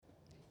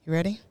You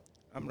ready?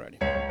 I'm ready.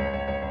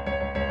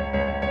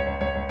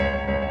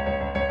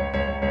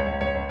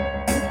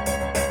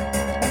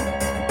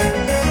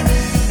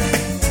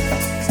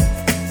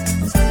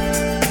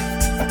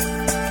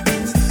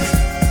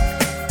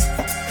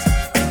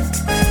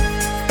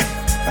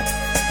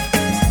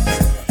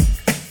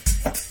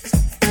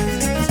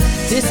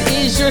 This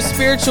is your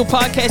spiritual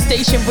podcast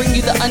station, bringing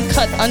you the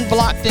uncut,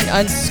 unblocked,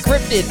 and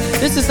unscripted.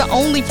 This is the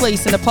only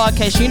place in the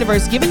podcast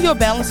universe giving you a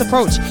balanced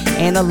approach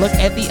and a look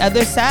at the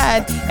other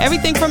side.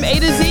 Everything from A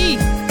to Z.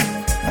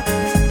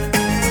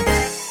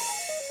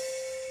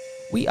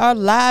 We are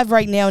live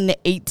right now in the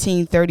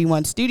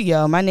 1831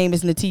 studio. My name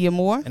is Natia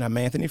Moore. And I'm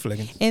Anthony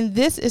Fliggins. And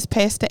this is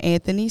Pastor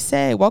Anthony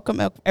Said.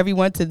 Welcome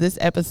everyone to this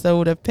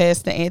episode of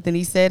Pastor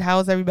Anthony Said.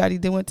 How's everybody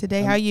doing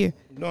today? How are you?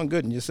 I'm doing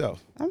good, and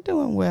yourself? I'm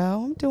doing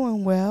well.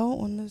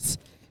 on this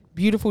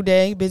beautiful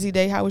day, busy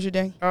day. How was your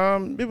day?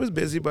 It was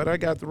busy, but I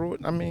got through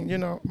it. I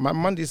mean, my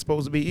Monday's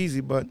supposed to be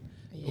easy, but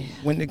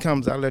when it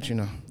comes, I'll let you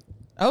know.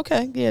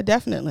 Okay, yeah,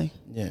 definitely.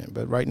 Yeah,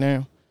 but right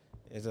now,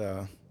 it's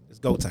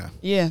go time.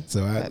 Yeah.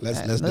 So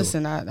let's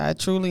listen. do it. I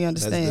truly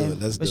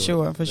understand. Let's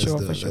do it. For sure.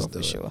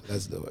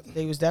 Let's do it.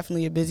 It was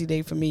definitely a busy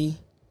day for me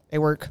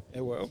at work.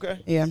 It was okay.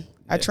 Yeah.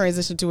 I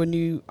transitioned to a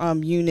new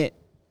unit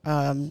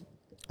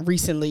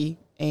recently,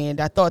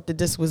 and I thought that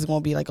this was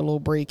going to be like a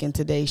little break, and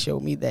today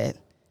showed me that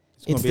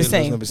it's the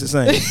same. It's the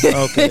same.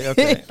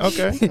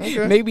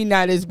 Okay. Maybe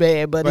not as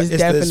bad, but it's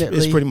definitely.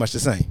 It's pretty much the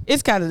same.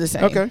 It's kind of the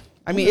same. Okay.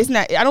 I mean, it's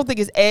not. I don't think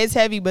it's as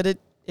heavy, but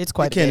it's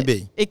quite. It can bad.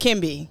 be. It can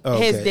be.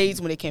 Okay. It has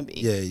days when it can be.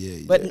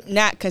 Yeah. But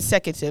not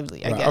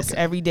consecutively. I guess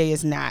okay. every day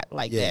is not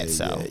like that.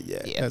 So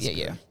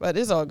yeah. But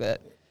it's all good.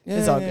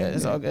 It's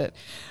all good.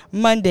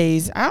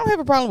 Mondays. I don't have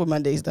a problem with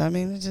Mondays though. I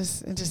mean, it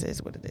just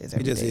is what it is.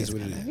 It just is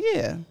what it is.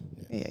 Yeah.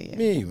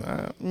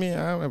 Me,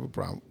 I don't have a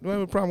problem. Do I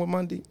have a problem with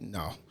Monday?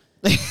 No.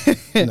 No,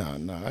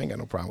 I ain't got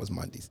no problem with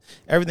Mondays.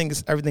 Everything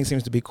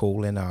seems to be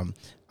cool, and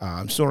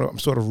I'm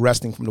sort of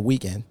resting from the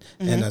weekend,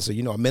 and so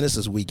a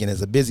minister's weekend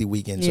is a busy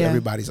weekend, so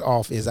everybody's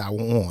off is our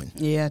on.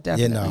 Yeah,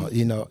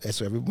 definitely.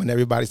 So when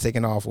everybody's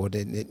taking off, or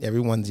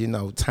everyone's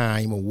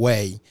time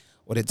away,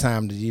 or the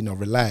time to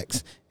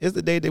relax, is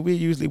the day that we're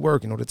usually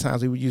working, or the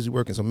times we were usually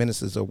working. So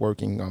ministers are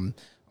working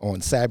on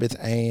Sabbath,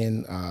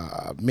 and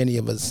many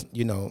of us,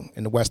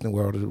 in the Western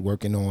world, are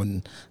working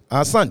on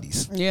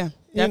Sundays. Yeah,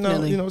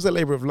 definitely. It's a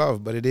labor of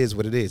love, but it is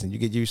what it is, and you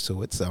get used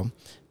to it. So,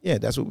 yeah,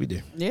 that's what we do.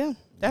 Yeah,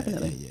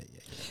 definitely. Yeah.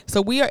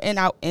 So we are in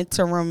our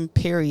interim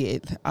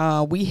period.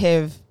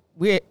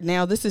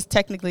 This is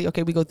technically,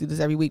 okay, we go through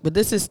this every week, but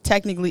this is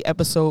technically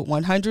episode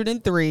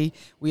 103.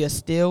 We are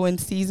still in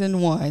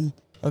season 1.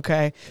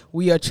 Okay,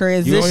 we are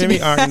transitioning. You don't hear me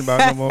arguing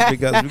about no more,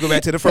 because we go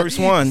back to the first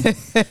one.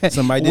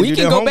 Somebody didn't do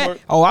their homework.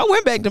 Oh, I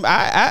went back to.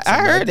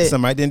 I heard it.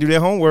 Somebody didn't do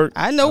their homework.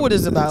 I know what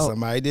it's about.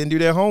 Somebody didn't do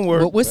their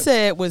homework. What was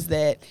said was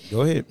that.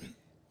 Go ahead.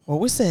 What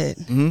was said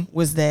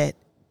was that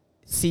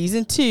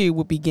season 2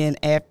 would begin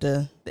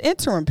after the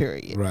interim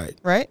period. Right.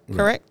 Correct.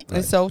 Right.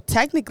 And so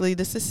technically,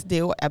 this is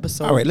still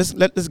episode. All right. Let's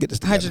get this together.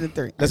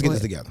 103. Let's get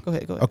this together. Go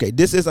ahead. Okay.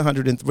 This is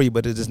 103,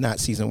 but it is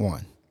not season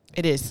 1.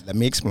 It is. Let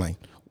me explain.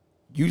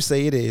 You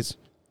say it is.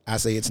 I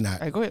say it's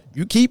not. All right, go ahead.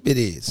 You keep it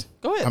is.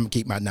 Go ahead. I'm going to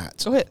keep my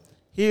nots. Go ahead.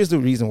 Here's the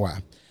reason why.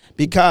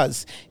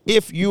 Because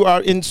if you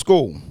are in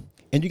school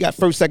and you got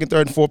first, second,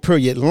 third, and fourth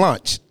period,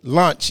 lunch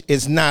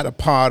is not a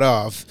part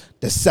of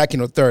the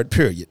second or third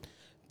period.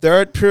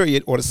 Third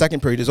period or the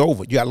second period is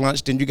over. You got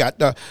lunch, then you got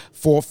the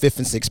fourth, fifth,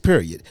 and sixth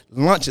period.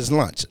 Lunch is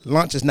lunch.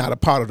 Lunch is not a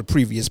part of the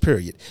previous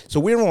period. So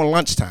we're on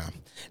lunchtime.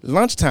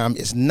 Lunchtime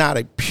is not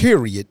a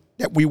period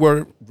that we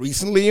were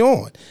recently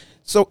on.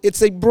 So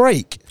it's a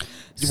break.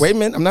 Wait a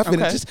minute, I'm not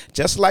finished.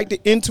 Just like the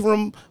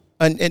interim,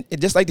 and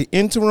just like the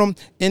interim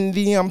in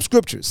the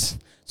scriptures.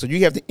 So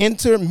you have the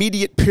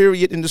intermediate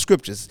period in the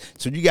scriptures.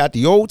 So you got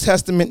the Old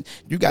Testament,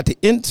 you got the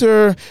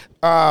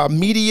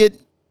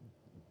intermediate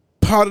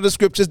part of the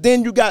scriptures,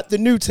 then you got the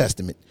New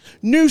Testament.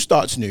 New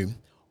starts new,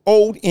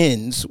 old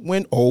ends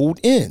when old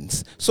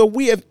ends. So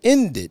we have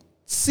ended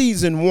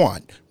season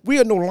 1. We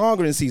are no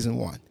longer in season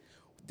 1.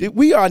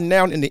 We are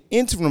now in the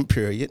interim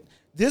period.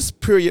 This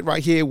period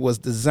right here was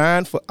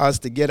designed for us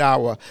to get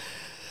our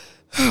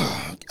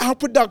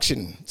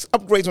production,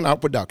 upgrades on our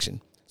production.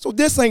 So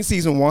this ain't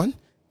season 1.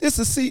 This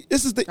is the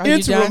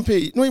interim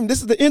period. No, this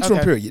is the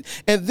interim period.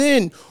 And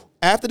then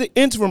after the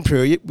interim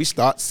period, we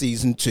start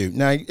season 2.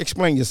 Now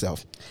explain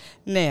yourself.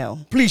 Now,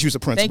 please use a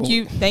principle.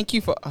 Thank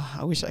you for.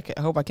 I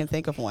hope I can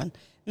think of one.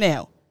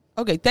 Now,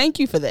 okay, thank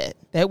you for that.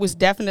 That was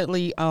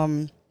definitely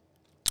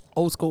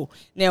old school.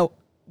 Now,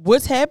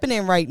 what's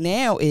happening right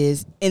now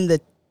is in the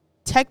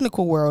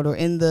technical world, or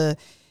in the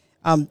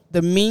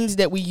means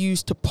that we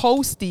use to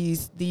post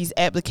these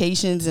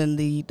applications and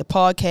the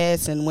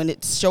podcasts, and when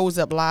it shows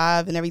up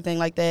live and everything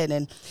like that,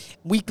 and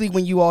weekly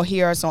when you all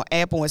hear us on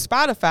Apple and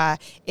Spotify,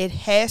 it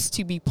has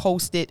to be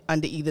posted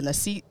under either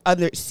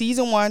under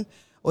season 1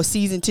 or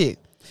season 2.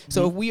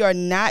 So if we are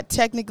not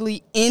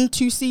technically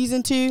into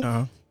season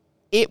 2,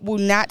 it will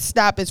not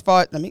stop as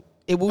far.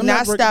 It will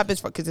not stop as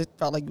far, because it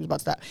felt like it was about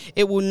to stop.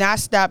 It will not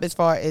stop as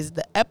far as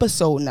the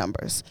episode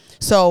numbers.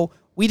 So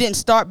we didn't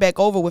start back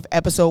over with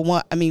episode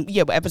 1. I mean,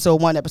 yeah, but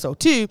episode 1, episode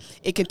 2,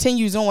 it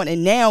continues on,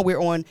 and now we're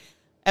on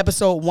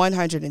episode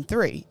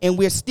 103, and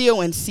we're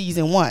still in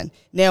season 1.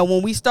 Now,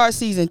 when we start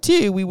season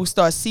 2, we will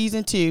start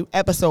season 2,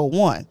 episode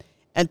 1.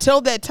 Until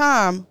that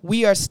time,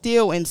 we are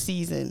still in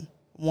season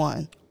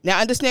 1. Now,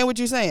 I understand what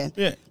you're saying.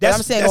 Yeah, but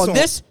I'm saying on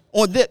this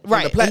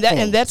right,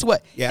 and that's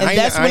what, yeah, and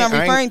that's what I'm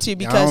referring to,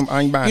 because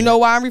you know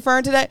why I'm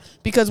referring to that?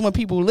 Because when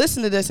people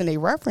listen to this and they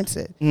reference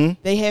it,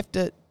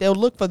 they'll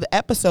look for the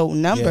episode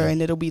number,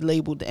 and it'll be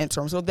labeled the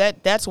interim. So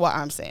that's why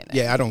I'm saying that.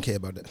 Yeah, I don't care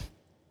about that.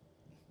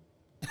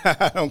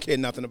 I don't care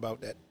nothing about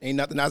that. Ain't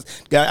nothing else.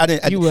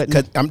 You wouldn't.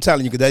 Cause I'm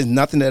telling you, because there's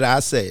nothing that I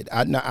said.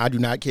 I do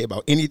not care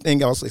about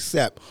anything else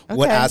except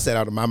what I said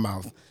out of my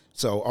mouth.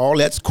 So all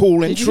that's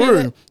cool and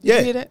true. Did you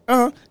hear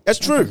that? That's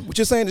true. What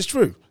you're saying is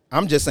true.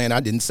 I'm just saying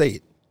I didn't say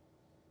it.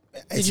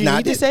 Did you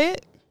need to say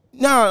it?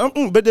 No,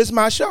 but this is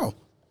my show.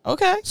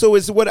 Okay. So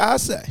it's what I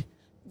say.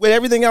 With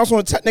everything else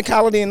on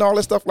technicality and all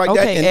that stuff like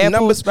that, and Apple,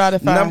 numbers,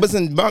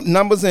 Spotify.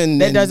 numbers, and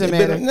that doesn't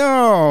matter.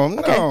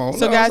 No.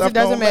 So guys, it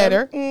doesn't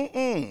matter.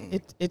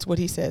 It's what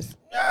he says.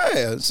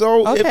 Yeah.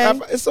 So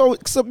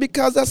so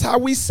because that's how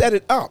we set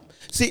it up.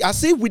 See, I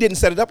see we didn't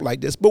set it up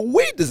like this, but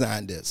we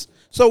designed this.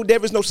 So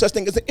there is no such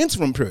thing as an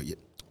interim period.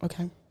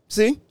 Okay.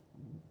 See.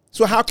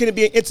 So how can it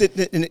be an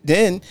interim?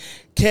 Then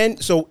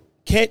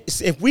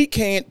if we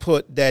can't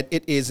put that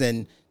it is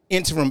an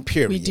interim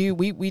period. We do.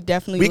 We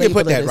definitely we can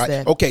put that it right.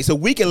 that. Okay, so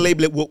we can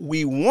label it what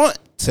we want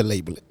to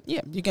label it.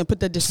 Yeah, you can put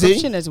the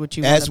description as what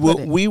you want. As what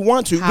we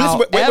want to.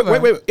 However,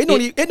 wait.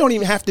 It don't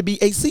even have to be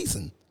a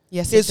season.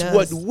 Yes, it's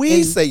what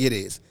we say it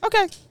is.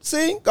 Okay.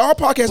 See, our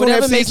podcast don't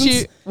have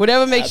seasons.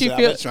 Whatever makes you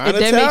feel. If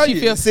that makes you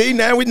feel. See,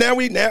 now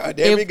we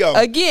there we go.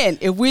 Again,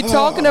 if we're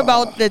talking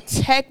about the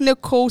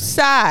technical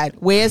side,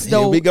 where's the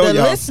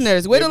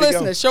listeners? Where the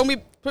listeners? Show me.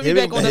 Put me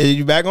back on.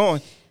 You back on.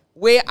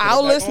 Where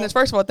our listeners,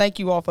 first of all, thank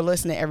you all for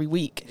listening every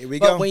week. Here we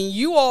go. But when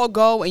you all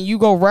go and you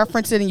go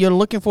reference it and you're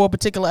looking for a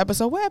particular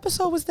episode, what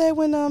episode was that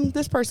when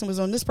this person was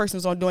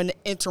on during the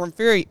interim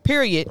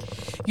period,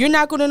 you're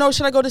not going to know,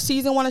 should I go to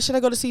season 1 or should I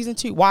go to season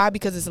 2? Why?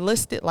 Because it's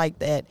listed like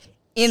that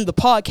in the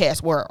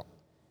podcast world.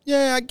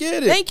 Yeah, I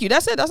get it. Thank you.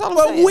 That's it. That's all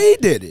I'm saying. But we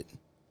did it.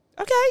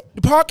 Okay.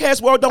 The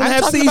podcast world don't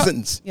have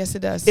seasons. Yes, it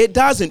does. It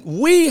doesn't.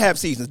 We have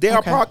seasons. There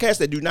are podcasts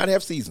that do not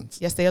have seasons.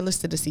 Yes, they are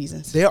listed as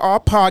seasons. There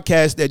are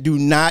podcasts that do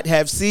not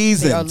have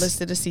seasons. They are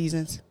listed as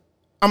seasons.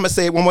 I'm going to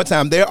say it one more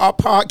time. There are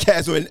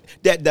podcasts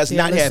that does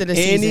not have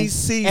any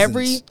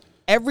seasons.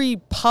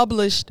 Every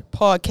published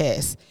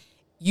podcast,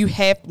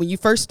 when you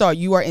first start,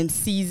 you are in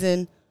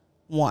season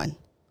 1,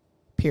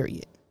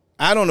 period.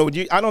 I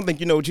don't think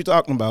you know what you're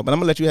talking about, but I'm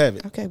gonna let you have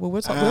it. Okay, well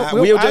we'll talk.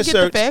 I'll get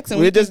the facts and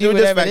we'll just do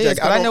whatever it is.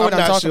 I know what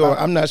I'm talking about.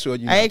 I'm not sure.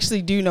 You know. I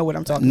actually do know what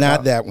I'm talking about.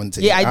 Not that one.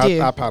 Yeah, I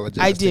do. I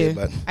apologize. I do.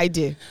 But I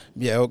do.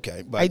 Yeah,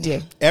 okay. But I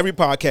do. Every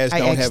podcast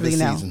don't have a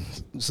season.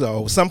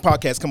 So some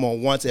podcasts come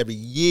on once every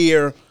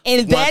year,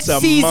 and that's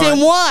season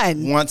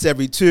 1. Once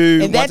every 2.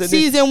 And that's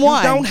season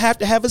 1. You don't have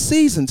to have a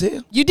season,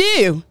 Tim. You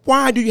do.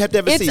 Why do you have to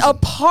have a season? It's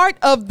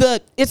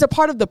a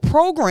part of the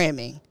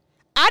programming.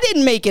 I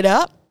didn't make it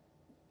up.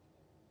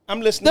 I'm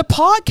listening. The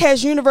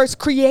podcast universe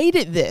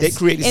created this. They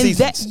created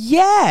seasons.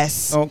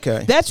 Yes.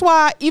 Okay. That's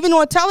why even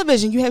on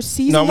television you have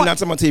season 1. No, we're not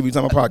talking about TV. We're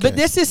talking about podcast. But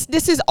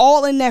this is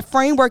all in that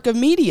framework of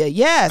media.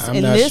 Yes,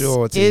 I'm not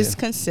sure, is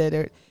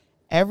considered.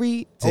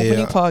 Every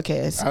opening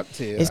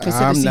podcast is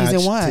considered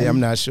season 1. I'm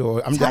not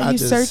sure. How you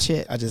search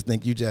it. I just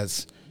think you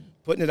just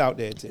putting it out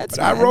there. That's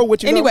but I roll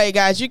with you. Anyway,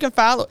 guys, you can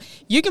follow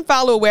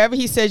it wherever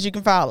he says you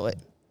can follow it.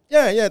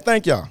 Yeah.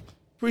 Thank y'all.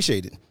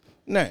 Appreciate it.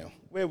 Now,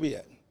 where we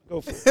at? Go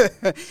for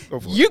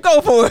it. You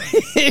go for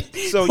it.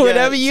 So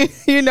whatever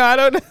I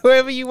don't know,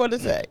 whatever you want to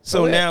say.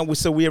 So now,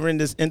 we are in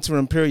this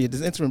interim period.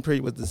 This interim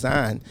period was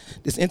designed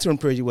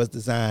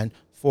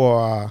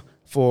for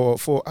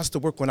us to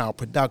work on our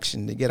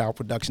production, to get our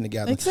production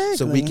together,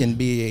 so we can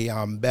be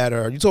a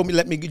better. You told me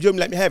let me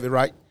have it,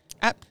 right?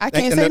 I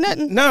can't say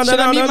nothing. No.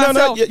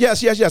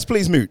 Yes.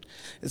 Please mute.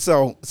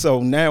 So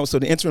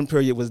the interim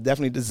period was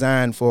definitely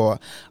designed for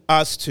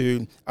us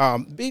to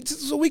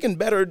so we can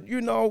better,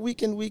 we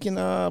can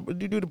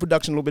do the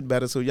production a little bit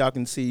better, so y'all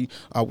can see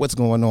what's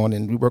going on,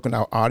 and we work on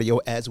our audio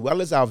as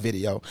well as our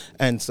video,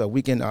 and so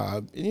we can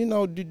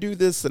do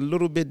this a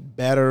little bit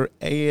better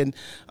and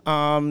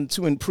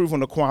to improve on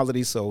the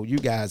quality, so you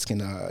guys can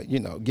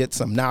get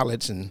some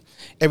knowledge, and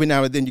every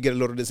now and then you get a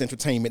little of this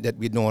entertainment that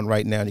we're doing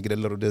right now, and you get a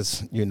little of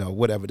this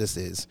whatever this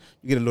is.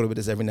 You get a little bit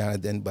of this every now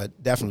and then,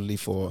 but definitely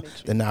for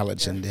the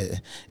knowledge and the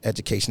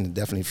education, and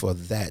definitely for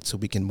that, so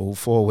we can move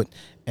forward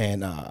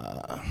and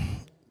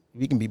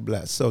we can be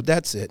blessed. So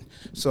that's it.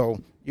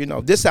 So You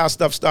know, this is how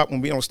stuff starts when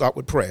we don't start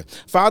with prayer.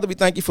 Father, we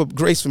thank you for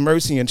grace, for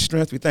mercy, and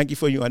strength. We thank you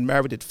for your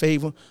unmerited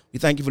favor. We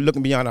thank you for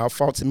looking beyond our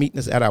faults and meeting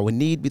us at our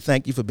need. We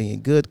thank you for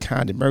being good,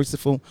 kind, and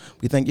merciful.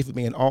 We thank you for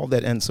being all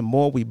that and some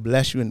more. We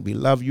bless you and we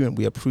love you and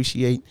we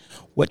appreciate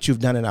what you've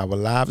done in our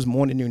lives.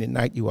 Morning, noon, and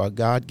night, you are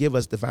God. Give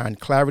us divine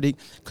clarity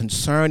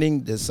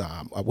concerning this,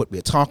 what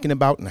we're talking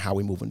about and how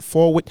we're moving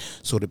forward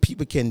so that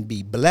people can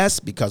be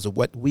blessed because of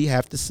what we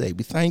have to say.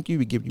 We thank you.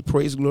 We give you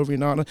praise, glory,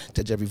 and honor.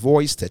 Touch every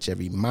voice, touch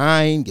every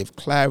mind, give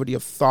clarity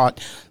of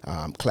thought,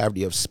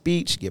 clarity of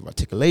speech, give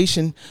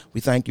articulation.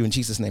 We thank you in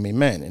Jesus' name,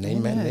 amen, and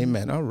amen, and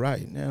amen. All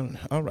right, now,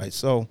 all right,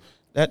 so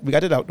that we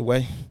got it out the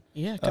way.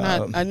 Yeah, can I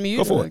unmute?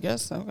 Go for it. I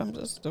guess so. I'm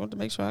just doing to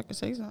make sure I can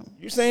say something.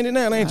 You saying it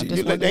now, ain't you?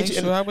 Ain't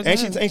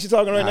she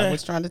talking right now? I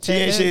was trying to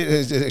tell she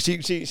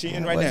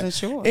in right now. I wasn't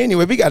sure.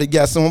 Anyway, we got a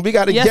guest on. We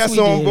got a guest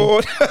on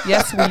board.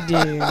 Yes, we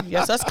do.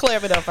 Yes, let's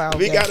clear it up.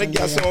 We got a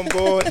guest on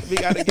board. We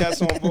got a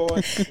guest on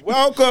board.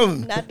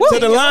 Welcome to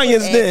the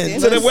Lions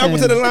Den. Welcome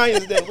to the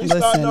Lions Den.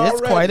 Listen,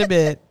 it's quite a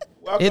bit.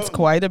 It's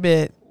quite a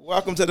bit.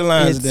 Welcome to the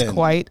Lions Den. It's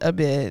quite a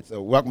bit.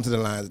 So welcome to the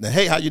Lions Den.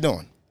 Hey, how you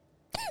doing?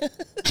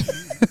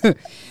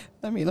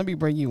 Let me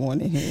bring you on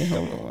in here.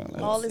 Hold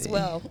on. All is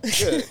well.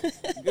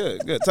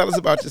 Good. Tell us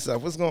about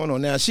yourself. What's going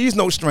on now? She's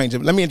no stranger.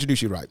 Let me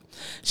introduce you right.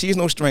 She's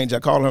no stranger. I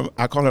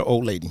call her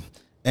old lady.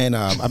 And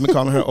I've been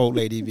calling her old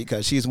lady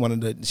because she's one of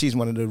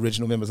the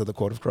original members of the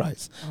Court of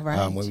Christ. All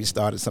right. When we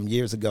started some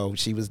years ago,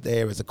 she was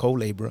there as a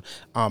co-laborer.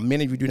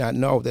 Many of you do not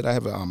know that I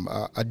have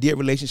a dear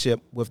relationship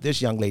with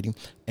this young lady,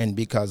 and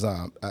because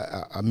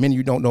many of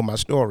you don't know my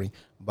story,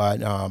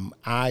 but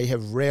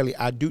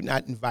I do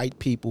not invite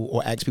people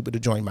or ask people to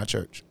join my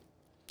church.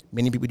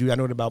 Many people do not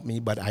know about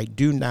me, but I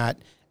do not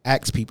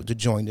ask people to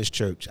join this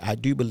church. I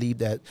do believe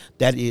that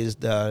is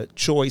the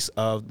choice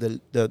of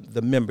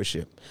the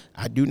membership.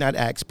 I do not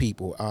ask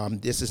people.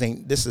 This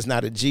is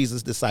not a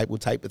Jesus disciple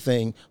type of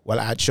thing.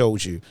 Well, I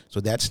chose you, so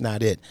that's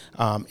not it.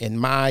 In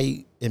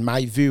my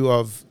view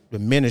of the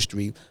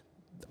ministry,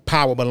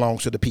 power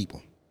belongs to the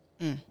people,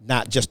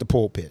 not just the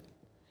pulpit.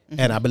 Mm-hmm.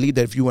 And I believe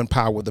that if you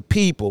empower the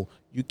people,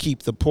 you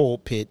keep the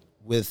pulpit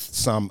with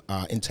some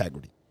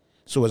integrity.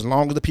 So as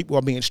long as the people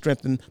are being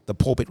strengthened, the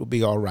pulpit will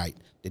be all right.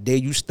 The day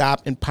you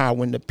stop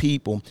empowering the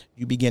people,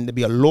 you begin to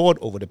be a lord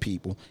over the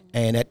people.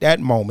 And at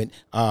that moment,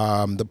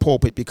 the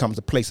pulpit becomes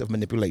a place of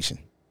manipulation.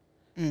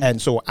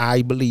 And so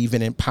I believe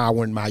in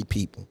empowering my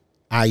people.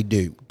 I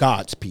do.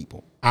 God's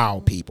people,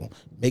 our people,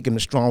 making them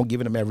strong,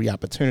 giving them every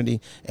opportunity.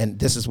 And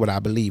this is what I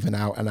believe. And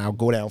I'll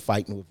go down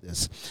fighting with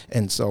this.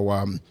 And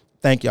so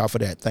thank y'all for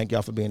that. Thank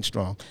y'all for being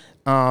strong.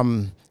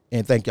 And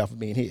thank y'all for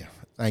being here.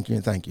 Thank you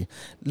and thank you.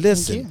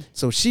 Listen,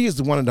 so she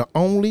is one of the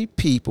only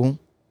people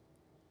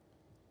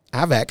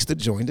I've asked to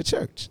join the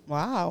church.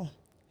 Wow.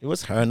 It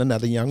was her and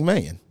another young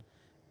man.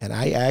 And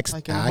I asked,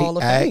 like I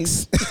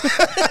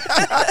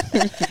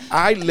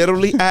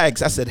literally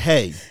asked, I said,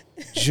 hey,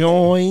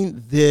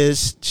 join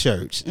this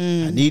church.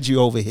 I need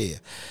you over here.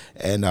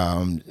 And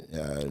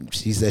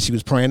she said she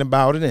was praying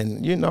about it,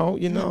 and you know,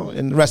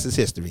 and the rest is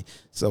history.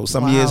 So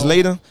some years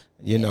later,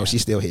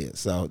 she's still here.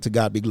 So to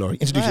God be glory.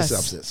 Introduce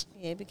yourself, sis.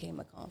 Yeah, it became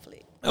a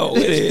conflict. Oh,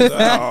 it is.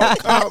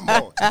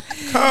 Oh,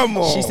 come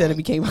on. She said it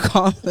became a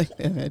conflict.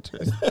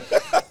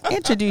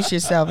 Introduce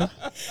yourself.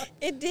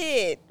 It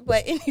did,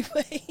 but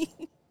anyway,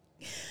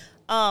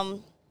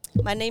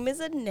 my name is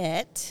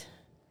Annette.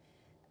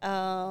 What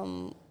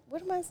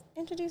am I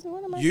introducing?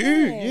 What am I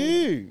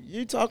saying?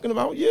 You talking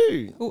about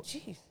you.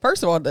 Jeez.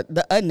 First of all,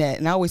 the Annette,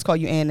 and I always call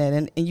you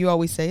Annette, and you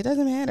always say it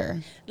doesn't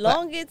matter.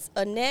 Long it's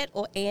Annette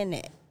or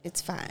Annette,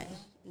 it's fine.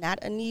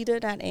 Not Anita,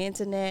 not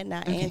Antoinette,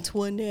 not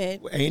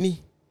Antoinette.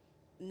 Annie?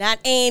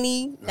 Not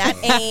Annie,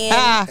 not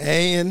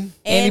Ann.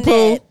 Annie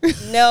Pooh?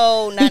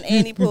 No, not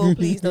Annie Pooh.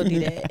 Please don't do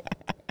that.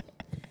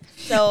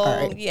 So,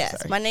 right, yes,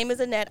 sorry. my name is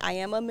Annette. I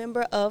am a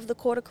member of the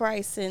Court of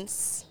Christ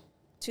since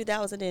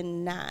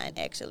 2009,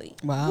 actually.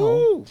 Wow.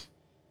 Woo.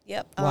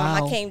 Yep.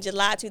 Wow. I came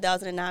July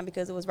 2009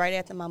 because it was right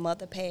after my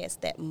mother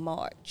passed that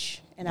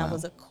March. And I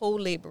was a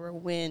co-laborer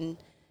when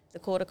the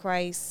Court of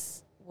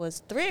Christ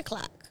was 3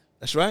 o'clock.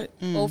 That's right.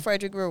 Old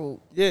Frederick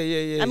Road.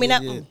 Yeah. I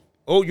mean,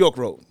 Old York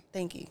Road.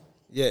 Thank you.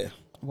 Yeah.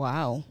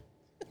 Wow.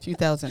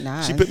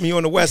 2009. She put me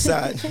on the west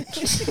side.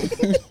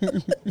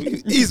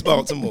 East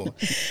Baltimore.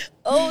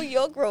 Oh,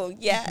 York Road,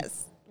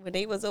 yes. When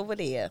they was over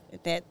there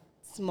at that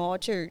small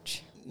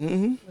church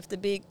with the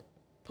big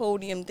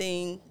podium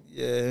thing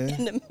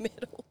in the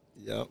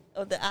middle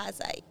of the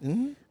eyesight.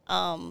 And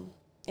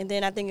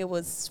then I think it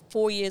was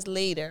 4 years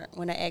later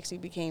when I actually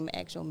became an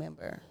actual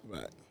member.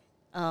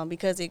 Right.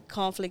 Because it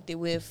conflicted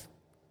with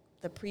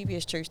the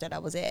previous church that I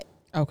was at.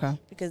 Okay.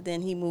 Because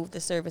then he moved the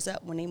service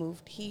up when they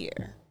moved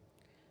here.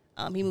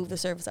 He moved the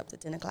service up to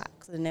 10 o'clock.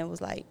 So then it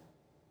was like,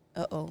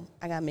 I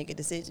got to make a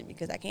decision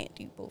because I can't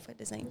do both at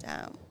the same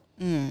time.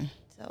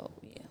 So,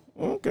 yeah.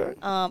 Okay.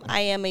 I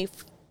am a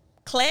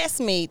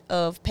classmate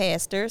of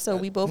Pastor. So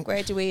we both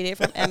graduated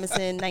from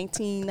Emerson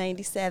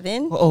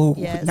 1997. Oh,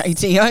 yes.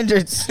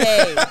 1900s.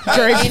 Hey,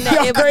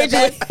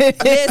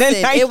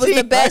 it was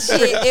the best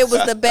year. It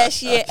was the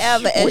best year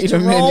ever. As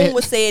Jerome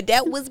was saying,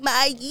 that was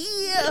my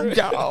year.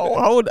 Yo,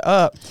 hold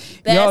up.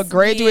 Y'all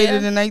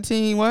graduated in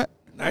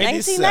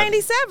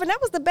 1997.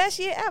 That was the best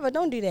year ever.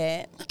 Don't do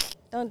that.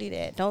 Don't do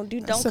that. Don't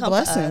That's come a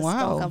blessing. for us.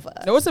 Wow. Don't come for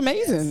us. No, it's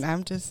amazing. Yes.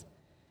 I'm just.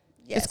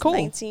 Yes, it's cool.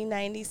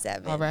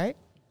 1997. All right.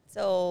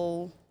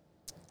 So,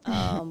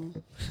 I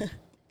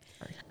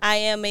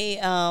am a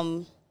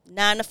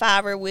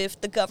 9-to-5er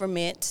with the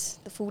government,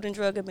 the Food and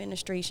Drug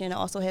Administration. I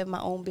also have my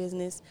own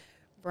business,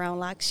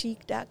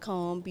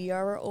 brownlockchic.com,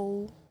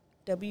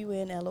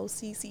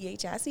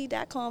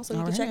 BROWNLOCCHIC.com. So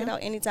you can check it out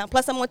anytime.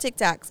 Plus, I'm on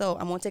TikTok. So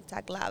I'm on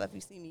TikTok live if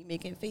you see me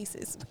making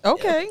faces.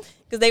 Okay.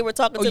 Because they were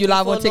talking to me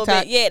live for on a little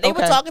TikTok? bit. Yeah, they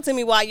were talking to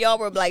me while y'all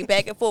were like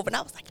back and forth. And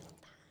I was like,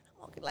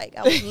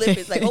 I was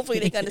lipping. Like, hopefully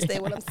they can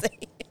understand what I'm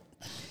saying.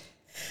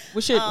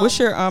 What's your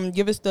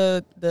give us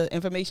the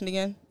information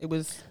again? It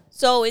was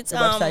so it's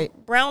website.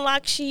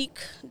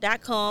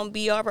 brownlockchic.com,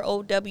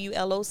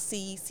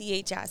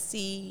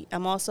 BROWLOCCHIC.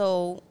 I'm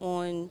also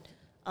on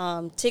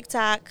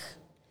TikTok,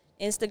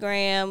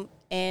 Instagram,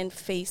 and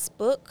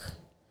Facebook.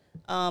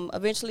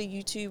 Eventually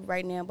YouTube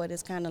right now, but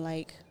it's kind of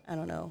like, I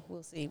don't know.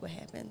 We'll see what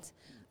happens.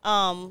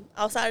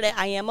 Outside of that,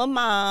 I am a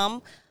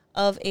mom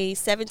of a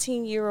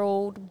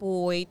 17-year-old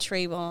boy,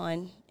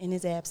 Trayvon. In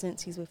his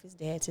absence, he's with his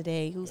dad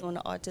today, who's on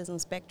the autism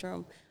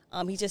spectrum.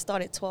 He just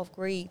started 12th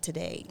grade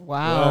today.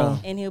 Wow.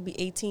 And he'll be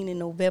 18 in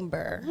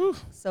November. Whew.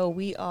 So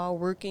we are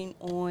working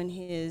on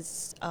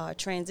his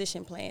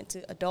transition plan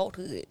to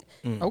adulthood.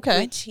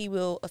 Okay. Which he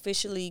will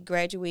officially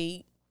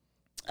graduate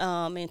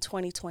in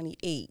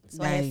 2028.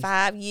 So Nice. I have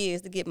 5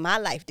 years to get my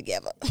life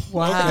together.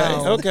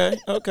 Wow. Okay.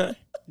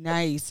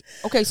 Nice.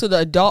 Okay, so the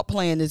adult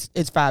plan is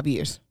 5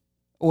 years,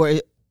 or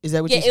is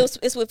that what you said?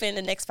 It's within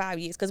the next 5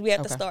 years because we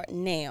have to start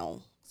now.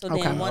 So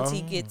then once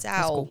he gets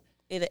out, cool.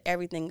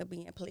 Everything will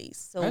be in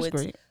place. So That's it's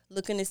great.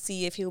 looking to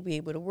see if he'll be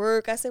able to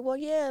work. I said, well,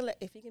 yeah,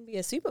 if he can be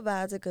a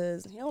supervisor,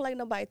 because he don't like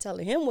nobody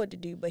telling him what to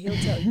do, but he'll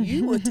tell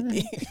you what to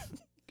do.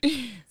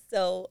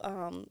 So,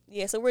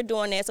 so we're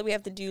doing that. So we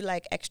have to do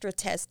like extra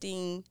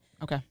testing.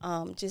 Okay.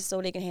 Just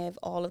so they can have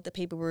all of the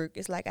paperwork.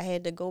 It's like I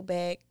had to go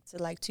back to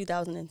like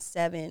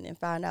 2007 and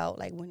find out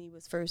like when he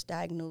was first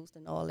diagnosed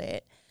and all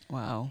that.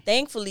 Wow.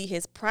 Thankfully,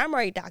 his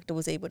primary doctor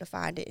was able to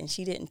find it, and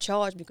she didn't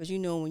charge because, you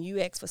know, when you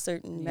ask for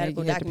certain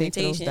medical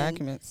documentation,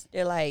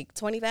 they're like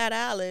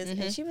 $25.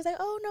 And she was like,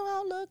 oh, no,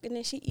 I'll look. And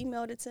then she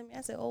emailed it to me.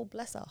 I said, oh,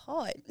 bless her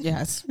heart.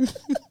 Yes.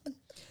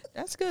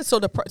 That's good. So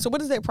so what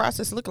does that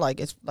process look like?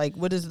 It's like,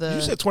 what is the...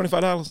 You said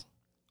 $25?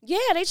 Yeah,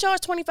 they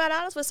charge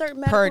 $25 for certain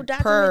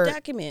medical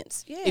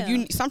documents.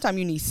 Yeah. Sometimes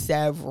you need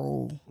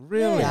several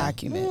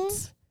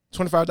documents.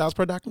 $25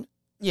 per document?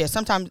 Yeah,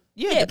 sometimes,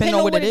 depending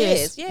on what it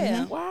is.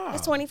 Yeah. Wow.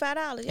 It's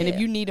 $25. And if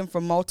you need them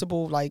from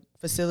multiple like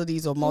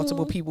facilities or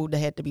multiple people that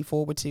had to be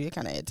forwarded to, it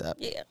kind of adds up.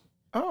 Yeah.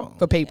 Oh.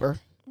 For paper.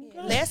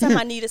 Yeah. Last time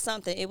I needed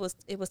something, it was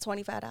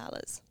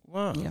 $25.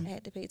 Wow. I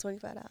had to pay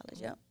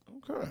 $25. Yep.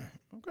 Okay.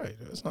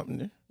 That's something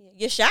new. Yeah.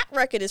 Your shot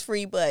record is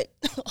free, but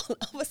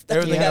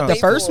the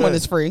first one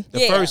is free.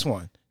 The first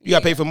one. You got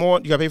to pay for more?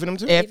 You got to pay for them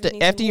too?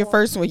 After your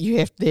first one,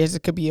 it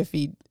could be a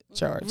fee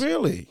charge.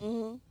 Really?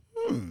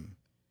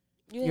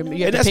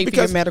 You have to pay for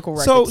your medical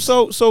records.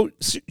 So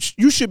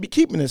you should be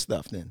keeping this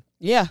stuff then.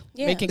 Yeah.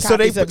 Making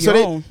copies of your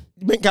own.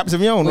 Make copies of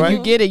your own, when right?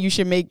 you get it, you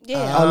should make get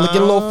a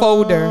little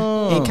folder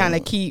and kind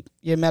of keep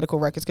your medical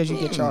records because you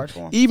get charged for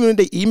them. Even if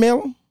they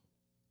email them,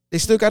 they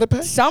still got to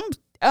pay? Some,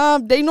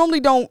 they normally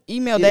don't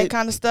email that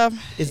kind of stuff.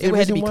 It would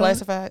have to be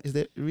classified. Is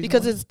that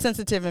because it's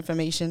sensitive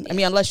information. I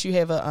mean, unless you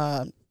have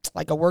a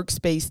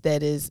workspace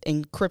that is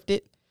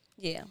encrypted.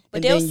 Yeah,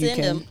 but they'll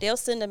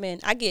send them in.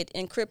 I get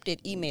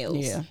encrypted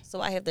emails. Yeah.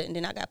 So I have and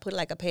then I got to put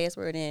like a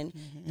password in,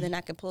 and then I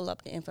can pull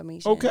up the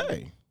information.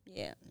 Okay.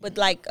 Yeah, but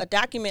like a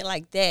document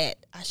like that,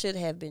 I should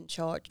have been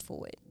charged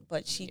for it,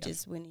 but she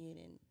just went ahead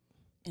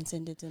and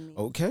sent it to me.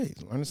 Okay,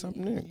 learning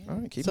something new. All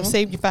right, keep on.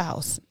 Save your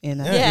files and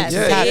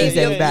copies,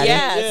 everybody.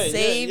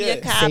 Save your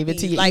copies. Save it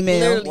to your like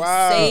email.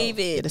 Literally save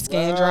it. Get a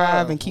scan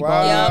drive and keep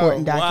all the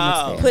important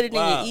documents there. Put it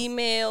in your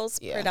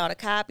emails. Print out a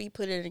copy.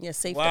 Put it in your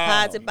safe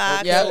deposit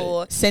box,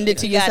 or send it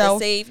to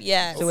yourself. Save,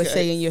 So it's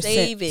saying your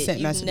save it. sent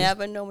You messages.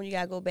 never know when you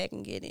gotta go back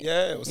and get it.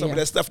 Yeah, some of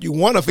that stuff you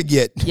want to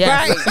forget.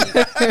 Yes.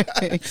 Right.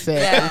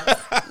 Exactly.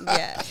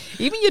 Yeah.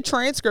 Even your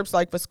transcripts,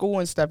 like for school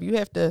and stuff, you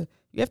have to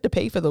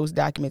pay for those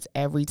documents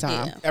every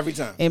time. Yeah. Every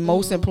time. And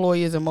most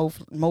employers and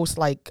most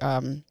like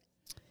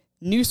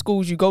new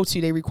schools you go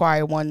to, they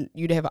require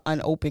you to have an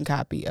unopened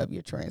copy of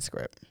your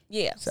transcript.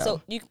 Yeah.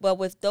 So but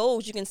with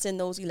those, you can send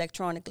those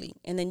electronically,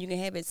 and then you can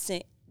have it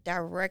sent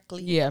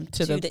directly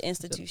to the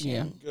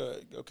institution.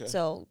 Good. Okay.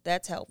 So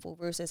that's helpful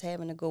versus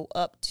having to go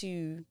up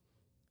to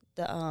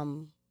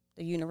the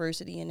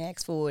university and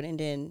ask for it, and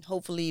then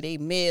hopefully they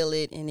mail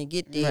it and they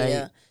get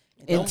there. Right.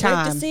 in don't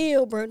time. break the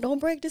seal, bro. Don't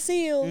break the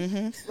seal.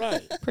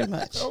 Right. Pretty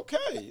much.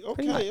 Okay.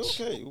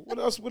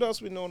 What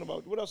else we knowing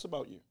about? What else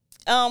about you?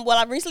 Well,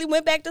 I recently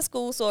went back to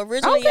school. So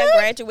originally I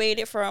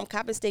graduated from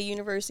Coppin State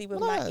University with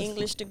my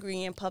English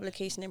degree in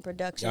publication and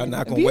production. Y'all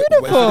not gonna wait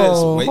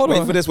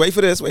for this. Wait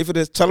for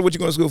this. Tell her what you're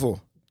going to school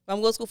for. I'm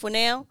going to school for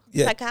now?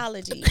 Yeah.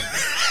 Psychology. Look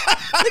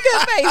at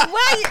her face.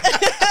 Why?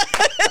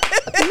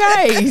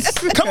 Nice.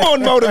 Come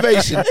on,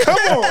 motivation.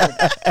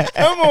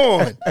 Come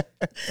on.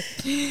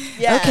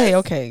 Yes.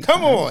 Okay.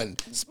 Come on.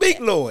 Speak,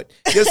 Lord.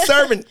 Your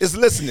servant is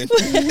listening.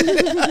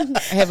 I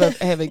have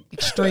an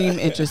extreme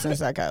interest in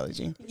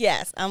psychology.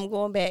 Yes, I'm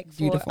going back for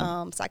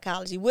Beautiful.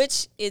 psychology,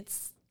 which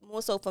it's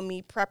more so for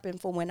me prepping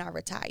for when I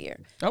retire.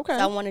 Okay.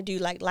 So I want to do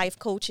like life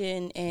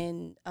coaching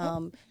and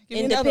give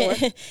me another one.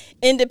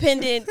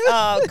 independent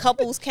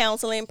couples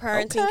counseling,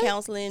 parenting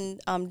counseling,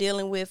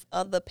 dealing with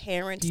other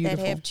parents that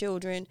have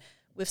children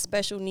with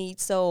special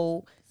needs.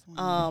 So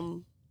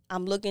I'm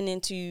looking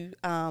into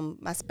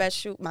my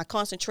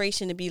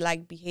concentration to be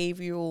like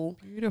behavioral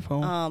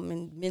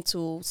and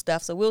mental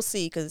stuff. So we'll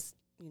see, because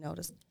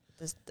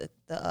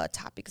the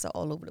topics are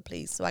all over the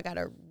place. So I got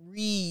to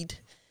read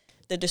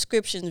the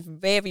descriptions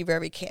very,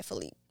 very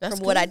carefully. That's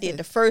from what I did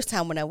the first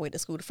time when I went to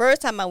school. The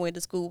first time I went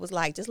to school was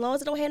like, just as long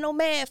as it don't have no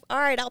math, all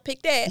right, I'll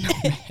pick that.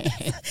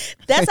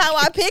 That's how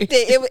I picked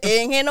it. It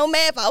ain't had no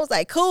math. I was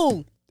like,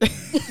 cool. Which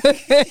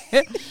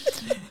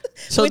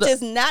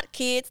is not,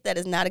 kids, that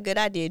is not a good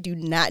idea. Do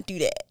not do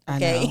that.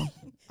 Okay.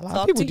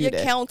 Talk to your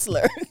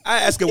counselor.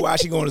 I asked her why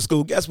she going to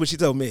school. Guess what she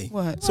told me?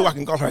 What? So I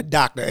can call her a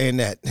doctor and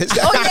that. Oh, yeah,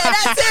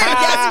 that's it.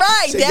 That's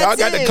right. So y'all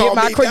got to call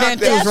my me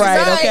credentials doctor.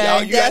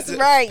 right, okay? That's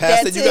right.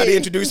 Pastor, you got to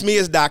introduce me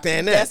as Dr.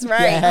 Annette. That's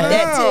right.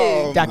 That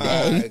too. Dr.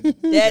 A.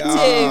 That too.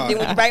 Then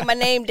when you write my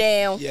name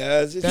down.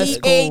 Yes.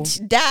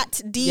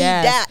 PH.D.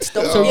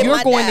 So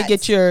you're going to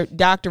get your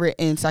doctorate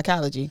in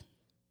psychology?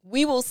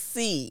 We will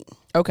see.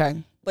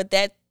 Okay. But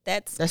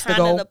that's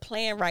kind of the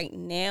plan right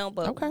now,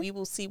 but we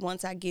will see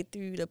once I get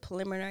through the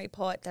preliminary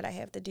part that I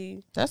have to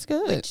do. That's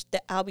good. Which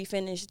I'll be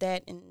finished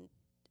that in,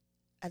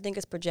 I think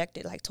it's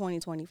projected like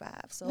 2025.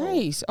 So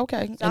nice.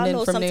 Okay. So and I'll then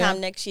know from sometime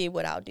there, next year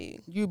what I'll do.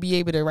 You'll be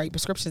able to write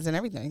prescriptions and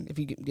everything if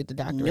you get the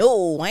doctorate.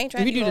 No, I ain't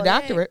trying if to you do the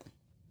doctorate,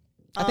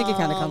 I think it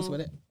kind of comes with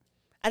it.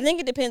 I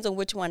think it depends on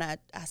which one I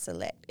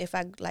select. If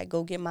I like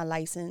go get my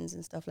license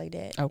and stuff like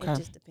that. Okay. It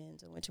just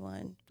depends on which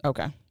one.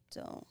 Okay.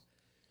 So.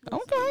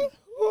 Okay.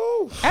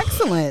 Woo.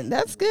 Excellent.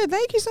 That's good.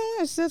 Thank you so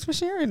much, sis, for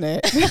sharing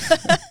that.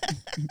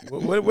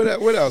 What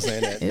else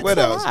ain't that? What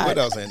else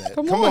ain't that?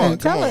 Come on,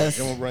 tell us.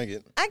 Come on, bring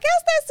it. I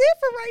guess that's it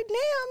for right now.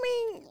 I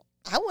mean,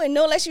 I wouldn't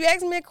know unless you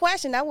asked me a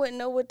question. I wouldn't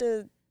know what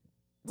to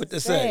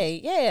say.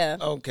 Yeah.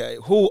 Okay.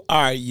 Who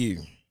are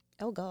you?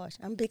 Oh gosh,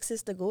 I'm Big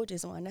Sister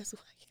Gorgeous one. That's who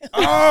I am.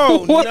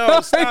 Oh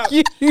no! Stop!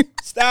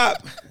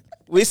 Stop!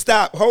 We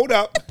stop. Hold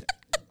up.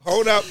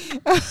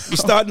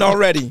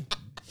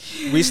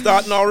 We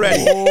starting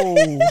already.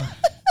 Oh.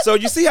 So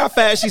you see how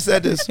fast she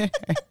said this?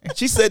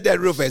 She said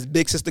that real fast.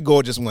 Big Sister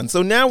Gorgeous one.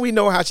 So now we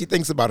know how she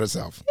thinks about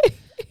herself.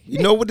 You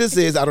know what this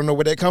is. I don't know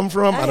where that come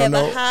from. I don't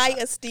know. I have a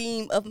high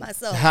esteem of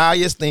myself. High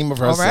esteem of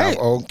herself. Right.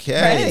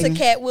 Okay. It's a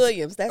Cat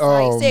Williams. That's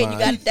how he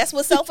said. That's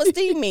what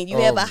self-esteem means. You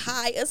have a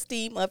high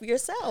esteem of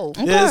yourself.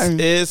 Okay. This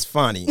is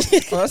funny.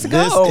 Let's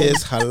go. This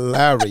is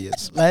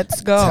hilarious. Let's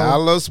go.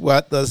 Tell us,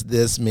 what does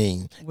this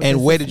mean?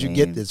 And where did you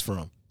get this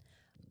from?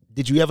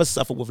 Did you ever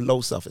suffer with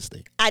low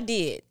self-esteem? I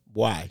did.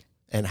 Why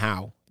and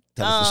how?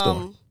 Tell us the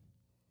story.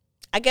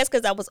 I guess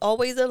because I was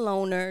always a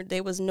loner.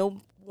 There was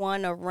no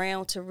one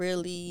around to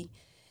really,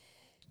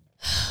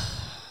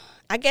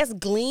 I guess,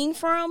 glean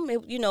from.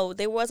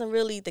 There wasn't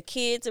really the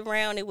kids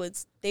around.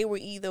 They were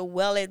either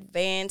well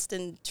advanced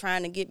and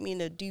trying to get me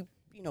to do,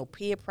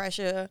 peer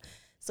pressure.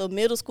 So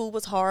middle school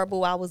was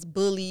horrible. I was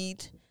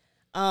bullied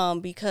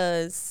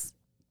because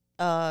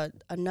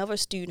another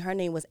student, her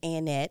name was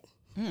Annette,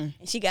 and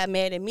she got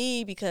mad at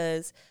me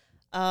because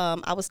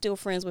I was still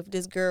friends with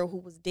this girl who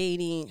was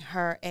dating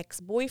her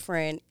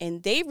ex-boyfriend,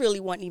 and they really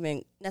weren't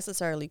even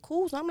necessarily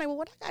cool. So I'm like, well,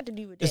 what I got to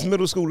do with that? It's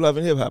middle school love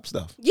and hip-hop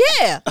stuff.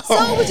 Yeah. So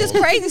it was just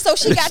crazy. So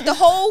she got the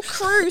whole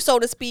crew, so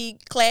to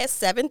speak, class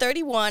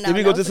 731. Did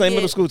we go to the same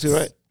middle school too,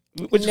 right?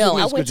 No,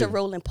 I went to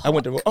Roland Park. I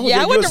went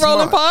to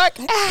Roland Park.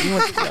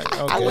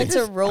 I went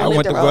to Roland Park. I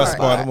went to West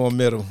Baltimore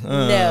Middle.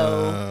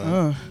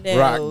 No.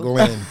 Rock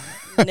Glen.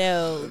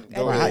 No.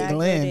 Go ahead.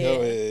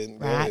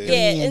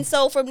 Yeah, and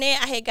so from there,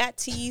 I had got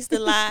teased a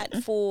lot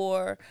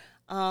for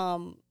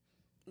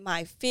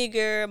my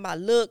figure, my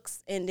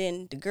looks, and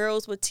then the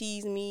girls would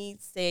tease me,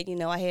 said,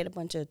 I had a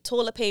bunch of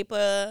toilet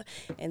paper,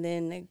 and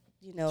then,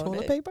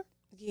 Toilet paper?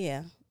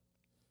 Yeah.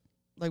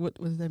 Like, what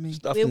does that mean?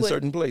 Stuffed in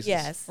certain places.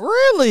 Yes.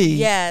 Really?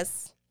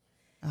 Yes.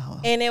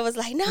 Oh. And it was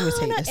like, no.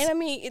 And I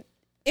mean,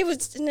 it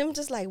was, and I'm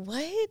just like,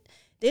 what?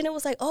 Then it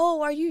was like,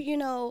 oh, are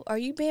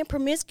you being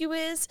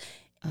promiscuous?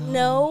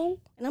 No.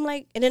 And I'm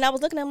like, and then I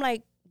was looking at him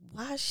like,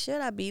 why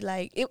should I be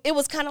like? It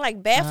was kind of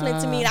like baffling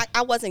to me. Like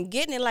I wasn't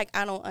getting it. Like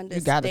I don't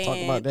understand. You got to talk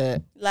about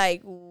that.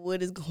 Like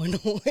what is going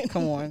on?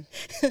 Come on.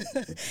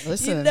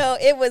 Listen.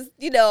 It was.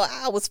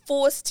 I was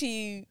forced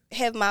to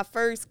have my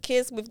first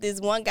kiss with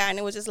this one guy, and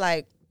it was just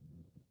like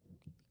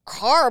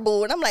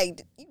horrible. And I'm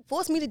like, you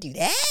forced me to do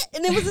that,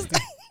 and it was just.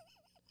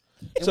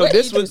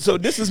 So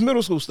this is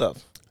middle school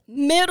stuff.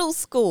 Middle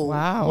school.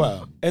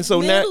 Wow. And so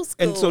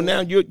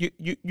now you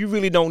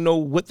really don't know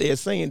what they're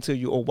saying to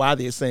you or why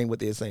they're saying what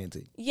they're saying to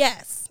you.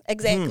 Yes,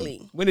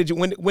 exactly. When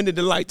did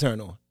the light turn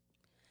on?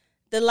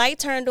 The light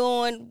turned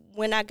on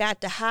when I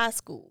got to high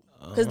school.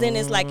 Because then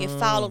it's like it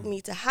followed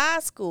me to high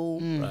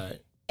school. Right.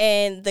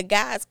 And the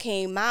guys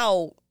came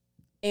out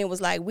and was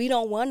like, we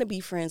don't want to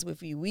be friends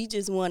with you. We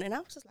just want, and I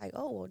was just like,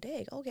 oh, well,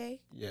 dang, okay.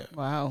 Yeah.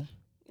 Wow.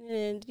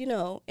 And,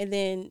 and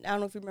then I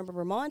don't know if you remember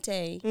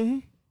Ramonte. Mm-hmm.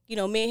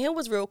 Me and him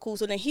was real cool.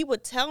 So then he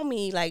would tell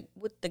me like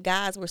what the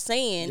guys were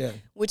saying,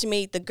 which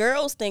made the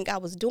girls think I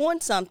was doing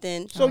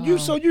something. So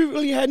you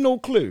really had no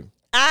clue.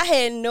 I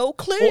had no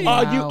clue.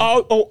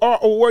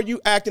 Or were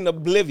you acting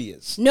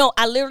oblivious? No,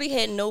 I literally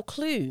had no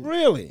clue.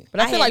 Really?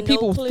 But I feel like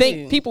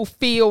people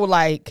feel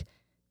like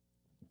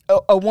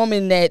a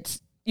woman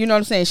that's, you know what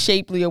I'm saying,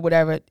 shapely or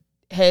whatever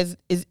is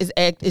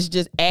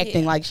just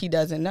acting like she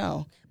doesn't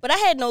know. But I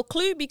had no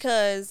clue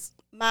because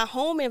my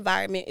home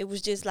environment, it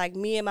was just like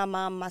me and my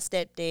mom and my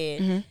stepdad.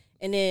 Mm-hmm.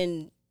 And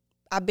then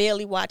I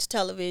barely watched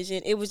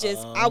television. It was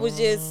just, I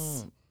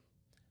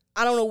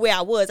don't know where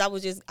I was. I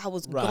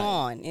was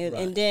gone.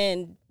 And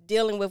then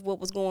dealing with what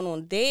was going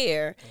on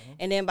there. Mm-hmm.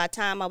 And then by the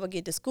time I would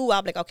get to school,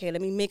 I'd be like, okay,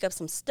 let me make up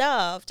some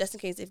stuff just in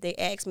case if they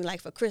ask me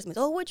like for Christmas,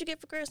 oh, what'd you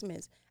get for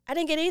Christmas? I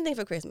didn't get anything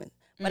for Christmas.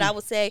 But I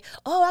would say,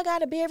 oh, I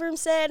got a bedroom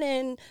set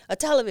and a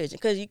television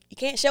because you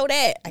can't show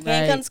that. I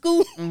can't come to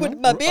school with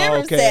my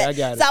bedroom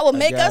set. So I would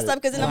make up stuff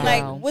because then I'm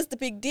like, what's the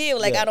big deal?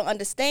 Like, I don't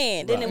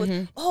understand. Then it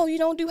was, oh, you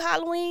don't do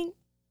Halloween?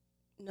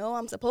 No,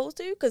 I'm supposed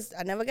to because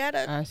I never got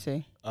I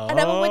see. I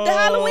never went to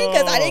Halloween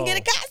because I didn't get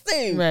a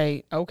costume.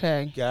 Right.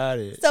 Okay. Got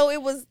it. So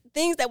it was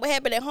things that would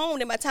happen at home.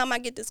 Then by the time I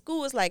get to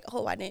school, it's like,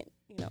 oh, I didn't,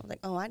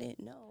 I didn't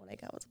know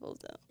like I was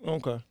supposed to.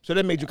 Okay. So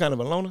that made you kind of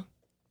a loner?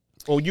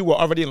 Or you were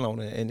already a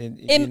loner?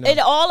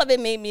 All of it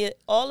made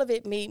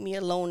me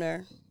a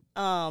loner.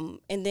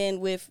 And then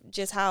with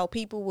just how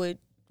people would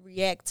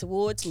react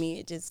towards me,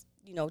 it just,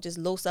 just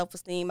low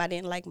self-esteem. I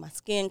didn't like my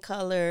skin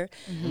color.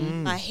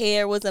 Mm-hmm. My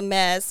hair was a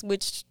mess,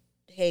 which...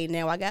 Hey,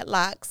 now I got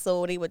locks,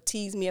 so they would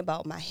tease me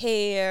about my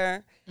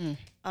hair.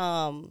 Then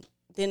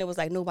it was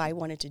like nobody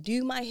wanted to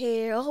do my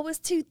hair. Oh, it's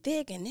too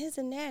thick and this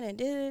and that and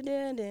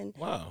da-da-da. And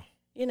wow.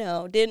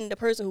 Then the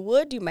person who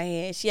would do my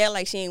hair, she had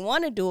like she didn't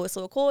want to do it.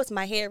 So, of course,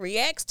 my hair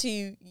reacts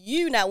to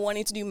you not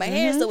wanting to do my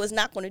hair, so it's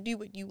not going to do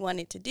what you want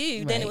it to do.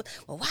 Right. Then it was,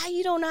 well, why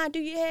you don't know how to do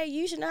your hair?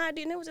 You should know how to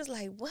do it. And it was just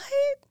like, what?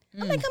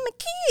 I'm like, I'm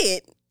a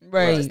kid.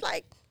 Right. It's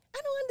like,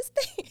 I don't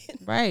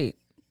understand. Right.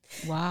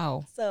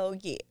 Wow. So,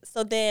 yeah.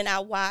 So then I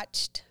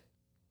watched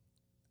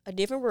A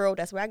Different World.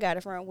 That's where I got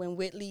it from. When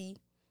Whitley,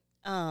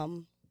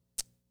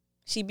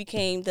 she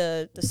became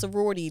the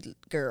sorority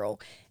girl.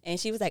 And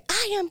she was like,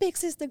 I am Big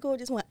Sister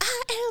Gorgeous One.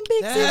 I am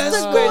Big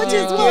Sister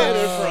Gorgeous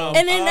One.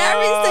 And then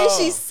ever since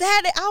she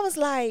said it, I was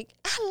like,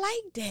 I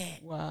like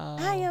that. Wow.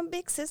 I am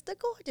Big Sister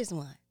Gorgeous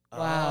One.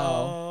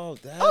 Wow.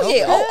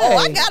 Yeah. Oh,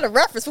 I got a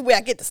reference for where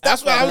I get the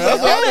stuff from.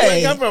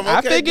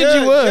 I figured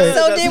you would.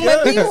 So then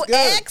when people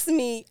ask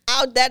me,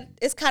 that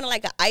it's kind of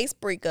like an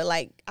icebreaker.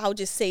 Like, I'll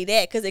just say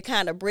that because it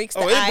kind of breaks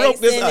the ice. Broke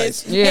this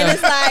ice. And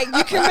it's like,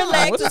 you can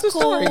relax, it's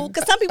cool.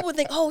 Because some people would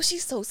think, oh,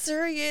 she's so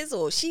serious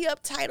or she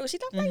uptight or she's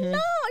like, no, you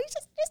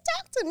just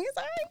talk to me. It's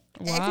all right.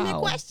 Ask me a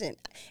question.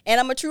 And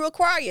I'm a true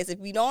Aquarius. If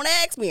you don't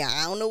ask me,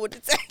 I don't know what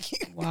to tell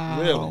you. Wow.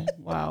 Really?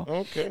 Wow.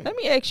 Okay. Let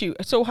me ask you.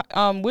 So,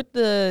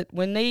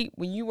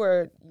 when you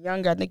were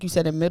younger, I think you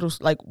said in middle,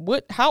 like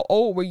how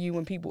old were you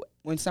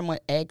when someone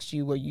asked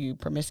you, were you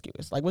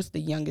promiscuous? Like, what's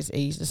the youngest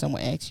age that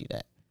someone asked you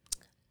that?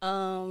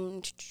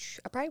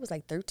 I probably was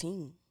like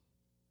 13.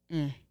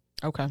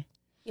 Okay.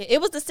 Yeah, it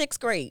was the 6th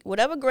grade.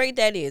 Whatever grade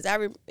that is.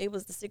 It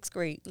was the 6th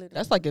grade. Literally.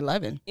 That's like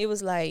 11. It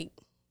was like,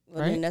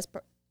 right? I mean,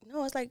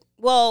 it's like,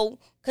 well,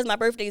 because my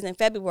birthday is in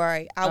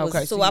February. I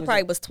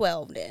probably was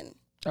 12 then.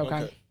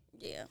 Okay.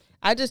 Yeah.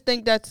 I just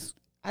think that's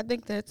and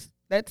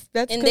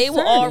concerning. They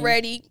were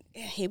already,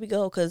 here we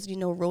go, because,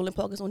 Rolling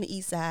Park is on the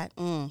east side.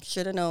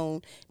 Should have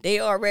known. They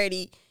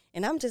already,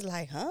 and I'm just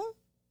like, huh?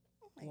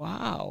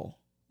 Wow.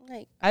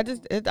 Like, I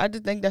just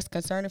think that's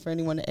concerning for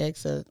anyone to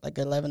ask a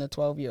 11 or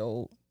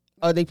 12-year-old.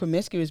 Are they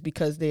promiscuous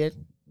because they're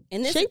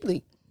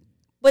shapely?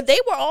 But they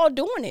were all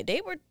doing it. They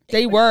were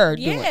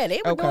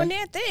doing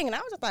their thing. And I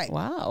was just like,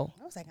 wow.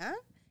 I was like, huh?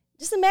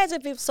 Just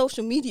imagine if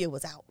social media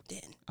was out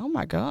then. Oh,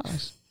 my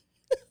gosh.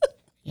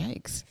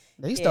 Yikes.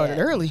 They started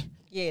early.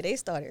 Yeah, they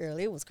started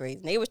early. It was crazy.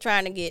 And they was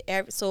trying to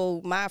get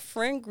so my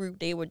friend group,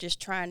 they were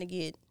just trying to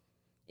get,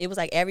 it was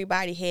like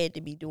everybody had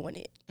to be doing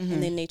it. Mm-hmm.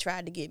 And then they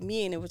tried to get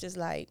me, and it was just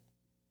like,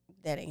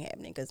 that ain't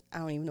happening because I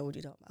don't even know what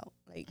you're talking about.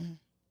 Like,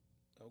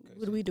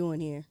 what are we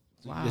doing here?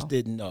 Wow. You just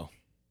didn't know.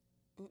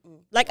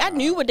 Like I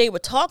knew what they were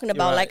talking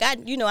about. Right. Like I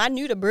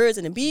knew the birds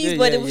and the bees,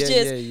 but it was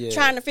just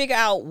trying to figure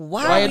out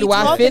why do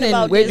I fit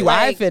in? Where do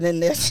I like, fit in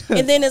this?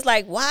 And then it's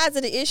like, why is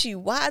it an issue?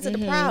 Why is it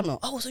a problem?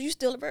 Oh, so you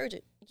still a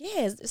virgin?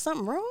 Yeah, is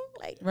something wrong?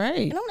 Like, right?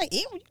 And I'm like,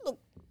 ew, you look.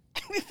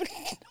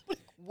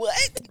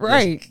 What?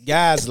 Right.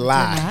 Guys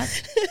lie.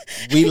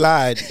 We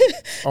lied.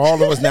 All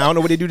of us. Now I don't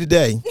know what they do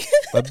today,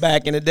 but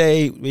back in the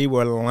day, we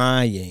were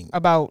lying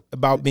about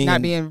being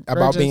not being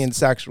about virgins. being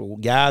sexual.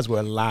 Guys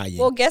were lying.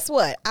 Well, guess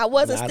what? I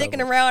wasn't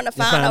sticking around to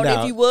find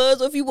out if you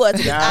was or if you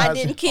wasn't. Guys I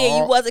didn't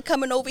care. You wasn't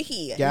coming over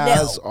here.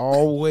 Guys No.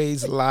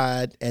 always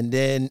lied, and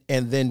then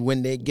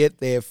when they get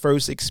their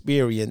first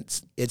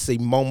experience, it's a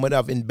moment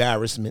of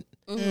embarrassment.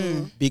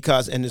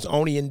 Because it's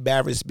only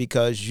embarrassed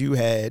because you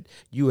had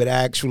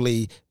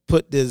actually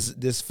put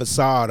this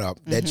facade up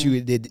that you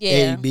did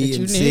A, B,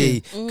 and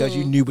C because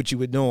you knew what you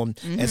were doing,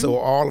 and so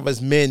all of us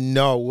men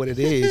know what it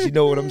is. You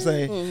know what I'm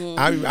saying?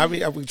 I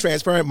mean,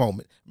 transparent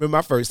moment. Remember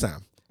my first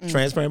time?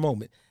 Transparent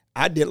moment.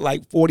 I did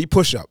like 40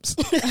 push-ups.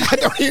 I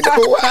don't even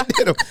know why I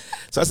did them.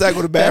 So I said I go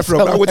to the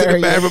bathroom. I went to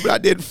the bathroom, but I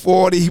did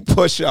 40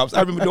 push-ups.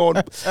 I remember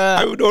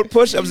doing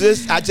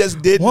push-ups. I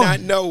just did not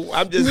know.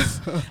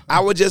 I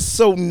was just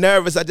so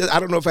nervous. I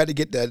don't know if I had to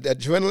get the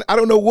adrenaline. I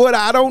don't know what.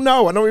 I don't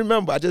know. I don't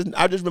remember. I just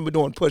remember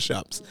doing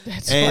push-ups.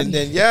 That's and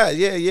funny. then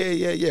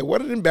yeah.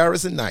 What an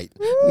embarrassing night.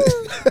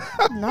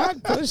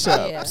 Not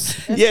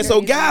push-ups. Yeah.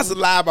 So guys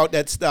lie about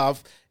that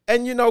stuff.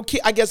 And,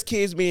 I guess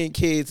kids being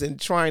kids and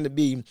trying to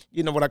be,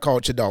 what I call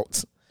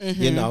adults,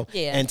 Yeah.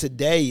 And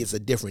today is a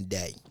different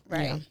day.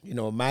 Right.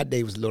 My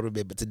day was a little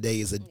bit, but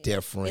today is a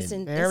different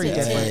very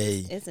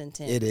day. It's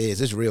intense. It is.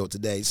 It's real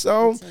today.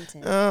 So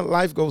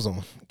life goes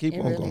on. Keep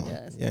on really going.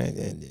 does.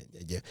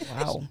 Yeah.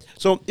 Wow.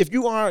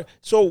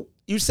 So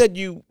you said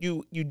you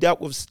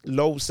dealt with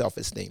low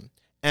self-esteem.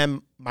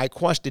 And my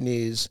question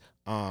is,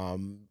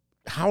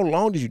 how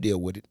long did you deal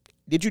with it?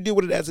 Did you deal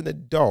with it as an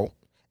adult?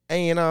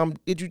 And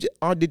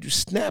did you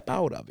snap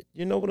out of it?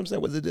 You know what I'm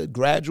saying? Was it a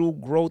gradual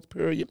growth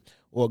period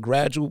or a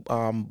gradual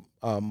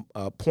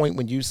point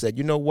when you said,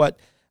 you know what,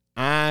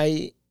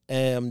 I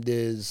am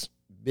this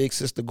big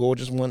sister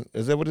gorgeous one?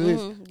 Is that what it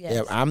is? Yes.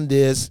 Yeah, I'm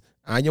this.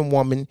 I am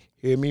woman.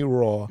 Hear me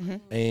roar.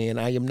 And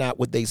I am not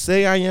what they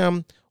say I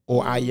am,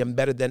 or I am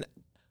better than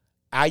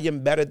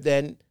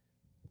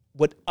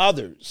what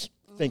others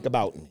think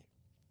about me,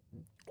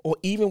 or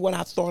even what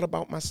I thought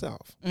about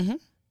myself.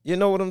 You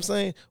know what I'm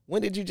saying?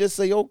 When did you just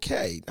say,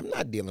 okay, I'm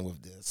not dealing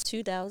with this?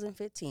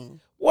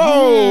 2015.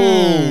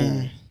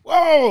 Whoa.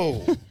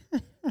 Whoa.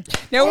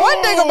 Now,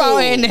 one thing about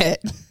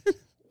Annette,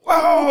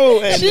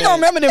 Whoa. she don't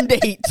remember them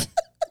dates.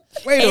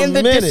 Wait a and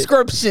the minute.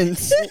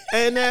 descriptions.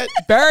 Annette,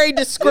 Very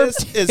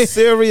descriptive. this is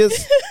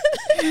serious.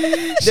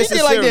 She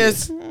did like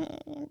this.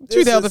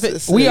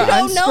 2015. We are You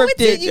don't know it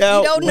till unscripted. you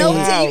don't know Wow.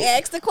 until you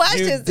ask the You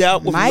questions.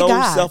 dealt with My low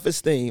God.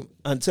 self-esteem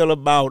until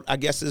about, I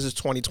guess this is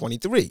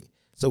 2023.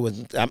 So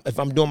if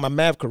I'm doing my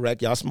math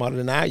correct, y'all smarter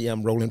than I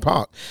am, Roland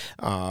Park,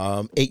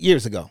 8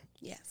 years ago.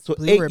 Yes. So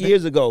Blue 8 ribbon.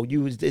 years ago,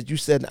 you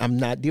said, I'm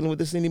not dealing with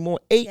this anymore.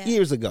 8 Yeah.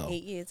 years ago.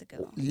 8 years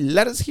ago.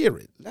 Let us hear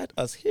it. Let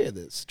us hear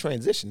this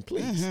transition,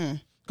 please.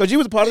 Because you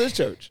was a part of this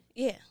church.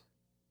 Yeah.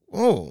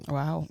 Oh,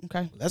 Wow.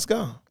 Okay. let's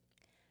go.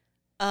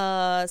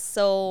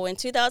 So in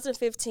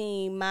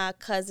 2015, my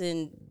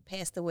cousin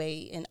passed away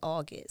in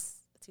August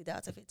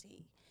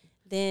 2015.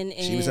 Then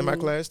She was in my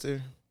class too.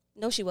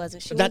 No, she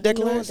wasn't. She Not went that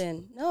to class?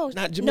 Northern. No, Not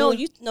no, Jamila?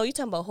 you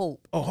talking about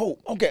Hope. Oh,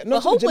 Hope. Okay. No,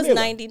 But Hope was Jamila.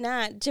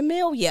 99.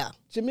 Jamelia.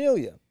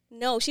 Jamelia.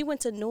 No, she went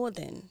to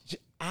Northern.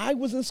 I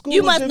was in school.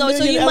 You with must know. So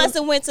Jamelia you in must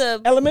have went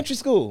to. elementary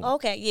school.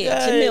 Okay,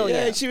 yeah, Jamelia.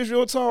 Yeah, she was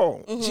real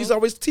tall. She's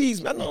always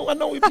teased me. I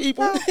know we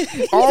people.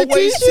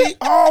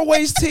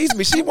 always tease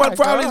me. She was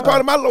probably God. part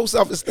of my low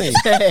self-esteem.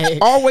 Hey.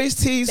 Always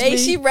teased May me.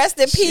 she rest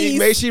in peace.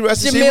 May she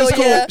rest. She was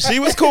cool. Jamelia. She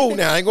was cool.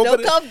 Now I ain't gonna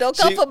Don't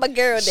come for my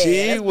girl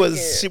there.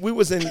 We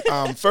was in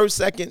first,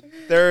 second,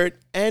 third,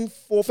 and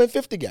fourth and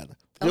fifth together.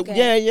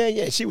 Okay.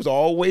 Yeah. She was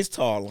always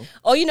taller.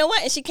 Oh, you know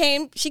what? And she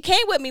came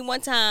with me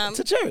one time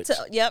To church. to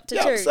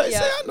church. Say,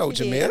 Yep, I know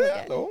she did. Jamelia.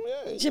 Okay. I know.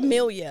 Yeah.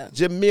 Jamelia.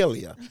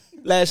 Jamelia.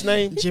 Last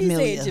name? He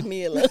said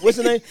Jamila. What's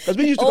the name? Because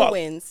we used to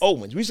Owens. call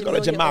Owens. We used to call her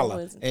Jamelia Jamala.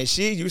 Owens. And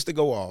she used to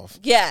go off.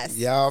 Yes.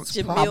 Yeah.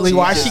 Jamelia. Probably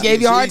why she gave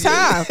you a hard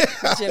time.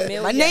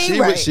 Jamelia. My name She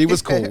right.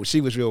 was cool.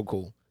 She was real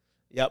cool.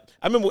 Yep.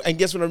 I remember, and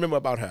guess what I remember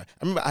about her?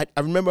 I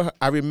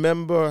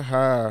remember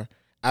her.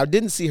 I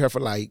didn't see her for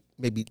like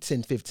maybe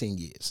 10, 15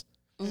 years.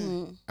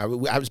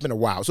 It's been a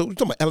while. So we're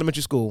talking about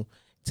elementary school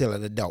till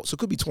an adult. So it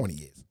could be 20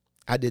 years.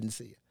 I didn't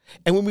see her.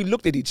 And when we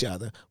looked at each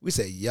other, we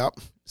said, yup,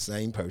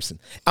 same person.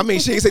 I mean,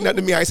 she ain't say nothing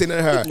to me. I ain't say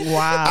nothing to her.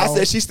 Wow. I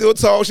said, she's still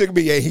tall. She could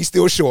be, yeah, he's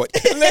still short.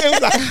 And it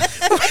was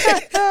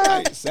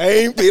like,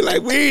 same thing.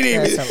 Like, we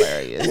didn't even. That's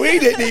hilarious. We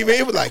didn't even.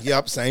 It was like,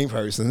 yup, same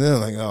person. Then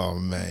I'm like, oh,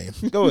 man.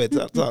 Go ahead.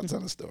 Tell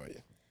the story.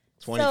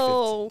 2015.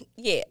 So,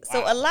 yeah.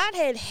 So a lot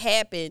had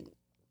happened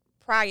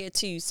prior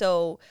to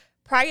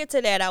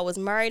that, I was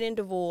married and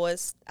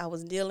divorced. I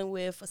was dealing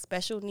with a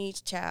special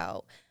needs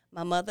child.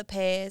 My mother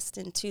passed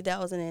in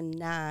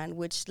 2009,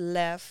 which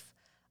left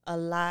a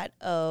lot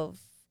of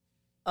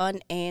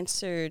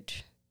unanswered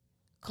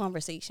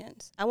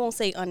conversations. I won't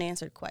say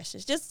unanswered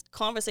questions, just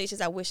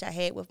conversations I wish I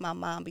had with my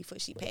mom before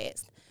she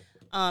passed.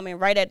 And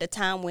right at the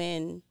time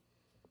when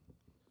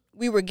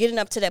we were getting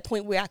up to that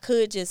point where I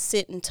could just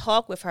sit and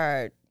talk with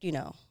her,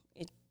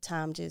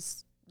 time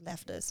just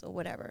left us or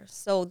whatever.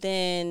 So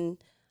then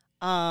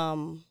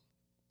I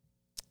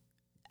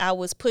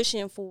was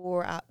pushing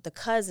for the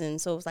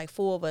cousins. So it was like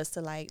 4 of us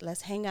to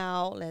let's hang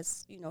out,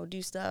 let's,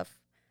 do stuff.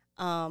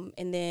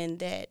 And then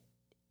that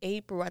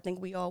April, I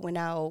think we all went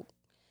out.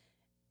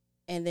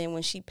 And then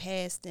when she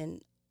passed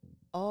in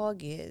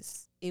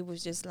August, it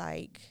was just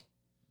like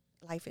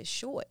life is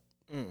short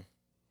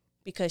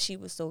because she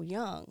was so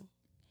young.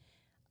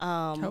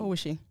 How old was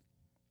she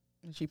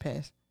when she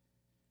passed?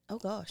 Oh,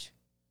 gosh.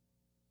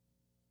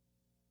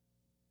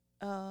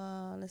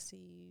 Let's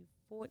see.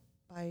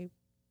 By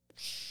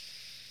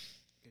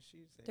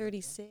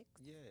 36.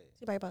 Yeah.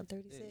 She's probably about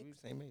 36. Yeah, we the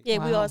same age. Yeah,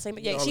 Wow. we all the same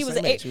age. Yeah, she was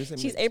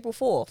she's April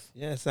 4th.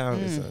 Yeah,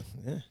 sounds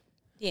yeah.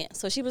 Yeah,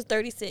 so she was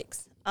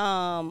 36.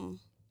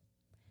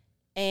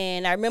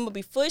 And I remember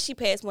before she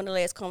passed, one of the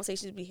last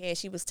conversations we had,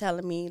 she was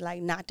telling me,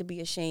 not to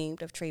be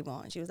ashamed of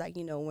Trayvon. She was like,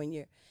 when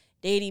you're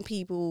dating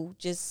people,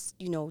 just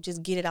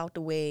get it out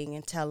the way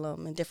and tell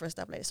them and different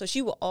stuff like that. So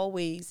she would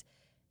always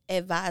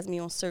advise me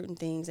on certain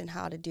things and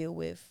how to deal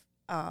with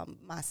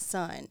my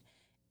son.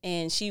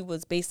 And she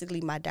was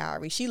basically my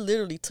diary. She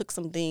literally took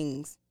some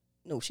things.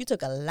 No, she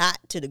took a lot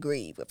to the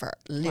grave with her,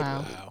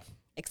 literally. Wow.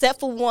 Except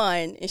for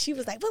one. And she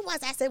was like, what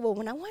was I said, well,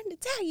 when I wanted to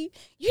tell you,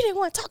 you didn't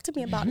want to talk to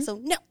me about it, so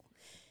no.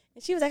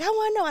 And she was like, I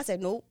want to know. I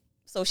said, nope.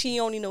 So she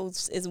only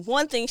knows, is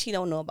one thing she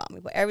don't know about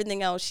me, but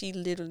everything else she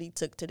literally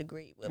took to the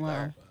grave with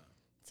her.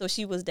 So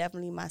she was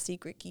definitely my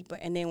secret keeper.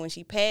 And then when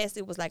she passed,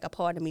 it was like a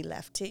part of me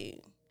left too.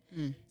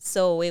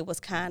 So it was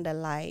kind of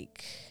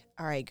like,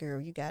 all right, girl,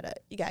 you gotta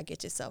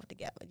get yourself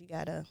together. You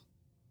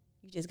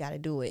just gotta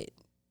do it.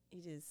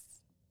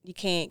 You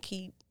can't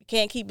keep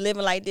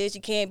living like this.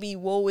 You can't be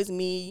woe is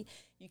me.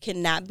 You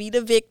cannot be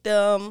the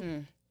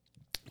victim.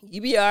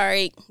 You be all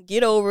right.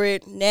 Get over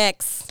it.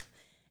 Next.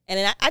 And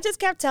then I just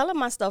kept telling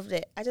myself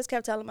that.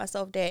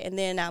 And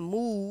then I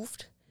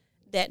moved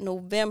that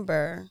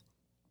November,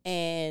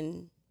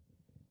 and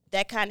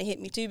that kind of hit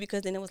me too,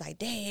 because then it was like,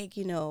 dang,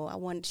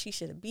 she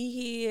should be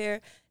here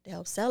to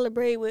help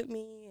celebrate with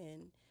me,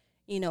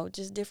 and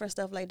just different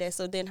stuff like that.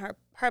 So then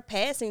her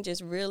passing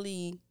just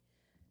really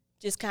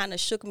just kind of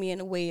shook me in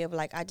a way of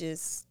like, I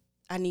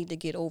need to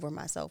get over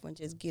myself and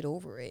just get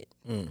over it.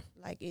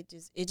 Like it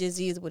just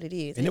is what it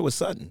is. And it was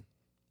sudden.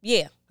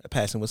 Yeah. The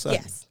passing was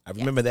sudden. Yes. I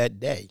remember that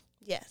day.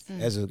 Yes.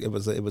 It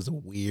was a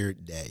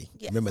weird day.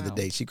 Yes. Remember the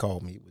day she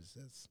called me. It was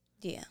just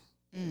yeah.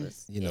 It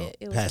was,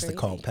 it was Pastor crazy.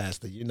 called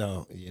Pastor,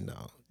 Wow.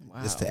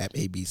 just to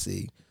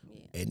ABC.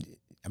 Yeah. And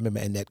I remember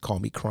Annette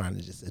called me crying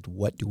and just said,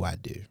 what do I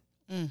do?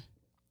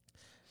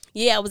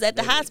 Yeah, I was at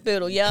the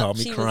hospital. Yep. Called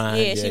me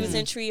crying. She was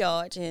in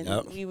triage, and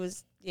Yep.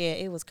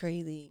 it was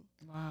crazy.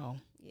 Wow.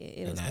 Yeah,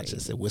 it was crazy. crazy. I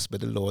just said, whisper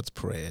the Lord's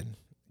Prayer and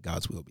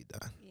God's will be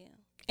done. Yeah.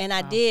 And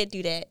I did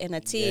do that, and a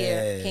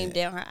tear came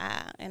down her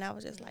eye, and I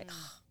was just like,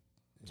 oh.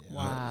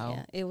 Wow.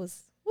 Yeah, it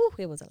was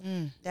That was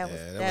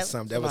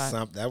something.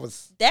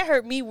 That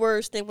hurt me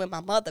worse than when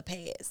my mother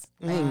passed.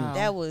 Wow.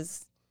 That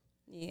was,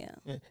 yeah.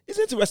 It's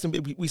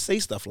interesting. We say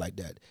stuff like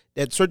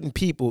that certain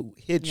people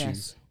hit you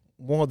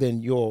more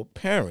than your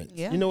parents.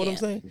 Yeah. You know what I'm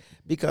saying?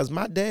 Because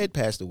my dad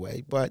passed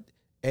away,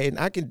 and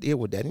I can deal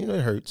with that.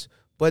 It hurts.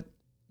 But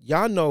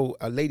y'all know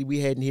a lady we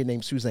had in here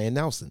named Suzanne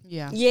Nelson.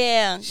 Yeah.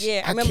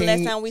 I remember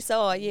last time we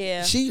saw her,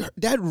 yeah.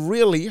 That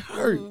really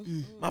hurt.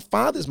 My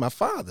father's my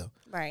father.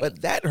 Right.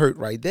 But that hurt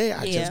right there.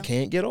 I just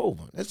can't get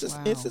over. It's just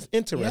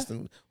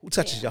interesting who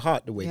touches your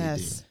heart the way they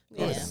did.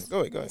 Go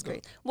ahead.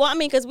 Great. Well, I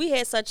mean, because we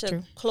had such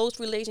a close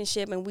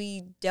relationship, and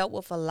we dealt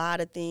with a lot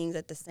of things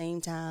at the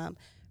same time.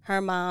 Her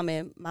mom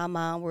and my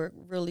mom were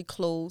really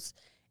close.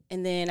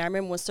 And then I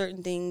remember when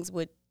certain things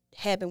would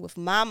happen with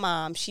my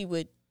mom,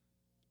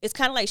 it's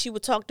kind of like she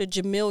would talk to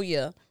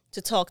Jamelia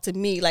to talk to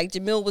me. Like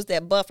Jamil was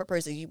that buffer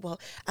person. Well,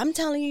 I'm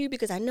telling you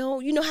because I know,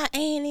 how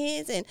Ann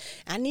is, and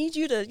I need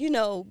you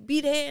to,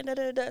 be there. Da,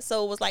 da, da.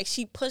 So it was like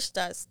she pushed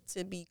us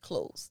to be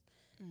close.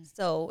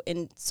 So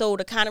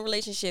the kind of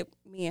relationship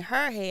me and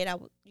her had,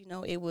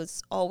 it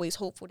was always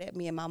hopeful that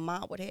me and my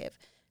mom would have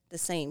the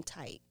same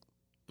type.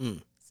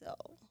 So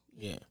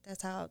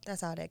that's how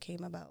that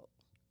came about.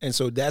 And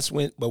so that's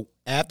when, but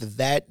after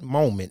that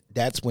moment,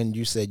 that's when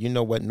you said, you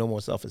know what, no more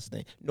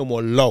self-esteem, no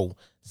more low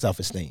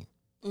self-esteem.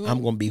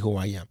 I'm going to be who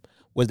I am.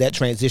 Was that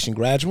transition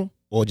gradual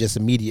or just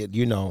immediate,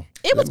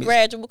 It was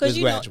gradual because,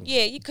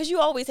 because you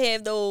always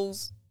have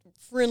those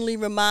friendly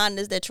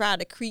reminders that try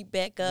to creep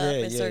back up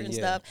and certain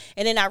stuff.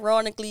 And then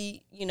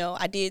ironically,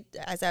 I did,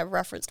 as I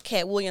referenced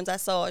Cat Williams, I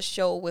saw a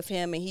show with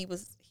him, and he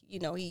was, he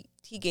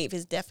gave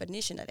his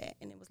definition of that.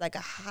 And it was like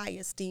a high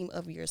esteem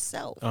of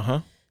yourself.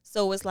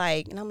 So it's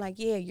like, and I'm like,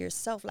 yeah,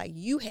 yourself, like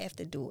you have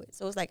to do it.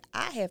 So it's like,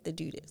 I have to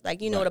do this. Like,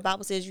 the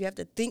Bible says you have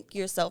to think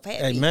yourself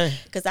happy. Amen.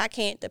 Because I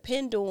can't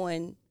depend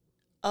on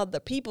other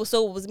people.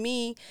 So it was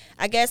me,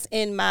 I guess,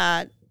 in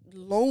my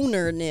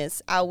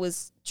lonerness, I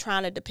was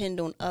trying to depend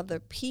on other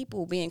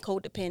people, being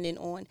codependent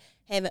on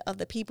having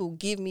other people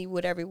give me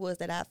whatever it was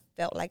that I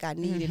felt like I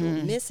needed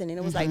or missing. And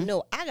it was like,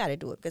 no, I got to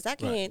do it because I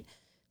can't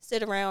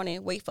sit around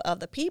and wait for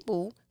other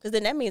people, because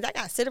then that means I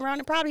got to sit around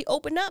and probably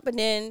open up, and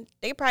then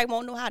they probably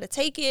won't know how to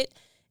take it.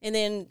 And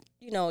then,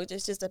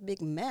 it's just a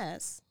big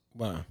mess.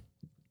 Wow.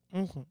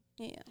 Okay.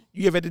 Yeah.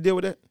 You ever had to deal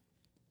with that?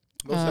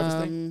 Low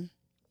self-esteem?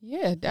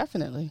 Yeah,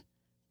 definitely.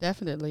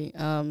 Definitely.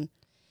 For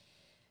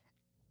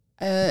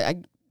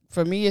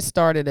me, it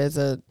started as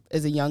a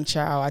young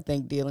child, I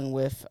think, dealing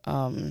with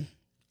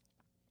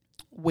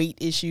weight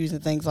issues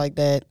and things like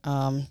that.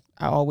 I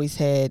always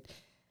had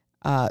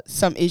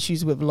some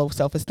issues with low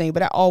self-esteem,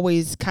 but I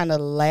always kind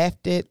of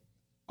laughed it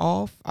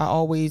off. I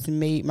always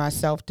made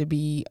myself to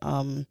be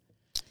the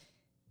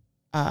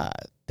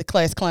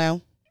class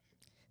clown.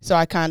 So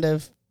I kind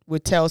of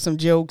would tell some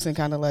jokes and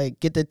kind of like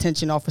get the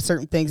attention off of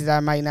certain things that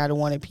I might not have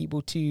wanted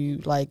people to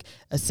like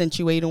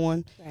accentuate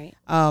on. Right.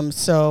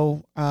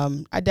 So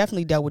I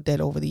definitely dealt with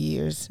that over the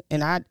years,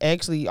 and I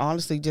actually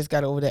honestly just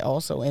got over that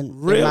also in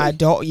my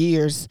adult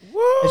years.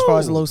 Whoa. As far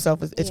as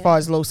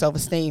low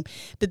self-esteem.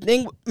 The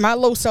thing, my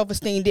low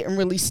self-esteem didn't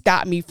really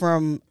stop me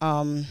from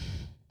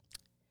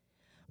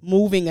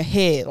moving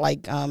ahead,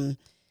 like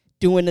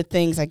doing the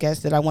things, I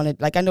guess, that I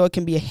wanted. Like, I know it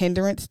can be a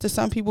hindrance to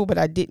some people, but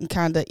I didn't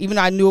even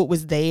though I knew it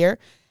was there,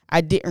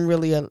 I didn't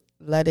really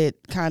let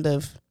it kind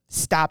of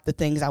stop the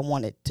things I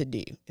wanted to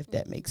do, if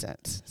that makes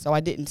sense. So I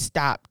didn't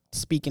stop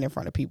speaking in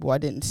front of people. I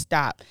didn't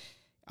stop,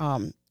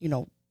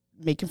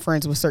 making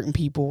friends with certain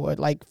people, or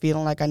like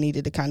feeling like I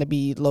needed to kind of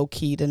be low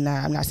key to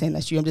not. I'm not saying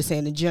that's you. I'm just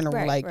saying in general,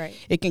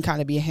 it can kind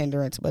of be a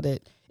hindrance, but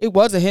it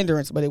was a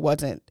hindrance, but it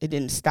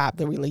didn't stop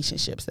the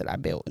relationships that I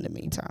built in the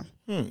meantime.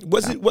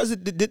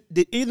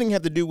 Did anything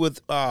have to do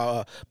with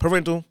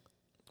parental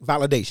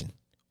validation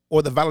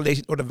or the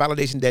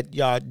validation that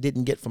y'all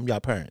didn't get from y'all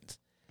parents?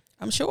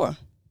 I'm sure.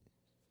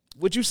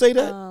 Would you say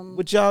that?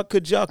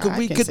 Could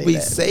we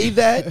say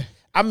that?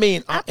 I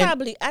mean, I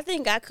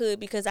think I could,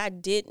 because I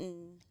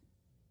didn't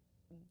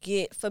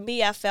for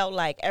me, I felt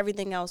like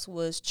everything else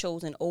was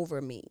chosen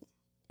over me.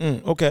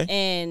 Okay.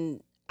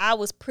 And I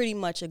was pretty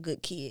much a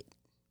good kid.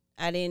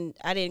 I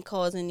didn't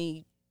cause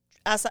any.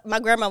 My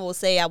grandma will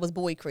say I was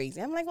boy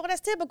crazy. I'm like, well, that's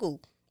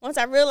typical. Once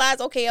I realized,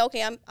 okay, I'm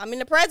in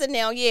the present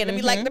now. Yeah,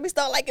 let me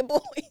start liking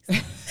boys.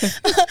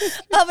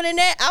 Other than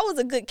that, I was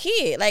a good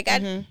kid. Like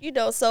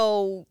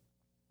so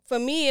for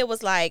me, it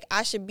was like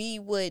I should be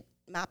what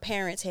my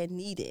parents had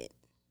needed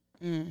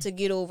to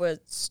get over,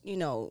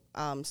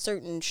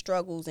 certain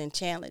struggles and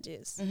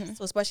challenges.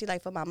 So especially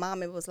like for my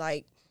mom, it was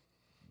like,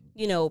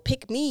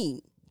 pick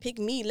me,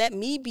 let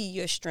me be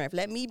your strength.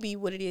 Let me be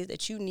what it is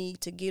that you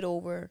need to get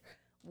over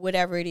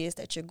whatever it is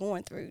that you're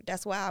going through.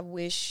 That's why I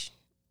wish,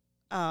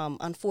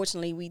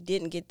 unfortunately, we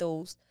didn't get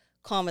those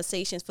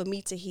conversations for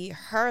me to hear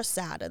her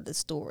side of the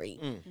story.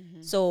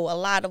 So a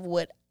lot of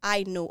what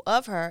I know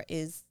of her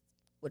is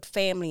what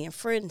family and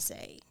friends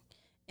say.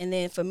 And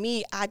then for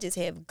me, I just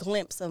have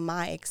glimpses of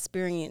my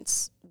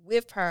experience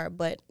with her,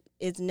 but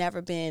it's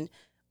never been,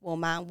 well,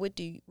 Mom, what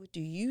do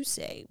you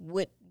say?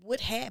 What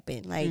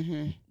happened? Like,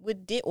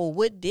 what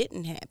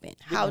didn't happen?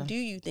 How do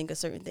you think a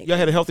certain thing? Y'all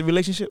had a healthy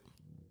relationship?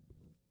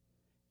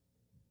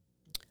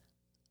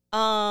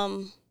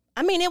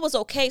 I mean, it was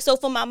okay. So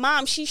for my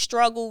mom, she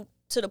struggled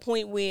to the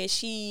point where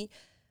she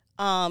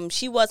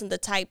wasn't the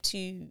type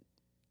to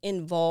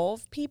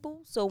involve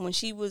people. So when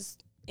she was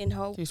in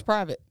her, she was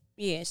private.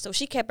 Yeah, so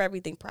she kept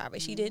everything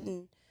private. She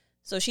didn't.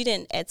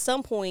 At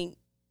some point,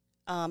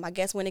 I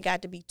guess when it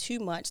got to be too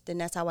much, then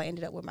that's how I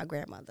ended up with my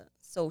grandmother.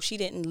 So she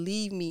didn't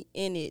leave me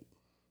in it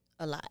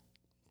a lot.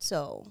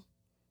 So,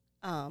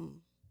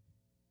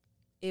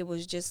 it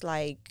was just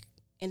like,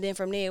 and then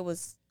from there it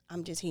was,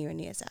 I'm just hearing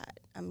their side.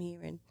 I'm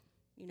hearing,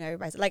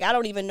 everybody's like, I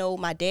don't even know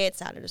my dad's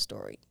side of the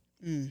story.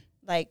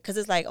 Like, cause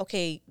it's like,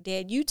 okay,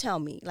 Dad, you tell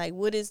me, like,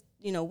 what's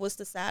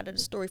the side of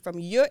the story from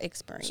your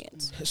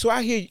experience? So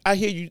I hear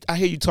you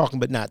talking,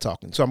 but not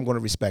talking. So I'm going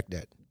to respect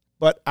that.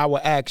 But I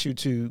will ask you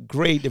to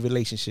grade the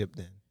relationship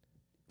then,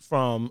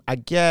 from I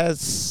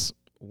guess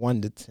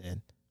 1 to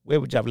 10. Where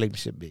would your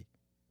relationship be?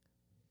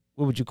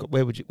 Where would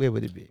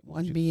it be?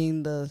 1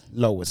 being the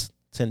lowest,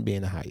 10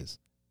 being the highest,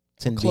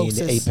 10 being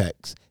the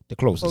apex, the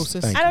closest.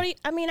 I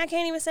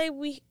can't even say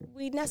we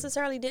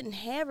necessarily didn't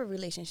have a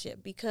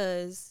relationship,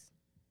 because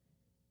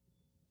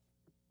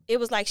it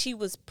was like she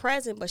was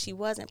present, but she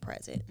wasn't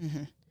present.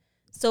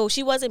 So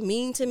she wasn't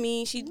mean to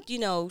me. She,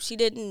 she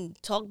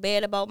didn't talk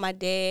bad about my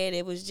dad.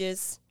 It was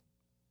just,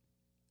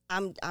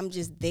 I'm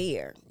just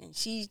there, and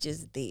she's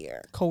just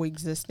there.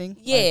 Coexisting?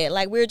 Yeah,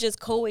 like we're just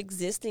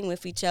coexisting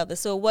with each other.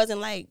 So it wasn't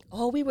like,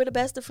 oh, we were the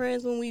best of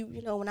friends when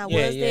when I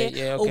was there.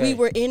 Yeah, okay. Or we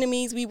were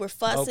enemies, we were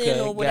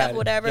fussing, or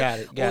whatever. Got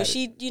it.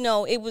 She,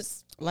 it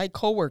was like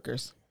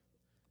coworkers.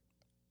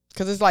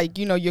 Because it's like,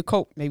 your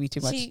maybe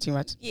too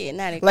much. Yeah,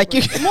 not like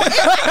you.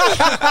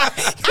 I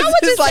would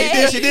just like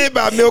say, she did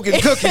about milk and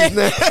cookies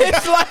now.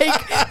 It's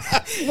like,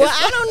 well,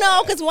 I don't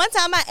know, because one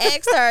time I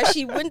asked her,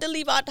 she went to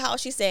leave out the house.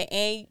 She said,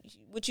 "Hey,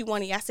 what you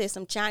want?" I said,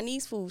 "Some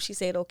Chinese food." She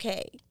said,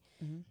 "Okay."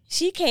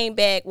 She came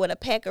back with a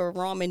pack of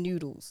ramen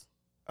noodles.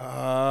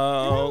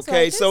 Oh,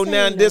 okay. Like, so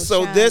now this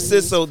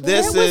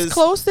is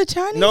close to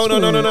Chinese. No.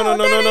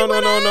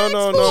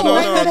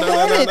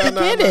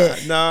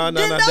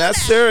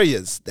 That's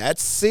serious.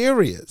 That's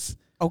serious.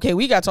 Okay,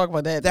 we gotta talk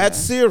about that. That's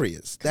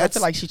serious. I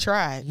feel like she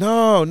tried.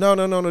 No.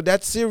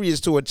 That's serious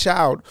to a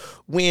child.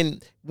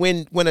 When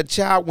a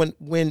child,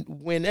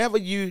 whenever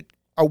you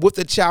are with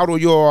a child or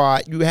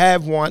you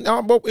have one,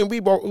 and we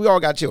all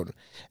got children,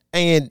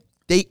 and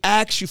they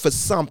ask you for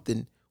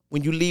something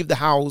when you leave the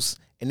house.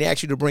 And they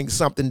ask you to bring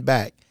something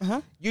back.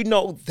 You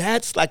know,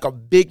 that's like a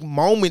big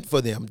moment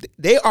for them.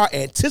 They are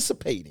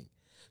anticipating.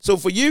 So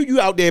for you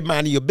out there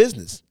minding your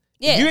business.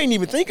 Yeah. You ain't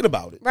even thinking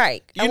about it.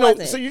 Right. You know,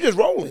 so you're just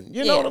rolling.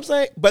 You know what I'm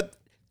saying? But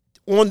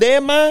on their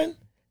mind,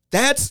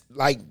 that's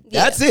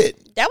that's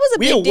it. That was a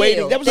big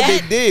deal. That was a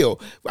big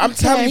deal. I'm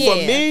telling you,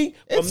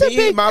 for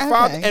me, my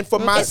father, and for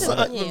my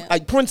son,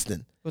 like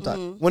Princeton.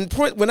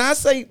 When I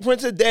say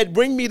Princeton, Dad,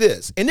 bring me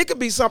this. And it could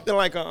be something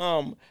like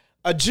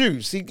a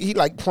juice. He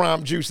like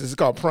Prime juices. It's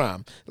called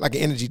Prime, like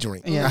an energy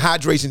drink, a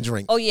hydration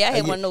drink. Oh yeah, I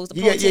had one of those.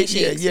 Protein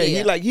shakes.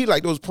 Yeah. He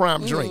like those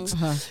Prime drinks.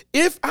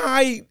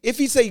 If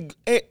he say,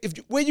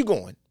 where you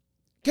going?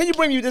 Can you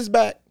bring me this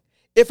back?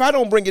 If I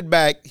don't bring it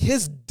back,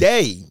 his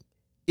day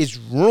is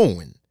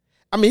ruined.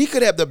 I mean, he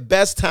could have the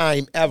best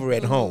time ever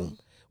at home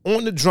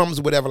on the drums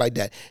or whatever like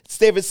that.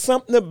 There is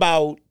something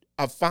about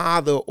a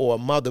father or a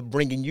mother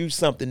bringing you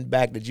something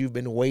back that you've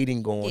been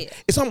waiting on. Yeah.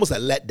 It's almost a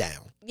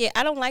letdown. Yeah,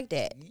 I don't like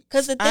that.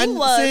 Because the thing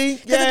was,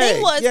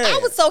 I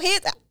was so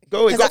hit.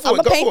 Go ahead, I'm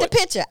going to paint the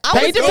picture.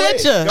 Paint the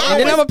picture, and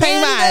then I'm going to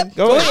paint mine.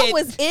 Go ahead. I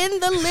was in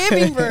the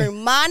living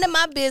room, minding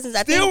my business.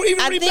 I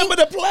remember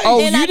the place. Oh,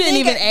 you didn't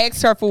even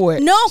ask her for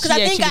it. No, because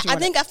I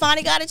think I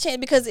finally got a chance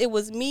because it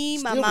was me,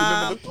 my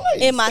mom,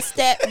 and my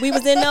step. We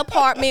was in the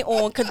apartment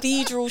on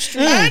Cathedral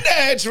Street.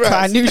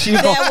 I knew she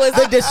was. There was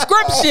the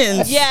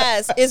descriptions.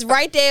 Yes, it's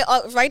right there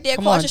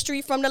across the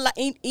street from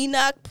the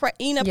Enoch Pratt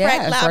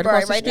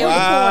Library, right there on the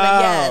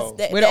corner.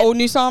 Yes, where the old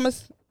New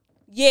Psalmist.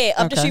 Yeah,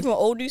 up the street from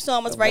Old New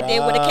Psalmist, right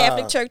there where the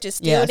Catholic Church is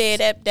still there.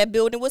 That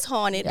building was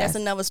haunted. That's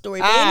another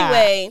story. But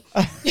anyway,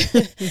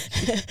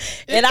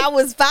 and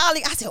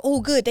I said,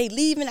 oh, good, they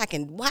leaving. I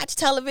can watch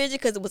television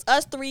because it was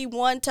us three,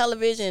 one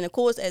television. And of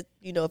course, as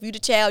you know, if you're the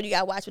child, you got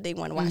to watch what they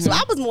want to watch. So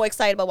I was more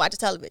excited about watching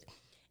television.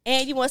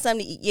 And you want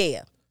something to eat?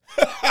 Yeah.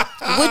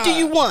 What do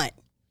you want?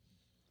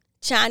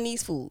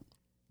 Chinese food.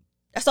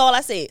 That's all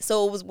I said.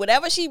 So it was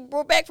whatever she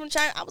brought back from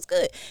China, I was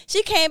good.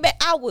 She came back,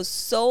 I was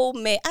so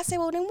mad. I said,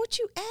 well, then what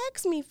you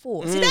ask me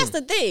for? See, that's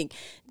the thing.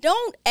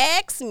 Don't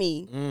ask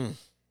me,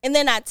 and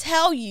then I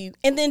tell you,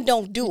 and then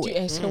don't do it. Did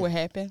you ask her what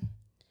happened?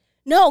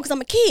 No, because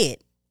I'm a kid.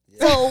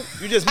 So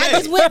you just mad.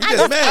 I went in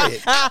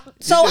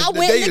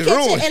the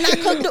kitchen and I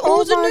cooked the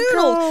ooza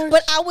noodles.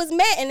 But I was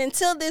mad, and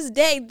until this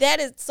day, that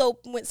is so.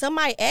 When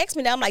somebody asks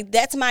me that, I'm like,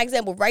 that's my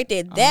example right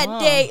there. That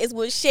day is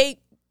what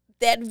shaped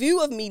that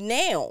view of me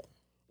now.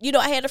 You know,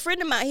 I had a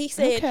friend of mine. He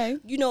said,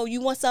 you know,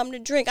 you want something to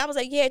drink? I was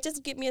like, yeah,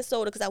 just get me a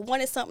soda because I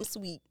wanted something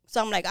sweet. So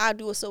I'm like, I'll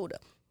do a soda.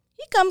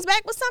 He comes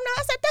back with something.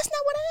 I said, that's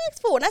not what I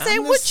asked for. And I said,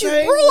 what you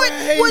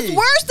brought was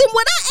worse than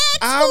what I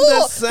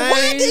asked for.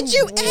 Why did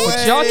you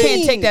ask Y'all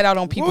can't take that out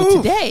on people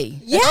today.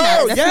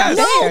 Yes. That's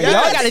not fair.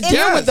 Y'all got to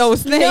deal with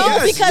those things. No,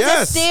 because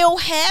it still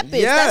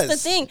happens. That's the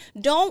thing.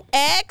 Don't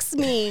ask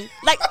me.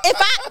 Like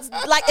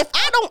if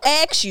I don't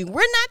ask you, we're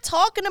not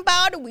talking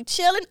about it. We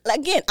chilling.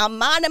 Again, I'm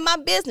minding my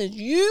business.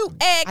 You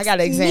ask me. I got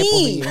an example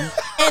for you.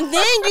 And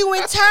then you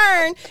in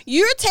turn,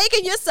 you're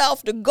taking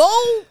yourself to go,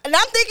 and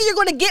I'm thinking you're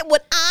going to get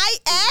what I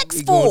asked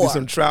we for. Going to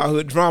some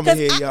childhood drama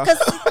here, y'all. Because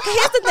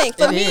here's the thing.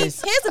 For me,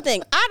 here's the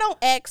thing. I don't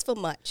ask for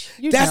much.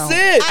 That's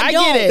it. I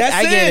get it.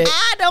 That's it.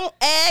 I don't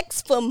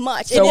ask for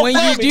much. So when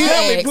you do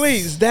tell ask, me,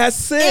 please,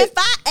 that's it. If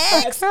I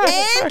ask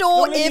and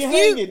or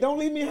if you don't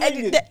leave me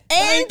hanging.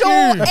 And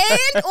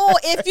or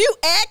if you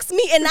ask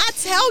me and I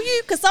tell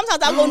you, because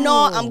sometimes I go,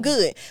 no, I'm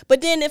good.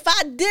 But then if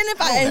I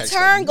in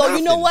turn go,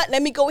 you know what?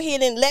 Let me go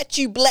ahead and let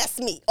you bless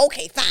me.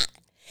 Okay, fine.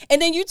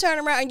 And then you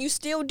turn around and you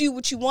still do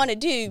what you want to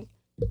do.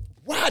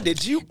 Why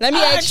did you? Let me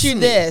ask you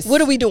this.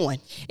 What are we doing?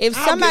 If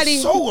somebody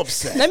so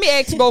upset. Let me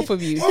ask both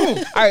of you. All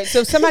right. So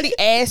if somebody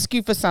asks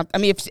you for something, I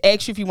mean, if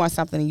asks you if you want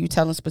something and you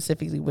tell them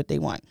specifically what they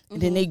want, and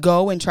then they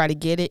go and try to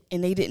get it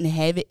and they didn't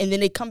have it, and then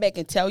they come back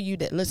and tell you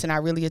that, listen, I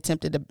really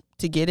attempted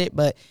to get it,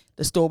 but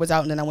the store was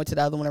out, and then I went to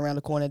the other one around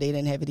the corner. They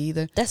didn't have it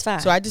either. That's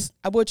fine. So I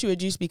bought you a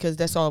juice because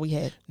that's all we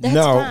had. That's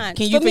fine.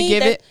 Can you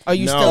forgive it? Or are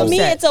you still upset? For me,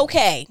 it's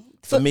okay.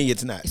 For me,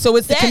 it's not. So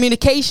it's the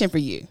communication for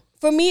you.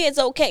 For me, it's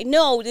okay.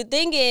 No, the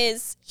thing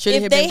is, should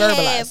it have been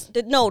verbalized?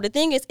 The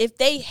thing is, if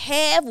they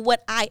have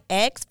what I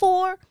asked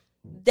for,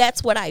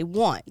 that's what I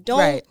want.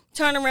 Don't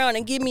turn around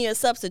and give me a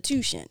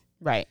substitution.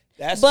 Right.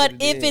 But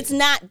if it's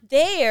not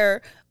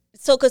there,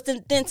 so because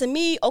then to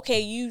me,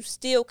 okay, you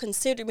still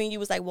consider me. You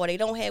was like, well, they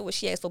don't have what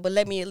she asked for, but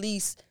let me at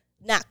least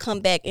not come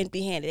back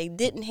empty-handed. They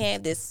didn't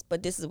have this,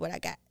 but this is what I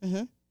got.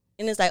 Mm-hmm.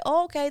 And it's like,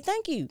 oh, okay,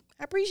 thank you.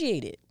 I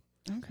appreciate it.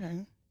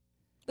 Okay.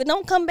 But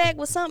don't come back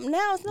with something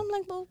else. And I'm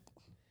like, well,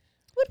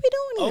 What are we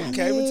doing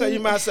here? Okay, we'll tell you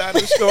my side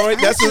of the story.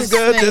 This is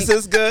good. This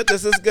is good.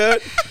 This is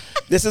good.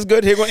 This is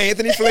good. Here go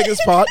Anthony Fliggins'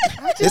 part.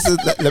 This is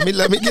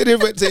let me get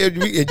into it.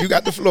 And you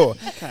got the floor.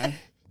 Okay.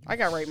 I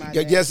got right my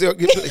Yes.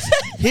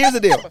 Here's the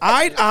deal.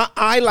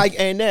 I like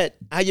Annette.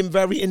 I am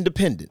very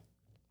independent.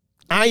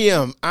 I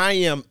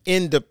am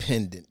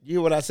independent. You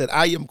hear what I said?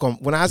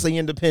 When I say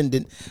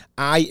independent,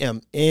 I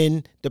am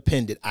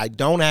independent. I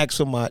don't ask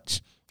so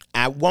much.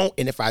 I won't.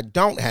 And if I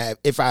don't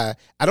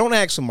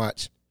ask so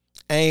much,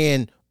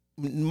 and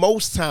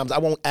most times I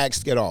won't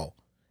ask at all.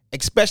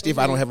 Especially if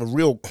I don't have a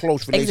real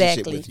close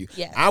relationship with you.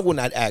 Yes. I will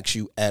not ask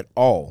you at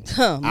all.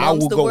 I will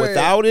Mum's the go word.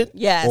 without it,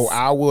 Yes. or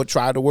I will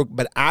try to work.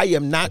 But I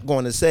am not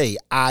going to say,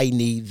 I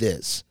need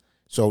this.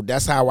 So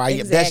that's how I am.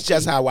 That's Exactly.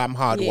 just how I'm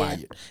hardwired.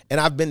 Yeah. And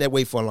I've been that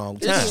way for a long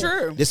time. This is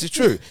true. This is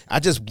true. I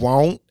just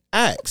won't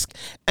ask.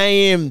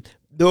 And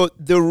the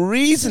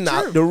reason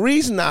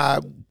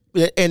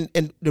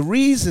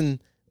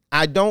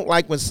I don't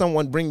like when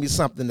someone bring me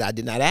something that I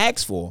did not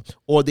ask for,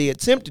 or they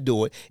attempt to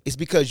do it, is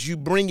because you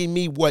bringing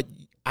me what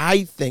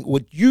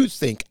you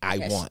think I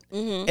want.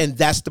 Mm-hmm. And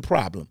that's the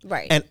problem.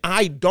 Right. And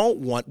I don't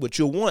want what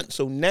you want.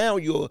 So now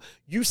you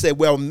say,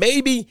 well,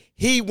 maybe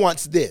he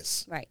wants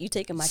this. Right. You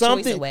taking my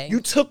Something, choice away. you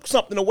took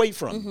something away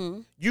from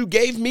me. You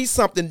gave me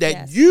something that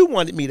Yes. you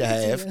wanted me to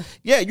have.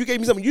 Yeah, you gave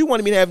me something you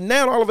wanted me to have.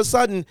 Now all of a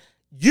sudden,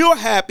 you're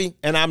happy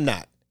and I'm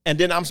not. And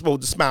then I'm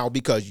supposed to smile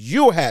because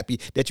you're happy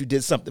that you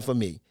did something for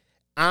me.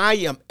 I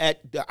am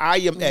at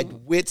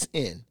wit's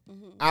end.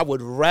 I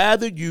would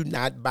rather you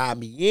not buy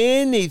me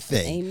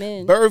anything.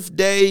 Amen.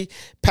 Birthday,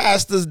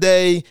 Pastor's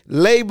Day,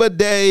 Labor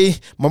Day,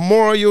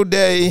 Memorial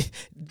Day,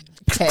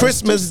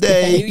 Christmas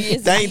Day, New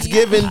Year's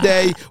Thanksgiving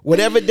Day,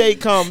 whatever day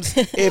comes.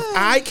 If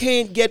I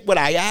can't get what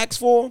I ask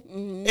for,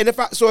 and if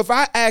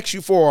I ask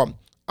you for,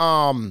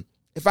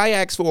 if I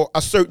ask for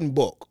a certain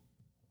book,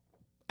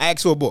 I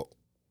ask for a book.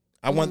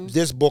 I want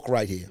this book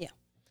right here. Yeah.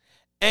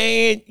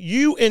 And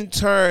you in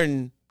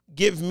turn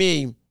give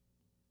me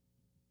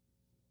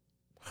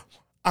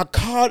a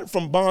card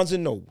from Barnes &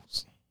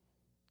 Nobles.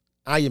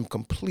 I am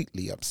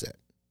completely upset.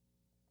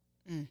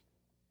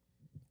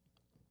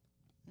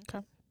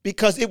 Okay.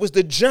 Because it was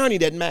the journey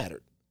that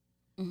mattered.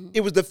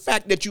 It was the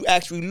fact that you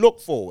actually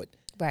looked forward,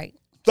 Right.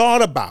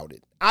 thought about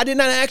it. I did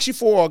not ask you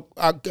for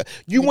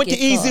you went the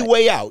gift easy card.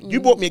 way out. You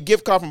bought me a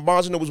gift card from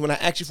Barnes & Nobles when I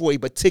asked you for a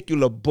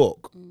particular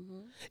book.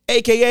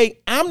 AKA,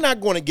 I'm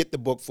not going to get the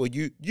book for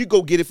you. You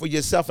go get it for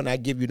yourself and I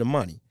give you the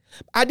money.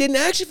 I didn't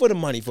ask you for the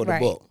money for the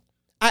Right. book.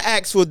 I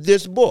asked for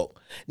this book.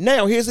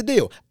 Now, here's the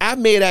deal. I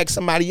may ask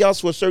somebody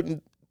else for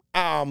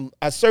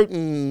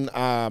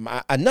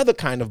another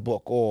kind of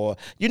book, or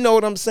you know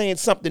what I'm saying,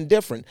 something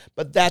different,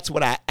 but that's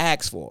what I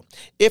asked for.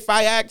 If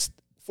I asked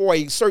for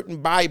a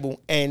certain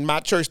Bible and my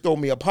church throw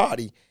me a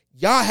party,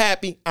 y'all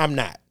happy, I'm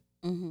not.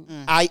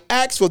 I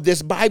asked for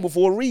this Bible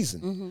for a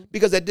reason,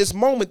 because at this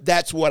moment,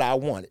 that's what I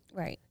wanted.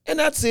 Right. And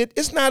that's it.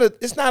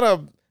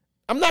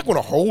 I'm not going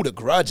to hold a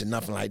grudge or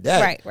nothing like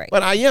that. Right.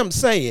 But I am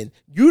saying,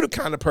 you the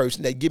kind of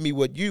person that give me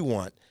what you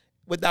want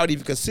without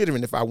even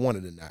considering if I want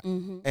it or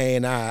not.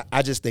 And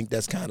I just think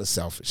that's kind of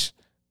selfish.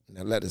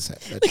 Now let us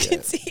have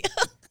that.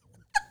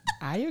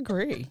 I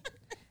agree.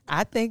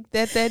 I think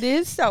that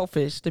is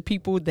selfish, the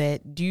people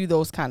that do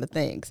those kind of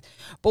things.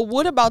 But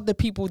what about the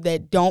people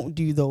that don't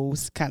do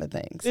those kind of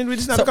things? And we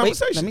just have a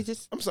conversation.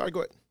 Wait, I'm sorry, go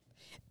ahead.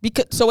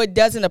 So it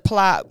doesn't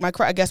apply.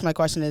 I guess my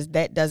question is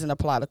that doesn't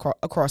apply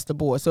across the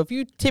board. So if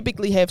you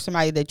typically have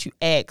somebody that you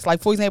ask,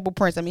 like for example,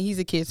 Prince. I mean, he's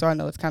a kid, so I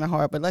know it's kind of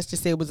hard. But let's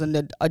just say it was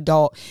an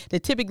adult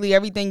that typically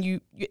everything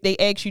they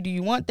ask you, do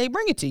you want? They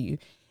bring it to you.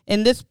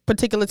 In this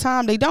particular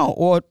time, they don't,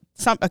 or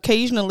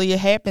occasionally it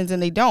happens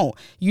and they don't.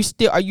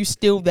 Are you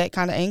still that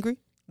kind of angry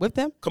with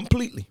them?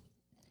 Completely.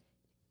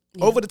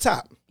 Yeah. Over the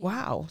top.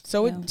 Wow.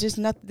 So it just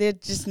nothing. There's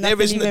just there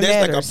nothing is even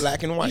there's matters. like a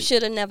black and white. You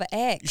should have never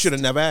asked. You should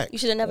have never asked.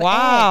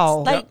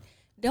 Wow. Like,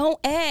 don't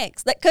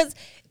ask. Like, because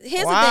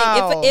here's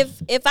Wow. the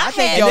thing. If I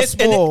think had, y'all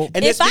spoiled.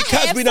 And it's if I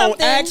because have we don't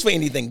something- ask for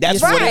anything.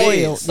 That's You're what it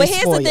spoiled. is. But You're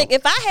here's the spoiled. thing.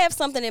 If I have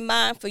something in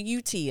mind for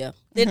you, Tia,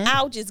 then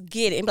I'll just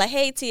get it and be like,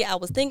 hey, Tia, I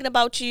was thinking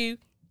about you.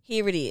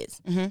 Here it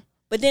is.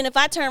 But then if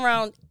I turn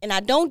around and I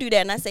don't do that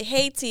and I say,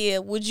 hey,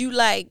 Tia, would you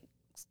like,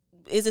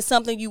 is it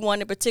something you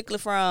want in particular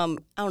from,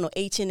 I don't know,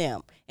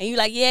 H&M? And you're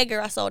like, yeah,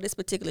 girl, I saw this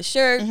particular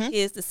shirt.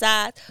 Here's the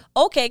size.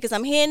 Okay, because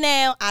I'm here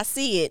now. I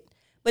see it.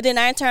 But then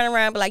I turn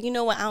around and be like, you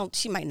know what?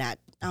 She might not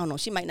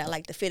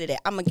like the fit of that.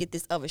 I'm going to get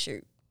this other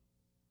shirt.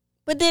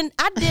 But then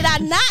I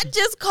not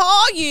just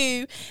call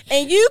you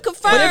and you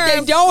confirm. But if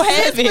they don't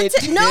have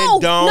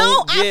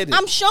it,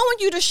 I'm showing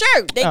you the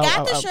shirt. They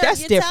got the shirt. That's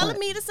You're different. telling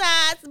me the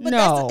size, but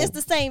No, it's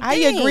the same thing. I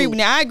agree.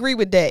 Now I agree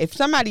with that. If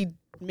somebody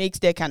makes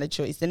that kind of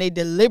choice, then they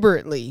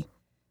deliberately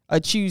are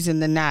choosing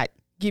to not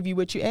give you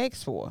what you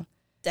asked for.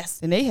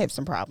 Then they have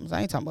some problems. I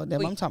ain't talking about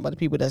them. I'm talking about the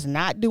people that's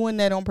not doing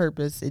that on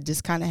purpose. It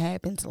just kind of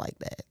happens like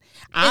that.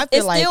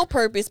 It's still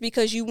purpose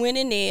because you went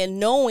in there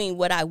knowing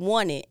what I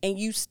wanted and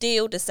you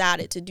still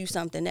decided to do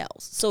something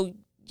else. So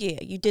yeah,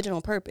 you did it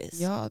on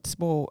purpose. Y'all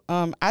spoiled.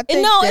 I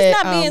think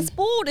it's not being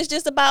spoiled. It's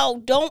just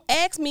about don't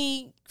ask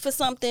me for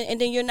something and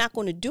then you're not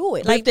going to do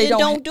it. Like, then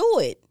don't do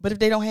it. But if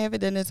they don't have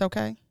it, then it's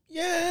okay.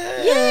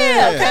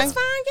 Yeah, that's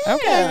fine. Yeah,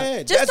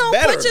 okay. Just don't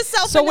put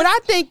yourself. So what I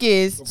think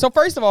is, so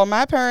first of all,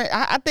 my parent,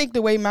 I think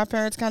the way my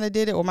parents kind of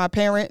did it, or my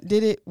parent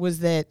did it, was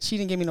that she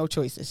didn't give me no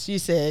choices. She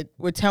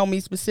would tell me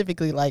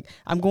specifically, like,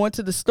 I'm going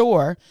to the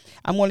store,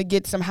 I'm going to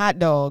get some hot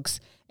dogs,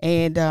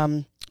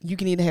 and you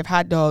can either have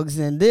hot dogs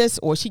and this,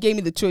 or she gave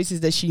me the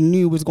choices that she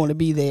knew was going to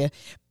be there,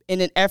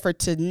 in an effort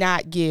to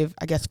not give,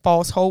 I guess,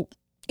 false hope.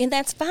 And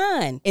that's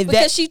fine. And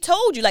because she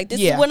told you, like, this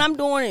is what I'm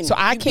doing. And so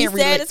I can't be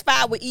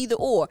satisfied with either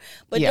or.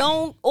 But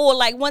don't, or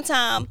like one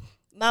time,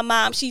 my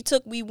mom,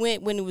 we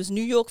went when it was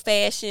New York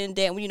fashion,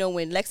 then, you know,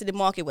 when Lexington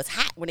Market was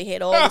hot, when they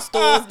had all the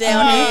stores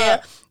down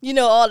there, you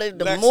know, all of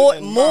the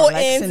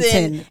Mortons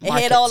and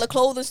had all the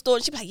clothing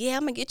stores. She'd be like, yeah,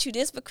 I'm going to get you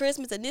this for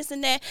Christmas and this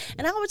and that.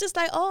 And I was just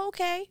like, oh,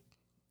 okay.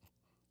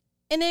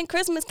 And then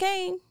Christmas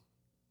came.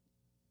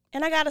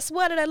 And I got a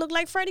sweater that looked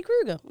like Freddy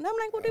Krueger. And I'm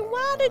like, well, then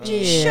why did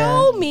you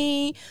show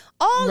me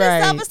all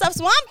this other stuff?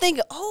 So I'm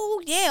thinking, oh,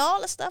 yeah,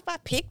 all the stuff I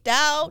picked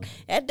out.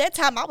 At that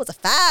time, I was a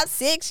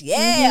 5'6".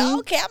 Yeah,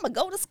 okay, I'm going to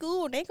go to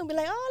school. And they're going to be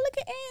like, oh,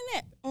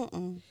 look at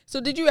Ann. So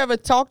did you ever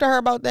talk to her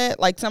about that?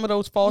 Like some of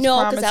those false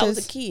promises? No, because I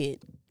was a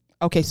kid.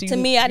 Okay, so to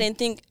me, I didn't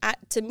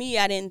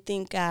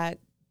think I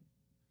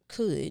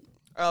could.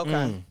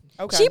 Okay.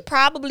 Okay. She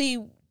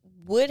probably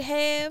would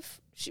have.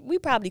 We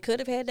probably could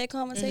have had that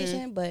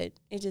conversation, but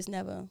it just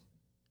never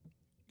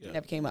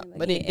came up.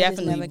 But it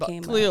definitely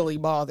clearly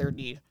bothered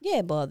you. Yeah,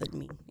 it bothered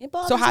me.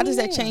 So how does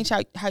that change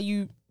how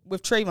you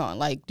with Trayvon?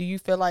 Like, do you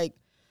feel like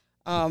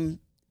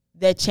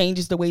that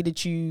changes the way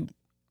that you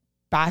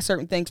buy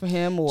certain things for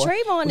him, or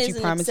Trayvon is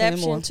an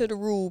exception to the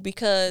rule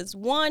because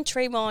one,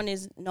 Trayvon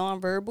is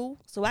nonverbal,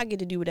 so I get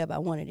to do whatever I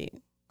want to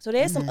do. So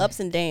there's some ups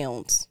and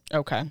downs.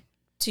 Okay.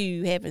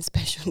 To having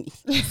special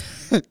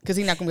needs, because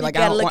he's not gonna be like,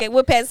 you gotta look at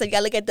what Pat said. You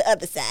gotta look at the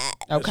other side.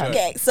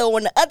 Okay. So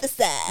on the other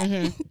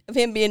side of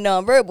him being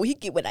nonverbal, he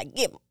get what I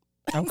give him.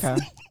 Okay.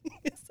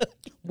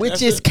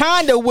 Which is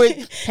kind of what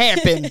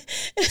happened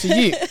to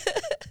you.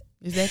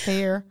 Is that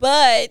fair?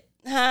 But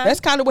that's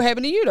kind of what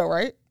happened to you, though,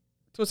 right?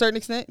 To a certain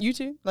extent, you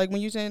too. Like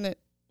when you saying that.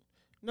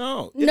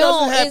 No, it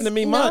doesn't happen to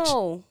me much.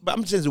 But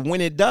I'm just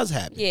when it does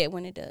happen. Yeah,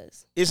 when it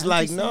does. It's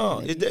like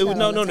no, it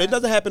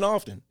doesn't happen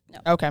often.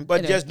 No. Okay,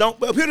 but just don't.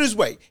 But here it is.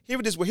 Here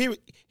it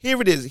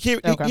is. Here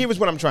is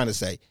what I'm trying to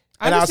say.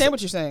 I understand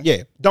what you're saying.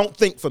 Yeah, don't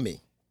think for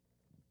me.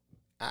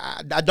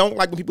 I don't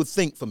like when people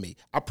think for me.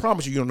 I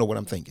promise you don't know what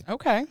I'm thinking.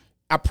 Okay.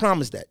 I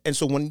promise that. And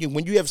so when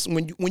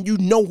you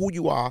know who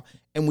you are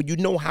and when you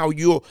know how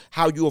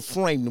you're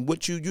framed and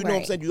what you know what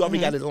I'm saying, you already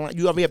got it.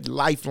 You already have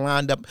life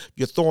lined up,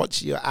 your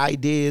thoughts, your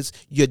ideas,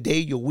 your day,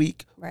 your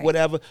week,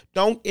 whatever.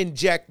 Don't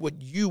inject what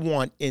you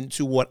want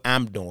into what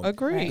I'm doing.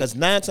 Agree. Because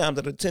 9 times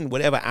out of 10,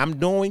 whatever I'm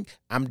doing,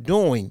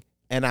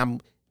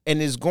 and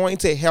it's going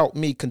to help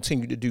me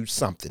continue to do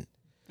something.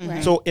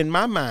 Right. So in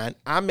my mind,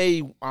 I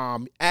may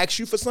ask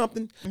you for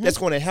something that's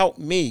going to help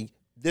me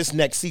this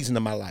next season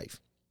of my life.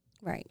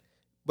 Right.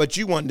 But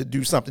you wanted to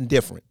do something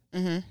different.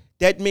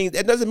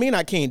 That doesn't mean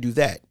I can't do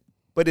that,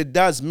 but it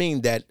does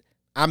mean that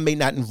I may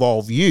not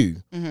involve you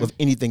with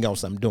anything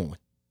else I'm doing.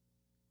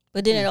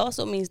 But then it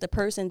also means the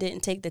person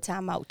didn't take the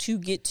time out to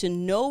get to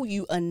know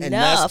you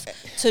enough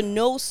to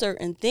know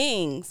certain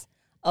things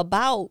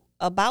about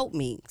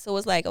me. So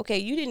it's like, okay,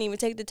 you didn't even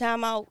take the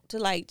time out to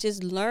like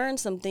just learn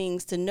some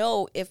things to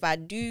know if I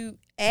do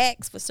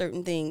ask for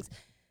certain things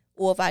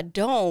or if I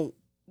don't,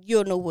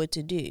 you'll know what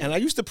to do. And I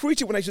used to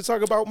preach it when I used to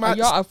talk about my... Are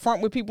y'all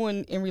upfront with people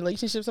in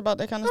relationships about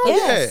that kind of stuff?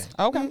 Yes.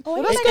 Yeah. Okay.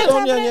 Oh, that's good.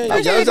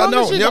 I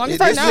know. This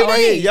is right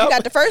here. You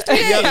got the first 3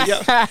 days.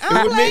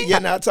 It was me. Yeah,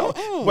 now I talk.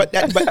 But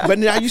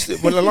I used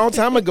to, a long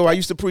time ago, I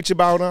used to preach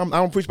about, I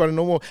don't preach about it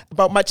no more,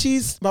 about my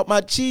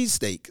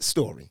cheesesteak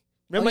story.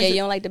 Remember you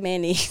don't like the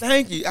mayonnaise.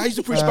 Thank you. I used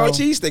to preach about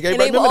cheesesteak.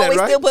 Everybody remember that, right?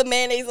 They always still put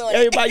mayonnaise on it.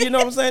 Everybody, you know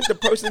what I'm saying? The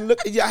person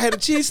I had a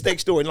cheesesteak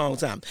story a long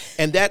time.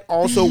 And that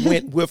also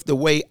went with the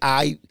way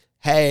I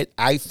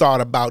thought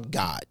about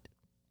God.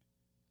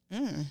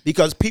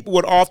 Because people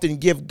would often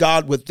give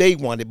God what they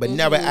wanted, but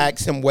never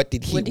ask him what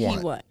did he want. What did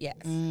he want? Yes.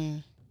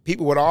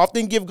 People would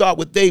often give God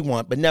what they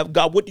want, but never,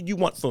 God, what do you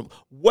want from?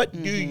 What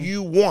do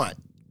you want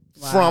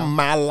from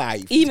my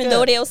life? Even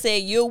though they'll say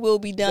your will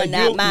be done,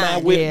 not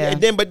mine.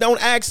 And then, but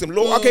don't ask him,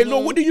 Lord. Okay,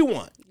 Lord, what do you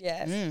want?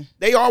 Yes.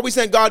 They always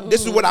say, God,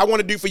 this is what I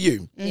want to do for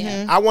you.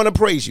 I want to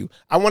praise you.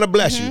 I want to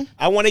bless you.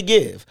 I want to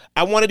give.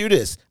 I want to do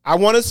this. I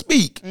want to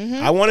speak.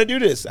 I want to do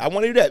this. I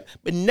want to do that.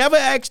 But never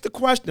ask the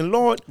question,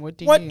 Lord, what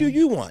do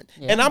you want?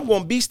 Yeah. And I'm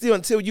going to be still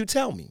until you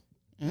tell me.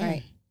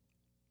 Right.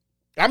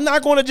 I'm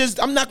not going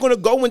to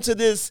go into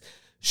this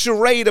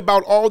charade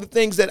about all the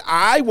things that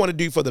I want to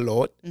do for the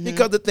Lord,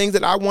 because the things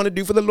that I want to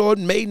do for the Lord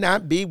may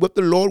not be what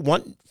the Lord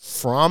wants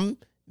from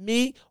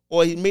me,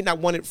 or he may not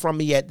want it from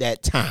me at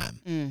that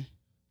time.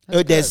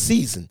 Or that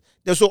season.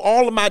 So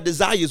all of my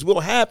desires will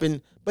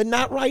happen, but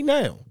not right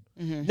now.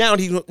 Now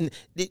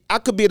I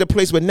could be at a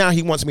place where now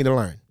he wants me to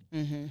learn.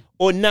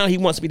 Or now he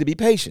wants me to be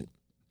patient.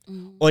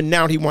 Or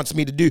now he wants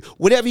me to do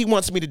whatever he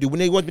wants me to do. When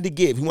he wants me to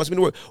give, he wants me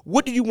to work.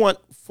 What do you want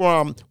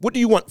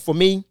for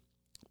me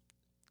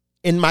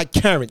in my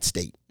current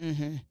state?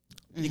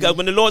 Because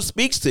when the Lord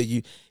speaks to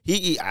you,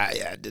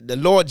 the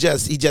Lord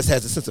just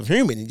has a sense of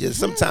humor. He just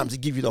sometimes he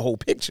gives you the whole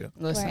picture.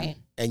 Listen. Right.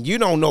 And you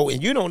don't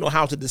know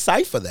how to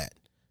decipher that.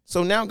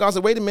 So now God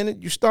said, wait a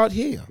minute, you start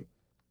here.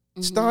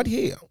 Start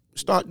here.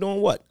 Start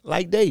doing what?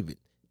 Like David,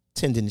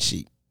 tending the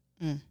sheep.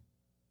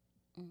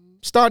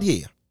 Start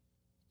here.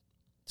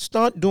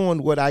 Start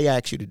doing what I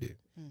asked you to do.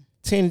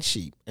 Tend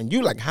sheep. And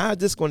you like, how is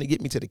this going to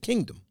get me to the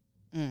kingdom?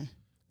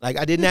 Like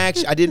I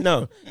didn't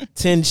know.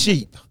 Tend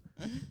sheep.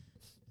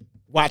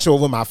 Watch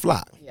over my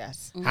flock.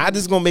 Yes. How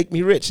this going to make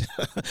me rich?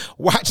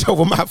 Watch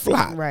over my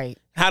flock. Right.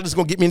 How this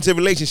going to get me into a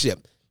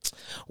relationship?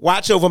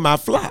 Watch over my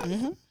flock.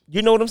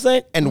 You know what I'm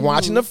saying? And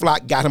watching the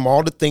flock got him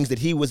all the things that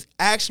he was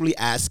actually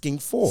asking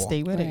for.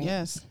 Stay with it,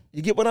 yes.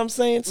 You get what I'm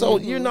saying? So,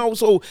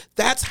 so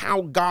that's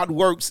how God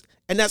works,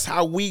 and that's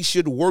how we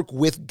should work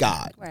with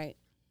God. Right.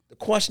 The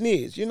question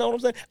is, you know what I'm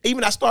saying?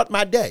 Even I start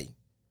my day.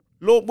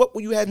 Lord, what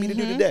will you have me to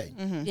do today?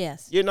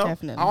 Yes. You know?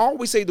 Definitely. I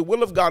always say the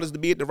will of God is to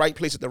be at the right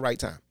place at the right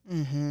time.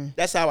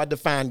 That's how I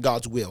define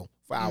God's will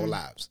for our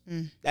lives.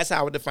 That's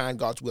how I define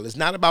God's will. It's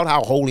not about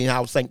how holy and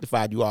how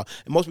sanctified you are.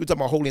 And most people talk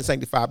about holy and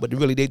sanctified, but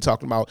really they're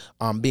talking about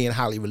being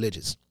highly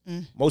religious.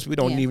 Most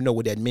people don't even know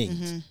what that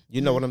means.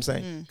 You know what I'm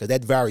saying? Because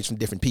that varies from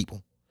different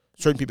people.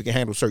 Certain people can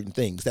handle certain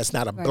things. That's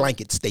not a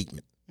blanket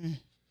statement.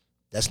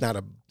 That's not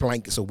a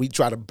blanket. So we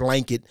try to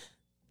blanket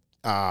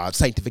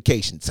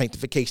sanctification.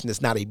 Sanctification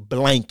is not a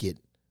blanket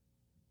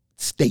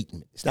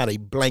statement. It's not a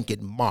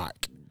blanket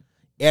mark.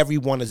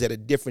 Everyone is at a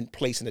different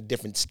place and a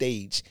different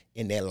stage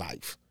in their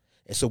life.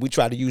 And so we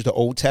try to use the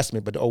Old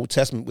Testament, but the Old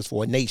Testament was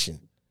for a nation.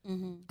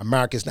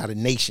 America's not a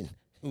nation.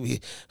 We're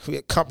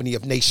a company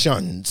of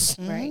nations.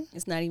 Right.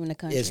 It's not even a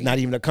country. It's not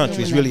even a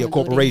country. It's really a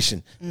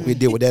corporation. We'll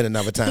deal with that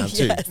another time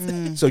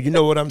too. So you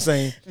know what I'm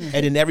saying?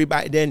 And then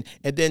everybody,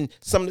 and then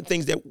some of the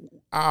things that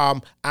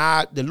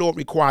the Lord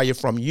require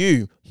from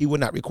you, He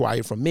would not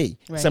require from me.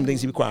 Right. Some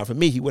things He require from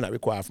me, He would not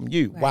require from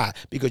you. Right. Why?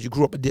 Because you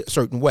grew up a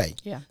certain way.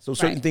 Yeah. So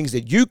certain things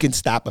that you can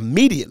stop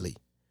immediately,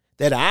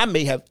 that I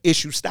may have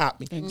issues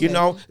stopping. You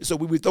know, so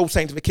we throw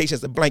sanctification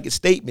as a blanket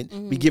statement.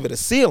 We give it a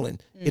ceiling.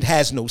 It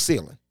has no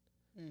ceiling.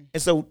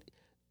 And so,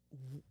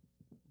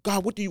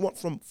 God, what do you want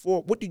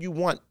what do you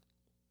want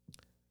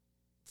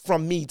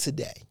from me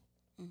today?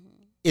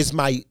 Is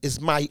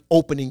my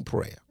opening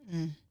prayer.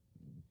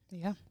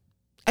 Yeah.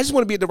 I just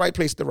want to be at the right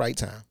place at the right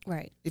time.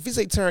 Right. If you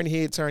say turn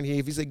here, turn here.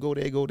 If you say go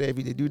there, go there. If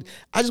you do,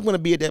 I just want to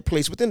be at that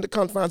place within the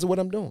confines of what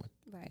I'm doing.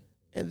 Right.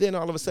 And then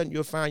all of a sudden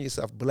you'll find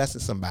yourself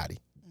blessing somebody,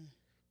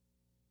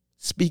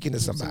 speaking to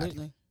somebody,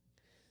 Absolutely.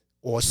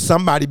 or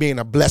somebody being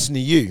a blessing to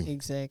you.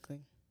 Exactly.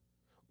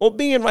 Or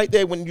being right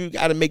there when you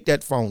got to make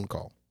that phone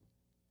call.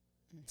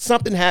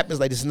 Something happens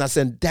like this, and I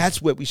said,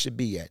 that's where we should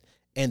be at.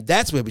 And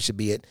that's where we should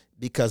be at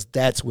because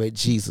that's where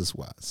Jesus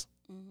was.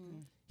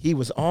 He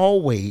was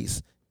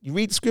always, you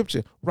read the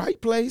scripture,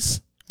 right place.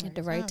 At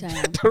the right time.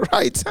 At the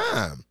right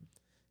time.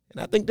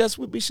 And I think that's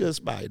what we should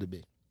aspire to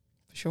be.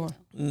 For sure.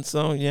 And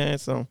so,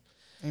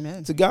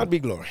 Amen. to God be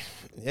glory.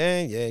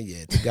 Yeah.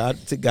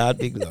 To God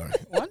be glory.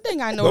 One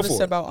thing I noticed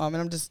about and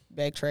I'm just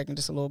backtracking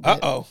just a little bit.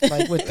 Uh-oh.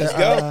 Like with the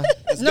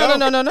Let's no,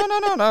 go. no,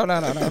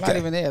 not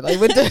even there. Like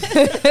with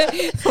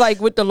the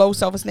like with the low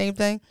self-esteem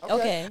thing.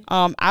 Okay.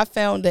 I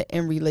found that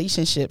in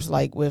relationships,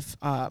 like with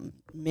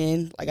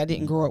men, like I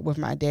didn't grow up with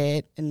my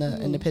dad in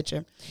the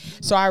picture,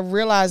 so I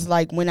realized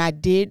like when I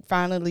did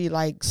finally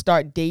like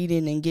start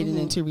dating and getting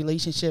into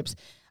relationships,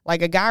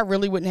 like a guy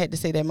really wouldn't have to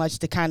say that much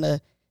to kind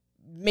of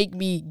make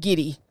me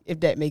giddy, if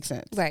that makes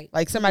sense. Right.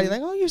 Like somebody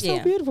like, oh, you're so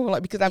beautiful,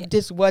 like because I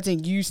just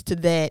wasn't used to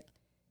that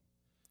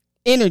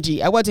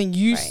energy. I wasn't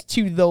used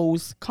to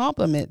those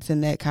compliments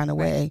in that kind of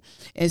way,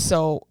 and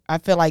so I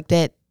feel like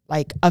that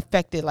like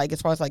affected like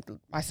as far as like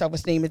my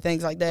self-esteem and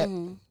things like that.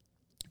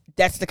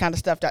 That's the kind of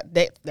stuff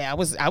that I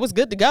was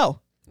good to go.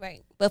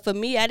 Right. But for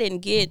me, I didn't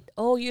get,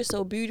 oh, you're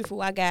so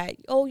beautiful. I got,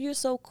 oh, you're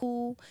so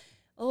cool.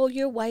 Oh,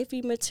 you're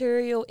wifey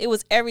material. It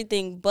was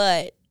everything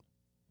but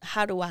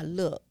how do I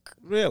look?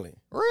 Really?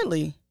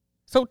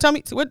 So tell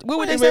me, what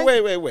would they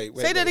say? Wait.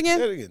 Say that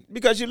again.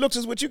 Because your looks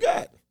is what you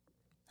got.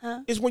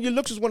 Huh? It's when your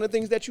looks is one of the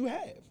things that you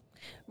have.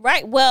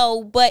 Right.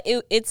 Well, but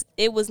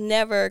it was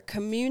never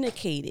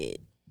communicated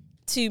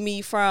to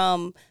me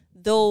from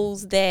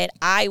those that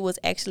I was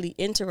actually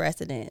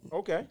interested in.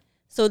 Okay.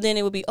 So then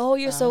it would be, oh,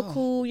 you're so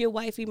cool, you're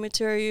wifey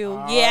material.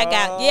 I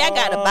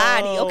got a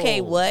body. Okay,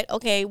 what?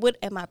 Okay, what?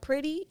 Am I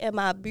pretty? Am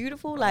I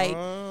beautiful? Like,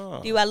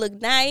 do I look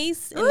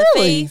nice in the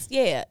face?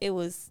 Yeah, it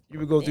was. You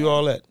would go through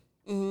all that.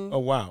 Oh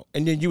wow!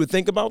 And then you would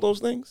think about those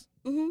things.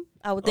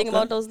 I would think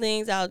about those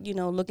things. I'll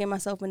look at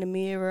myself in the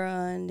mirror,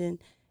 and then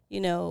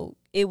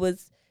it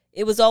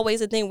was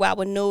always a thing where I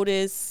would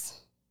notice.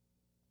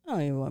 I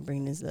don't even want to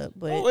bring this up,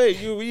 but wait,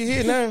 you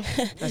here now?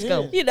 Let's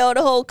go. The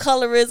whole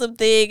colorism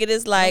thing, and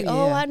it's like,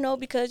 I know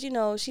because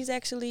she's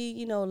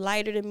actually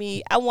lighter than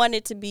me. I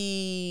wanted to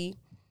be.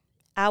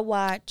 I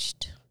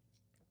watched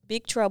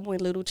Big Trouble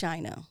in Little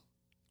China.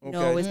 You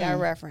know, always got a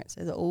reference.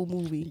 It's an old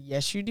movie.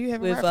 Yes, you do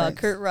have a with reference.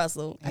 Kurt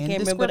Russell. And I can't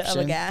remember the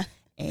other guy.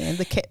 And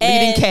the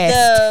leading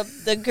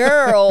cast. The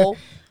girl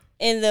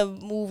in the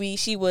movie,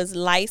 she was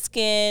light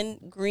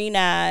skinned, green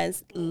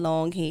eyes,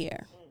 long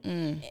hair.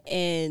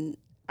 And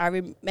I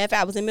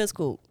was in middle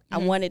school. I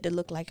wanted to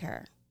look like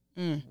her.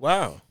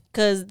 Wow.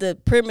 Because the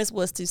premise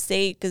was to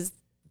save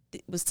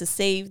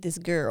this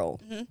girl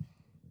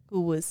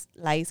who was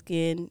light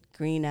skinned,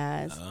 green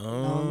eyes,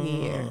 long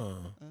hair.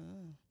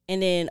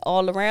 And then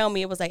all around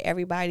me, it was like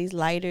everybody's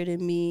lighter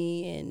than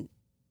me, and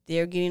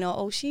they're getting all,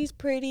 oh, she's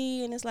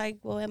pretty, and it's like,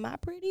 well, am I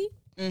pretty?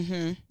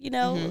 You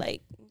know,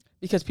 like,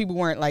 because people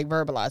weren't like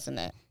verbalizing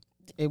that.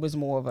 It was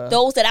more of a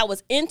those that I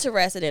was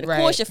interested in. Of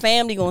course, your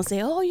family gonna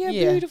say, "Oh, you're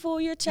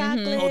beautiful, you're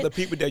chocolate." Oh, the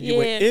people that you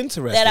were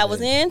interested that I was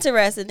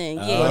interested in.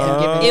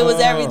 Yeah, it was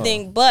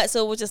everything, but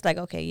so it was just like,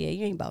 okay, yeah,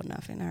 you ain't about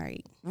nothing. All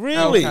right,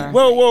 really? Okay.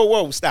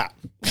 Whoa, stop.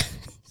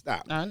 I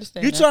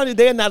understand. You trying to?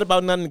 They're not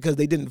about nothing because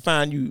they didn't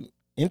find you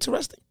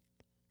interesting.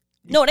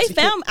 No,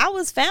 I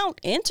was found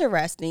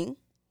interesting.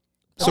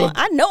 So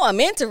I know I'm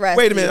interested.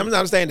 Wait a minute, I'm not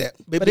understanding that.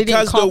 But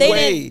because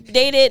they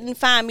didn't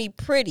find me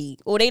pretty,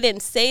 or they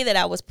didn't say that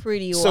I was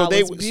pretty, or I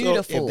was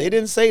beautiful. So if they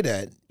didn't say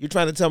that, you're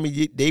trying to tell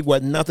me they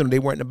wasn't nothing. They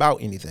weren't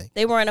about anything.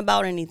 They weren't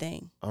about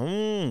anything.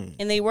 And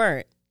they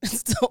weren't.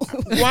 So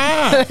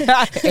why?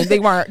 And they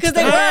weren't. Because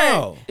they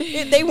weren't.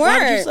 They weren't.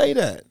 Why did you say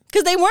that?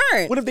 Because they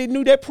weren't. What if they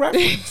knew that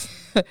preference?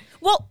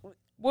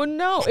 Well,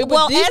 no.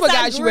 These were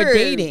guys you were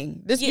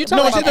dating. You're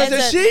talking about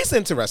she's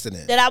interested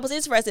in. That I was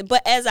interested,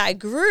 but as I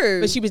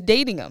grew, but she was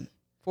dating him,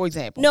 for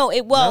example.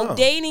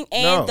 Dating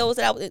and those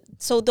that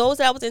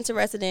I was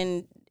interested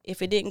in.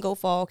 If it didn't go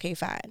far, okay,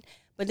 fine.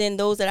 But then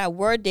those that I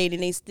were dating,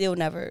 they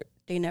never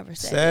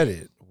said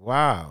it.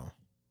 Wow.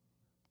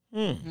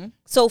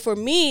 So for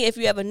me, if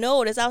you ever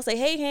notice, I'll say,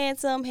 "Hey,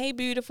 handsome, hey,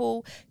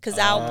 beautiful," because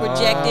I'll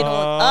project it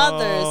on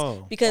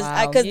others. Because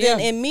then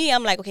in me,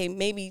 I'm like, okay,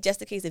 maybe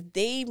just in case if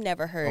they've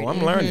never heard.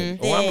 I'm learning.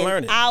 I'm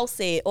learning. I'll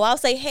say it, or I'll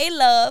say, "Hey,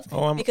 love,"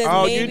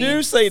 because maybe you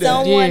do say that.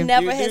 Someone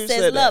never has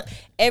said love.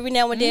 Every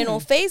now and then on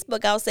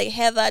Facebook, I'll say,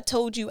 "Have I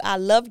told you I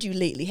loved you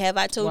lately? Have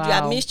I told you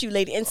I missed you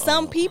lately?" And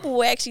some people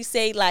will actually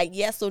say like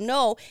yes or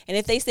no. And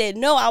if they said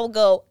no, I will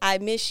go, "I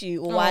miss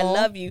you," or "I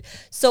love you."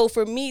 So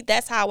for me,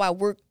 that's how I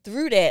work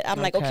through that. I'm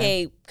like,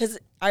 okay, because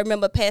I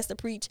remember Pastor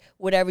preach,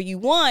 whatever you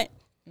want,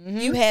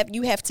 you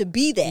have to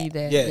be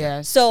that.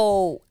 Yeah.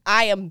 So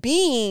I am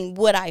being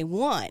what I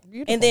want.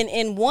 Beautiful. And then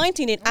in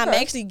wanting it, I'm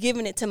actually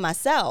giving it to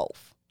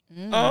myself.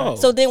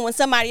 So then when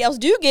somebody else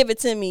do give it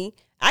to me,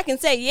 I can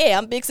say, yeah,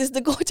 I'm Big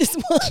Sister Gorgeous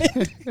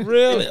One.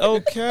 Really?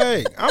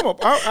 Okay.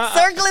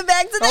 Circling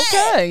back to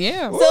that. Okay,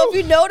 yeah. So if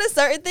you notice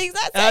certain things,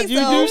 I say you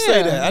do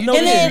say that. I know you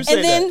do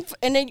say that.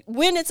 And then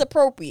when it's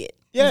appropriate.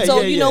 Yeah,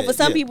 so you know, for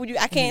some people,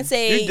 I can't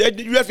say. You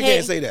have to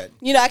can't say that.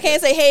 You know, I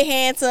can't say, "Hey,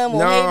 handsome,"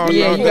 or "Hey,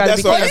 beautiful." You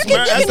gotta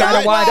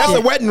that's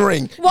a wedding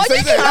ring. Well,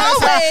 you can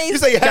always. You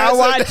say, "Gotta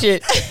watch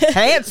it."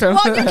 Handsome.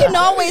 Well, you can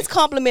always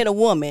compliment a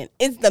woman.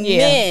 It's the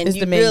men. It's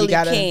the men. Really you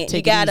gotta can't.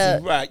 take it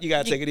easy. Right. You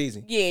gotta take it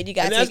easy. Yeah, you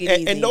gotta take it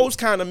easy. And those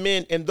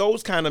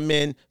kind of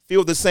men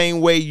feel the same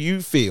way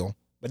you feel.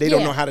 But they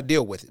don't know how to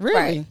deal with it.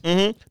 Really?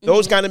 Right.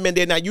 Those kind of men,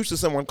 they're not used to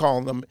someone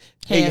calling them,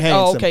 "Hey, handsome."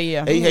 Oh, okay,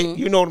 yeah. Hey,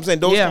 you know what I'm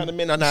saying? Those kind of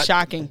men are not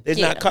shocking. They're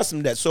not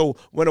accustomed to that. So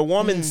when a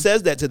woman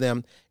says that to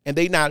them, and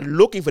they're not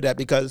looking for that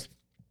because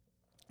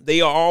they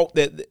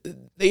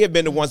have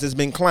been the ones that's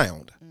been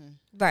clowned.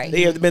 Right.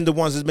 They have been the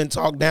ones that's been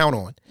talked down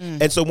on.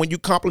 And so when you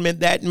compliment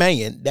that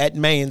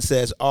man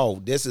says, "Oh,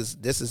 this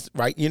is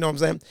right." You know what I'm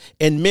saying?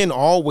 And men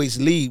always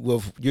lead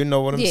with, you know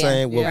what I'm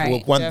saying,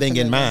 with one thing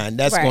in mind.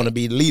 That's going to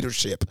be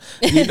leadership.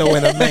 You know,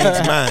 in a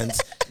man's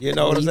minds. You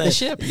know what I'm saying?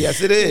 Leadership.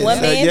 Yes, it is.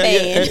 One man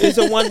band. It's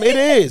a one.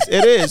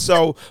 It is.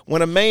 So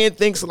when a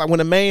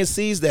man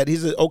sees that, he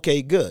says,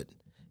 "Okay, good."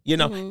 You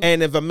know,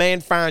 and if a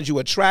man finds you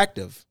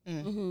attractive,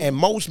 and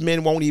most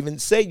men won't even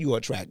say you're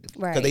attractive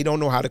because they don't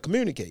know how to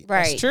communicate.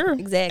 Right. That's true.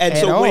 Exactly. And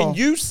so when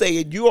you say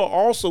it, you are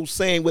also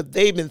saying what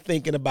they've been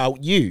thinking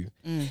about you.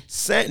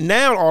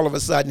 Now, all of a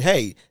sudden,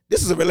 hey,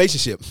 this is a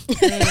relationship.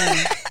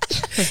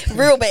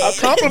 Real bad.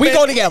 We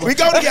go together. Real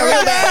bad.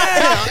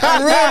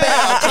 Real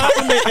bad. A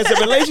compliment is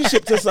a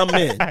relationship to some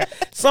men.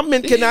 Some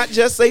men cannot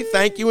just say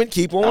thank you and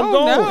keep on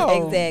going.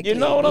 No. Exactly. You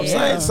know what I'm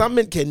saying? Some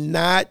men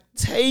cannot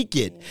take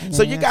it.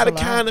 So you got to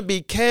kind of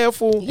be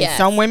careful. Yes.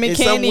 Some women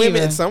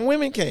can't. Some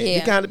women can. Yeah.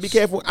 You got to be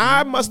careful.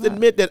 I must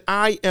admit that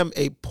I am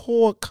a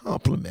poor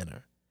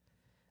complimenter.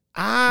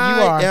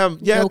 I am.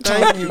 Yeah,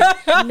 thank you.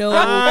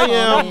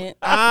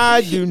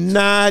 I do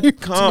not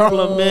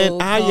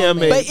compliment. I am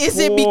a. But is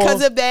it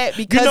because of that?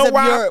 Because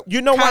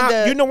you know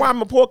why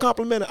I'm a poor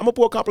complimenter. I'm a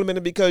poor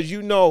complimenter because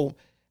you know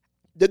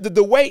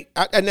the way.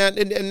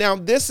 And now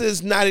this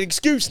is not an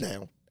excuse.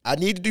 Now I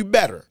need to do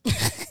better.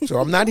 So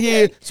I'm not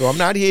here.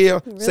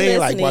 Saying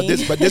like, well,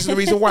 this. But this is the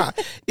reason why.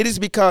 It is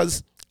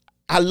because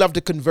I love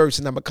to converse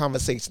and I'm a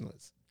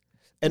conversationalist.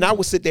 And I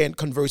will sit there and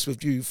converse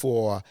with you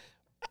for.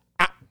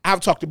 I've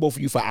talked to both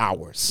of you for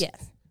hours.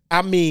 Yes.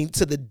 I mean,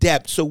 to the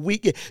depth. So we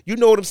get, you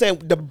know what I'm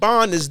saying? The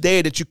bond is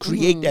there that you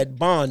create that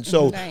bond.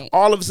 So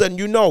all of a sudden,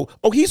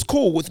 he's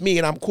cool with me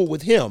and I'm cool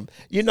with him,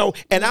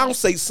 and I'll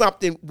say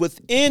something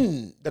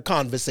within the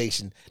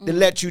conversation to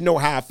let you know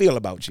how I feel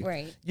about you.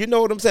 Right. You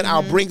know what I'm saying?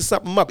 I'll bring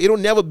something up. It'll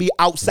never be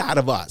outside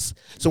of us.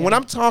 So when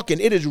I'm talking,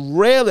 it is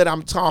rare that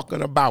I'm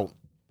talking about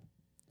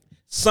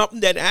something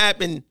that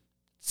happened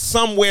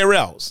somewhere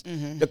else.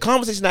 The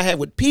conversation I have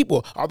with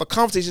people are the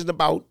conversations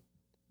about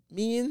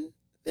me and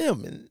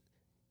them and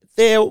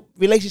their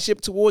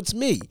relationship towards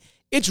me.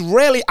 It's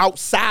rarely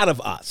outside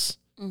of us.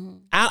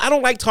 I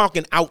don't like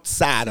talking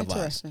outside of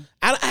us.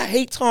 I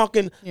hate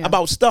talking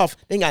about stuff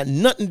that ain't got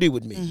nothing to do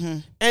with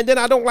me. And then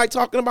I don't like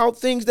talking about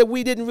things that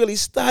we didn't really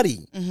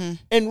study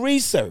and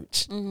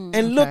research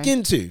and look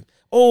into.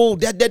 Oh,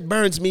 that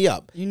burns me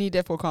up. You need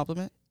that for a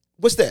compliment?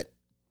 What's that?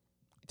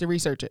 To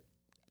research it.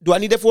 Do I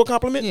need that for a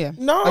compliment? Yeah.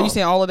 No. Are you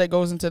saying all of that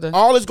goes into the...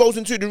 All this goes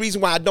into the reason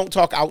why I don't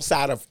talk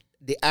outside of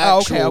the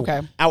actual,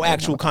 our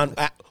actual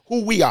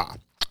who we are,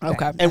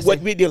 and what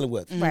we're dealing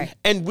with, right?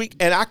 And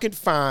I can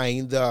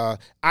find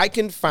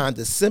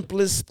the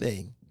simplest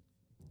thing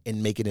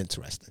and make it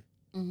interesting.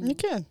 You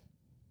can.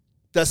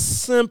 The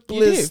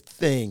simplest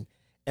thing,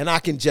 and I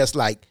can just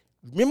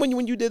remember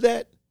when you did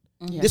that?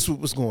 This was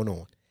what's going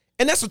on,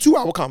 and that's a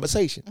 2-hour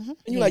conversation. And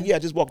you're like, I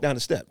just walked down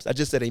the steps. I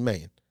just said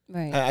amen.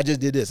 Right. I just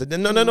did this. And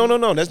then,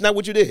 no. That's not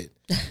what you did.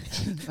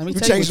 You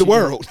changed the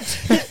world.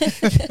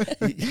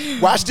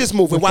 Watch this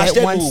move and watch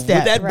that move. With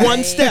that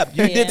one step,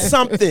 you did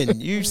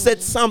something. You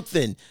said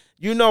something.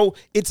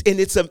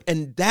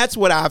 And that's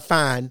what I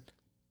find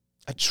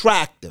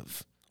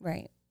attractive.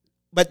 Right.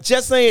 But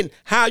just saying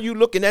how you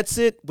look and that's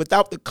it,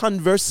 without the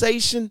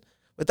conversation,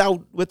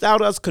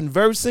 without us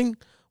conversing,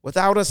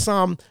 without us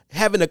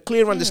having a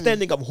clear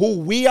understanding of who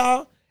we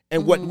are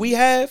and what we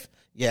have.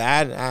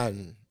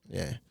 Yeah.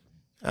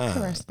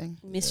 Interesting.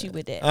 Miss you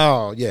with that.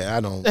 Oh yeah,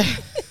 I don't.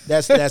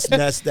 That's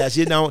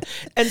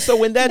And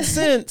so in that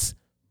sense,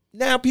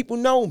 now people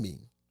know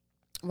me.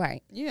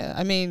 Right. Yeah.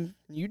 I mean,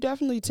 you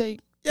definitely take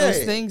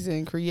those things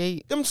and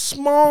create them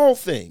small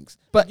things.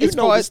 But you as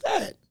far as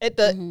that at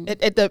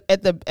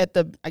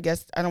the I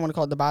guess I don't want to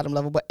call it the bottom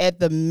level, but at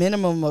the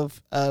minimum of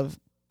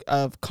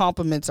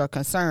compliments are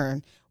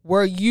concerned,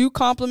 were you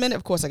complimented?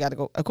 Of course I gotta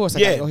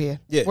go here.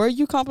 Yeah. Were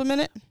you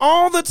complimented?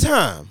 All the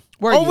time.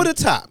 Over the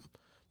top.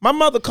 My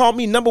mother called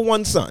me number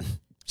one son.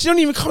 She don't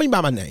even call me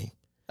by my name.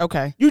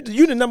 Okay. You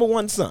the number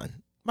one son.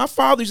 My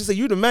father used to say,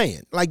 you the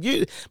man.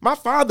 My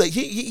father,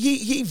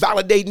 he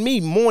validated me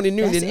morning,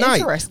 noon, and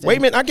night. Interesting. Wait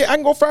a minute, I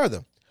can go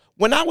further.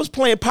 When I was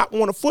playing Pop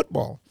Warner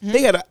football,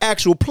 they had an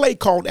actual play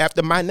called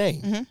after my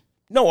name.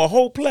 No, a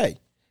whole play.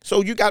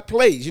 So you got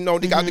plays, they call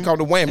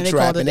the wham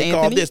trap, and they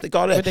call this, they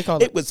call that. What they call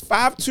it? It was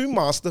 5-2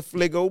 Monster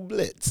Fliggo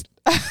Blitz.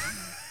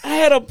 I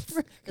had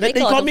they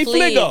called me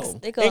Fliggo.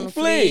 They call them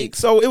Flig.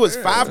 So it was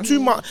 5-2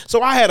 Monster.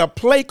 So I had a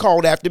play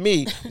called after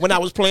me when I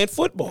was playing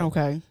football.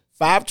 Okay.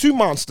 5-2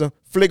 Monster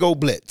Fliggo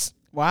Blitz.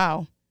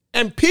 Wow.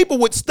 And people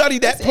would study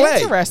that That's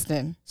play.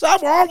 Interesting. So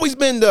I've always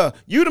been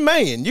you the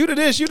man, you the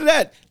this, you the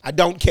that. I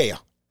don't care.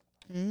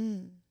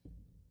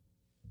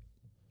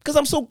 Because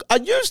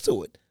I'm used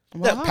to it.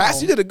 Wow. That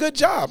Pastor did a good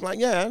job.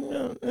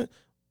 I'm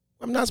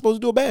not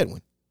supposed to do a bad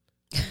one.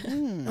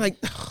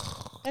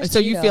 So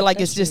you feel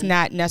like it's just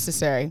not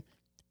necessary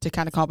to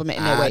kind of compliment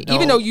in that way,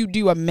 even though you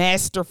do a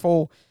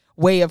masterful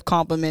way of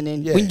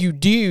complimenting when you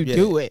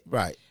do it,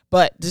 right?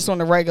 But just on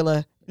the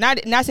regular, not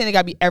saying it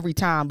got to be every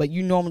time, but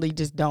you normally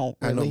just don't.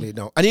 Really. I normally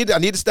don't. I need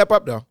to step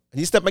up though. I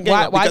need to step my game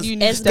up. Why do you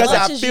need to step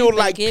up? Because I feel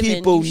like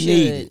people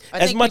need it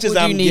as much as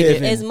I'm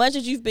giving. As much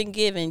as you've been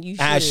given, you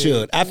should. I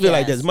should. I feel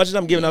like that. As much as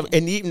I'm giving up,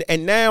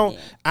 and now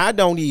I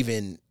don't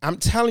even. I'm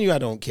telling you, I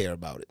don't care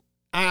about it.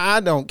 I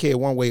don't care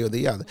one way or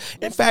the other.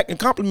 In fact, a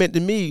compliment to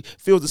me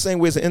feels the same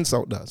way as an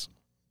insult does.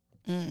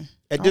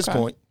 At this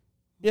point.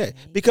 Yeah.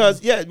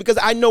 Because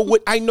I know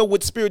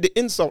what spirit the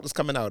insult is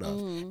coming out of.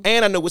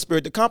 And I know what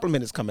spirit the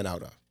compliment is coming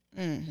out of.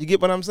 You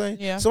get what I'm saying?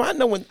 Yeah. So I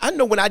know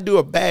when I do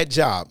a bad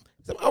job,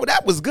 oh,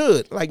 that was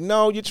good. Like,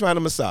 no, you're trying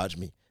to massage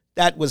me.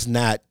 That was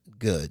not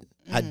good.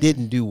 I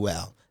didn't do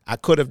well. I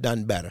could have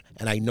done better.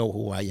 And I know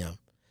who I am.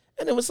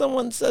 And then when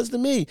someone says to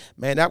me,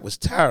 man, that was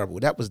terrible.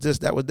 That was this,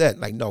 that was that.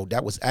 Like, no,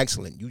 that was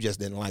excellent. You just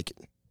didn't like it.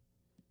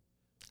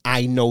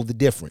 I know the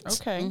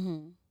difference. Okay.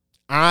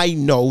 I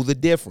know the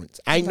difference.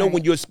 I know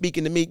when you're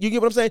speaking to me. You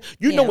get what I'm saying?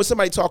 You know when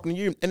somebody talking to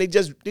you and they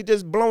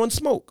just blowing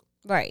smoke.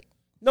 Right.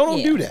 No,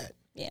 don't do that.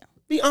 Yeah.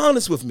 Be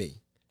honest with me.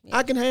 Yeah.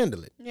 I can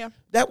handle it. Yeah.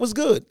 That was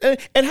good.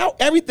 And how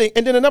everything,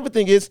 and then another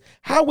thing is,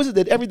 how is it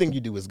that everything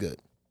you do is good?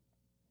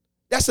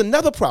 That's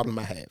another problem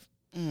I have.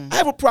 I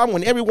have a problem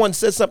when everyone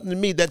says something to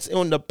me that's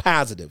on the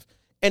positive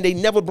and they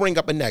never bring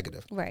up a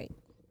negative. Right.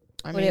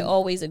 Or they're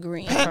always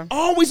agreeing.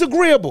 Always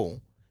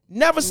agreeable.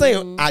 Never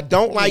saying, I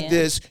don't like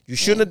this. You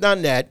shouldn't have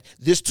done that.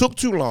 This took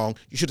too long.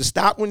 You should have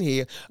stopped one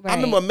here. Right. I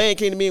remember a man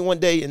came to me one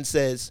day and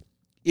says,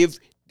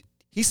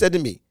 he said to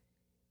me,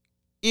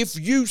 if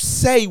you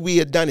say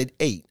we are done at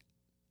 8,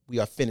 we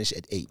are finished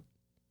at 8.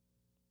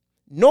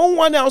 No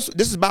one else,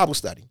 this is Bible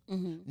study.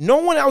 No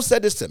one else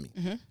said this to me.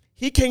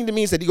 He came to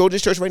me and said, "You go to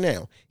this church right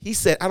now." He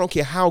said, "I don't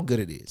care how good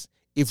it is.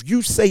 If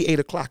you say 8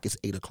 o'clock, it's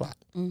 8 o'clock."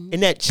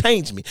 And that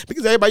changed me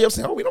because everybody else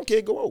said, "Oh, we don't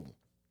care, go over."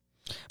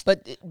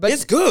 But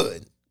it's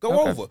good.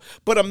 Go over.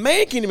 But a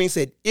man came to me and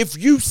said, "If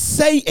you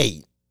say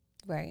 8,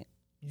 right,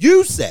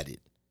 you said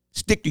it.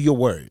 Stick to your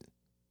word."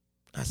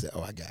 I said,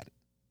 "Oh, I got it.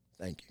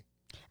 Thank you."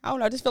 I don't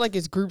know. I just feel like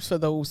it's groups for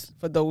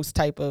those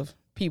type of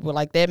people,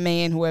 like that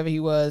man, whoever he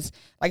was.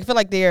 Like I feel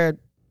like there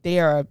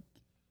are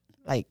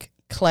like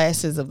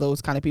classes of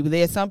those kind of people.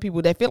 There are some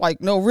people that feel like,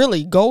 no,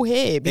 really, go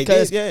ahead,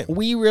 because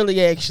we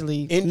really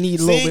actually need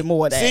a little bit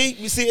more of that.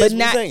 You see, but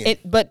not.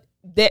 But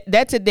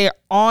that's at their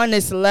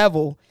honest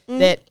level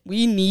that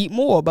we need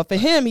more. But for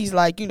him, he's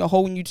like,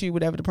 holding you to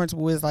whatever the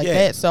principle is like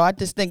that. So I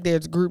just think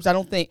there's groups. I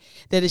don't think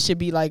that it should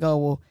be like, oh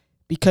well,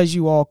 because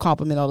you all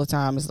compliment all the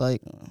time. It's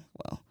like,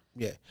 well.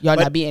 Yeah, y'all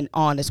not being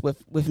honest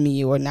with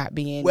me, or not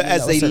being. Well,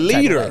 as a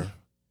leader,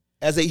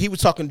 he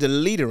was talking to the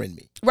leader in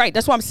me. Right,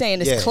 that's what I'm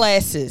saying. It's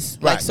classes,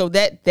 right? Like, so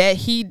that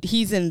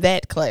he's in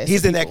that class.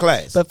 He's in that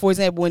class. But for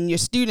example, when your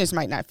students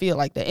might not feel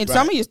like that, and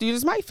some of your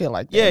students might feel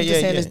like that. Yeah, I'm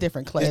just saying it's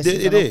different classes.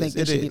 I don't think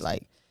it should be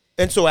like.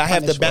 And so I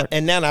have to,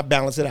 and now I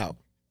balance it out.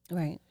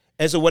 Right.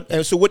 And so what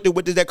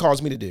does that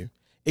cause me to do?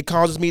 It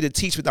causes me to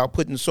teach without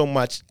putting so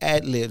much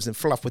ad libs and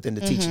fluff within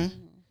the teaching.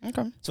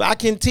 Okay. So I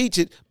can teach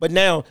it, but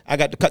now I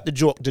got to cut the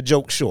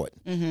joke short.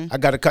 I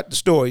got to cut the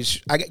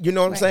stories. You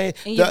know what I'm saying?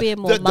 And you're being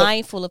more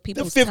mindful of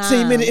people's the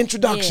 15-minute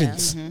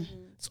introductions.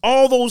 It's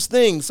all those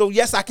things. So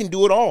yes, I can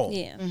do it all.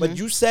 Yeah. But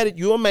you said it.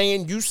 You're a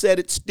man. You said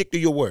it. Stick to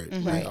your word.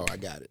 Right. Oh, I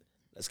got it.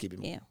 Let's keep it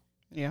moving.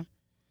 Yeah.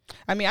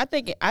 I mean, I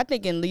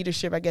think in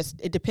leadership, I guess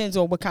it depends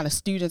on what kind of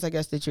students, I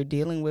guess, that you're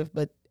dealing with.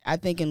 But I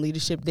think in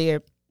leadership,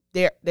 there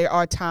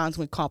are times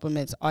when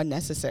compliments are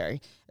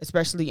necessary,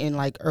 especially in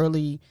like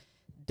early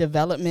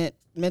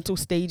developmental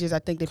stages. I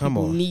think that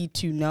people need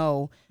to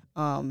know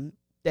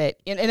that,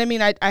 and I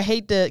mean, I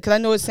hate to, because I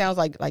know it sounds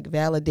like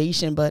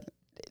validation, but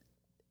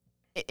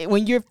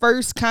when you're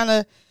first kind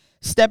of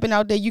stepping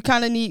out there, you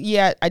kind of need,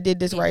 I did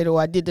this right, or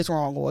I did this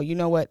wrong, or you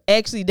know what,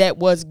 actually that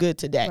was good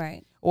today,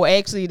 right, or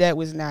actually that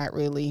was not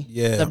really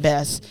the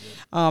best.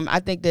 I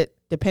think that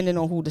depending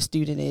on who the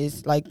student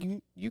is, like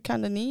you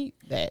kind of need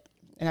that.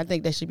 And I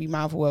think that should be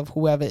mindful of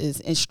whoever is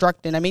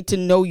instructing. I mean, to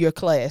know your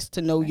class,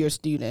 to know your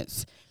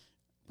students.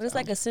 But it's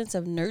like a sense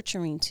of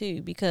nurturing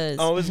too, because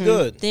it's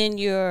good. Then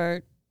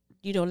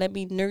let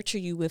me nurture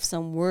you with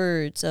some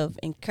words of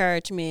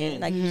encouragement,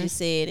 like you just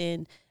said,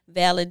 and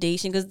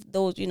validation, because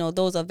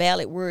those are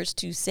valid words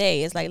to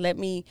say. It's like, let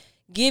me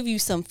give you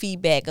some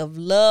feedback of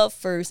love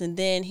first, and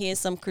then here's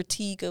some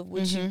critique of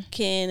what you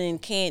can and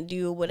can't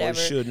do or whatever.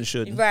 Or should and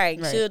shouldn't. Right,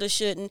 should or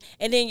shouldn't.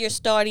 And then you're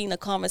starting a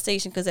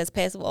conversation, because as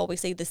Pastor will always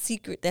say,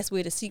 that's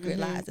where the secret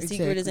lies. The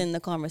secret is in the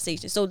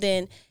conversation. So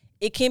then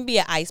it can be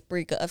an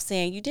icebreaker of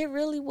saying, you did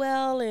really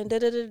well, and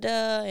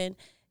da-da-da-da. And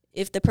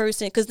if the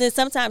person, because then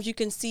sometimes you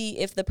can see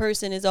if the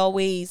person is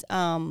always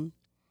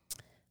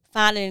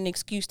finding an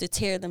excuse to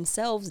tear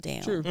themselves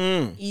down.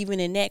 True. Even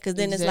in that, because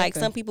then it's like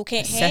some people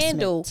can't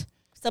handle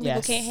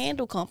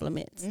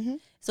compliments.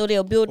 So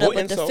they'll build up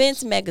a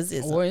defense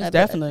mechanism.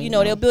 Definitely.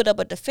 They'll build up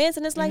a defense,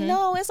 and it's like,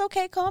 no, it's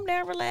okay, calm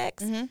down,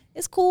 relax.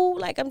 It's cool.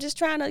 Like, I'm just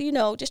trying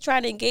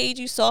to engage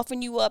you,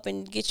 soften you up,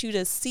 and get you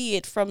to see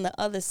it from the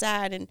other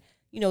side. And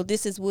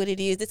this is what it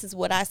is. This is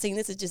what I see.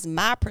 This is just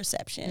my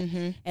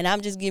perception. And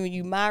I'm just giving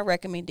you my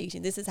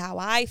recommendation. This is how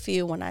I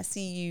feel when I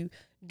see you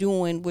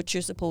doing what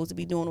you're supposed to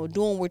be doing, or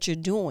doing what you're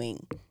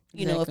doing.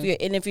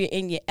 If you're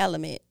in your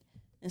element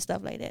and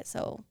stuff like that.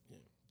 So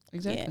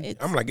exactly.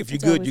 I'm like, if you're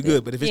good, you're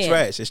good. But if it's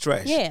trash, it's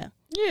trash. Yeah.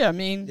 Yeah, I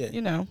mean,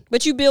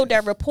 But you build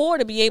that rapport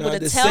to be able to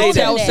tell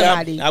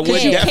somebody.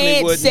 Because you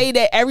can't say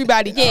that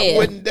everybody.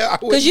 Yeah.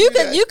 Because you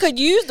could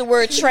use the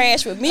word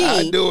trash with me.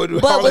 I do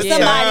it but with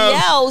somebody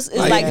time. Else, it's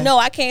like, no,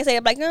 I can't say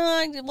it. Like,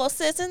 no, well,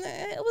 sis,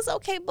 it was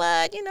okay,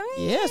 but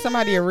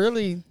somebody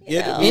really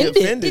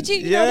ended. Did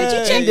you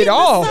check it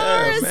all?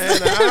 Man,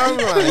 I'm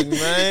like,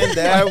 man,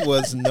 that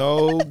was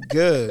no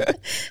good.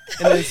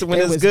 And then when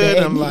it's good,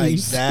 I'm like,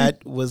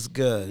 that was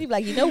good. People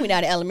like, we're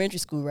not in elementary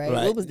school, right?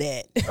 What was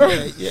that?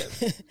 Yeah.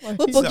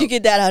 What book you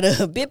get that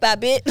out of? Bit by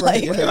bit?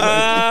 Like,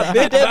 that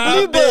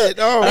blue book.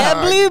 Oh, that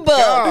blue book.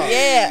 God.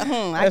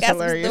 Yeah. I got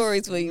hilarious. some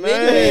stories for you.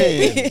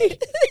 Man.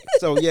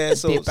 So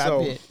Bit by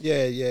bit.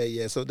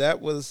 Yeah. So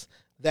that's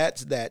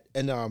that.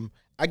 And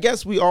I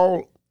guess we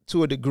all,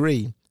 to a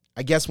degree,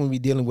 when we're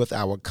dealing with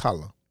our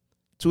color,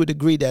 to a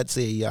degree, that's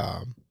a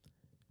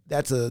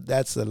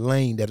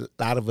lane that a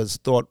lot of us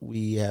thought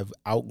we have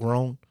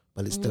outgrown,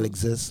 but it still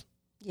exists.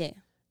 Yeah.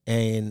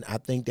 And I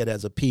think that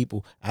as a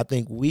people,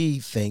 we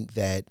think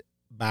that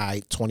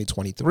by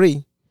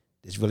 2023,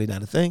 it's really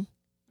not a thing.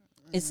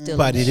 It's still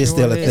but it is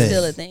still a thing. It's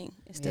still a thing.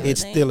 It's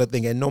still a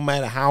thing. And no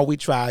matter how we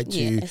try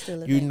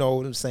to, you know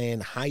what I'm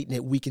saying, heighten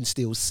it, we can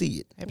still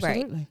see it.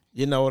 Absolutely. Right.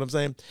 You know what I'm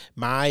saying?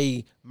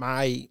 The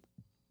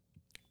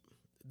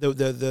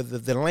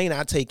lane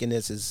I take in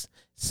this is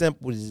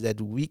simple, is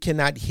that we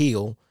cannot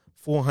heal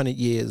 400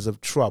 years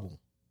of trouble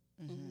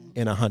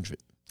in 100.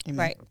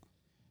 Right.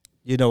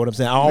 You know what I'm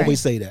saying? I always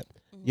say that.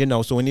 You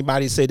know, so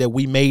anybody say that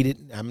we made it,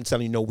 I'm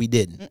telling you, no, we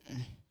didn't.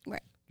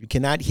 Right. You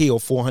cannot heal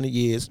 400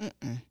 years.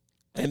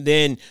 And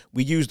then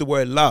we use the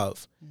word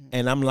love.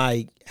 And I'm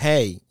like,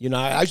 hey, you know,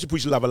 I used to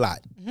preach love a lot.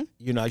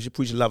 You know, I used to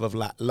preach love a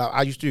lot.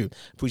 I used to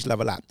preach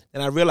love a lot.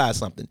 And I realized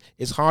something.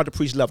 It's hard to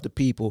preach love to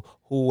people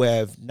who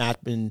have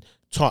not been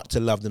taught to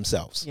love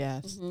themselves.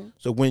 Yes.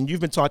 So when you've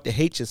been taught to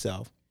hate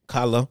yourself,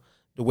 color,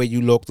 the way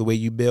you look, the way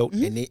you built,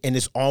 and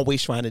it's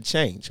always trying to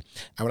change.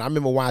 And when I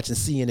remember watching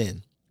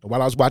CNN,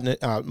 while I was watching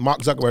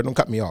Mark Zuckerberg, don't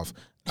cut me off.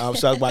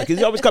 So because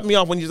he always cut me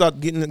off when you start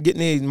getting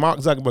in. Mark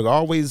Zuckerberg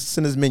always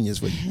send his minions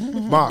for you.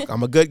 Mark,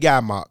 I'm a good guy,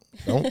 Mark.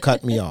 Don't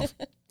cut me off.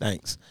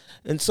 Thanks.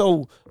 And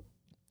so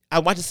I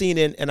watched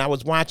CNN, and I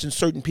was watching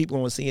certain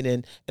people on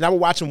CNN, and I was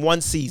watching one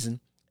season,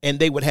 and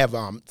they would have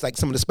it's like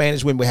some of the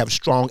Spanish women would have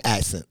strong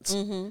accents,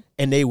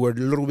 and they were a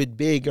little bit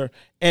bigger.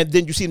 And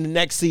then you see in the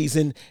next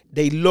season,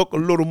 they look a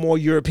little more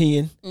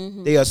European.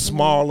 They are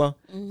smaller.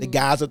 The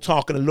guys are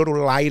talking a little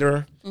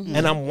lighter.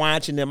 And I'm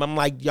watching them. I'm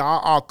like,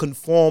 y'all are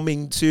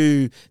conforming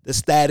to the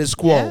status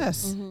quo.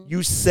 Yes.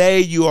 You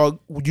say you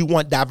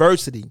want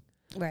diversity,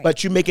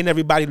 but you're making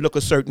everybody look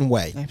a certain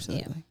way.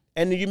 Absolutely. Yeah.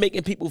 And then you're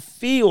making people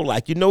feel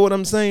like, you know what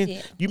I'm saying?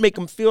 Yeah. You make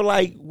them feel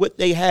like what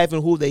they have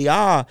and who they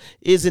are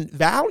isn't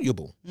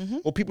valuable,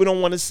 or people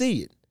don't want to see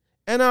it.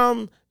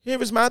 And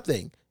here is my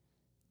thing.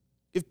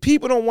 If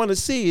people don't want to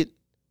see it,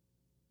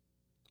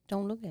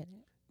 Don't look at it.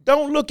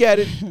 don't look at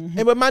it.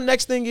 And but my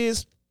next thing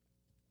is,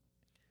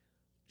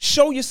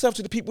 show yourself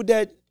to the people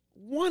that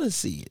want to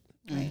see it.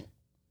 Right.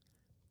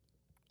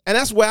 And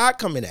that's where I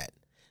come in at.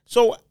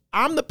 So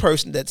I'm the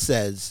person that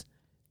says,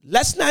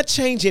 let's not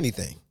change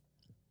anything.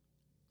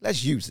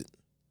 Let's use it.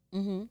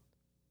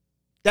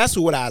 That's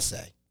what I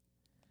say.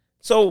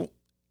 So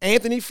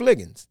Anthony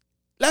Fliggins,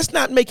 let's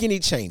not make any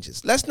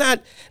changes. Let's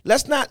not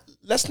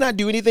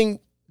do anything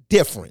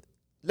different.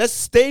 Let's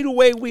stay the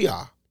way we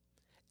are,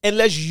 and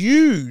let's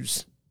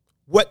use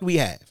what we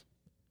have.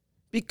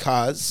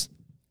 Because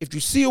if you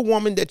see a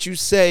woman that you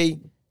say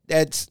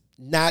that's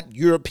not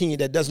European,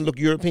 that doesn't look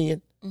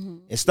European,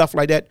 and stuff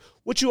like that,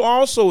 what you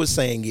also is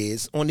saying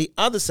is, on the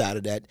other side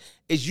of that,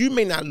 is you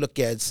may not look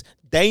as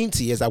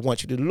dainty as I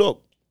want you to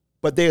look,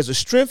 but there's a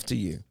strength to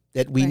you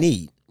that we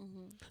need.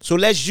 So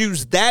let's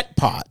use that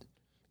part,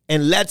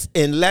 and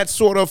let's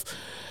sort of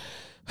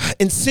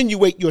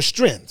insinuate your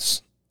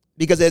strengths.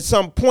 Because at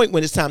some point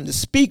when it's time to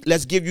speak,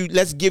 let's give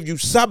you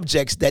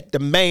subjects that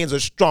demands a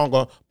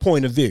stronger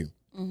point of view.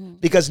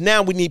 Because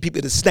now we need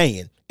people to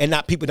stand and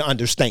not people to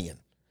understand.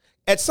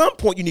 At some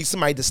point you need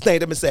somebody to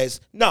stand up and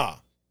says, nah,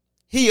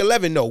 he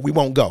 11, no, we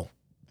won't go.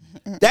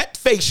 That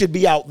face should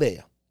be out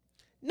there.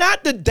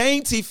 Not the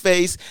dainty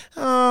face.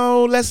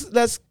 Oh, let's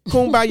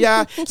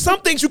kumbaya.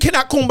 Some things you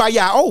cannot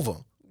kumbaya over.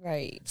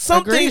 Right.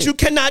 Some things you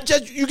cannot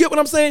just, you get what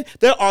I'm saying?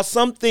 There are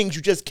some things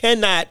you just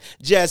cannot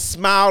just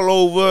smile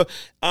over.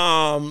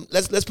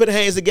 Let's put our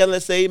hands together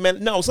and say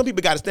amen. No, some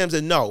people got to stand and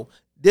say, no,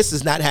 this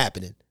is not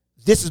happening.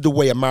 This is the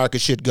way America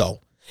should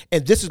go.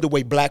 And this is the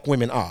way black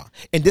women are.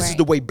 And this is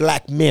the way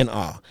black men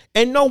are.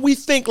 And no, we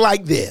think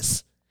like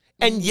this.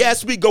 And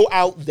yes, we go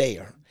out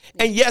there.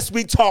 And yes,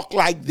 we talk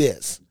like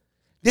this.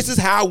 This is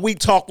how we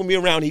talk when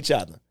we're around each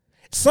other.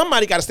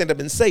 Somebody got to stand up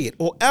and say it,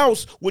 or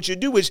else what you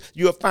do is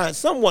you'll find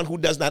someone who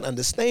does not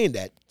understand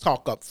that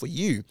talk up for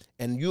you,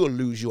 and you'll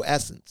lose your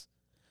essence.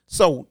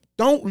 So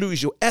don't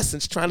lose your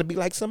essence trying to be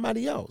like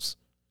somebody else.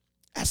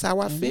 That's how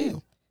I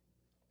feel.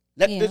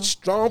 Let the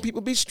strong people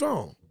be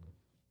strong.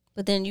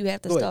 But then you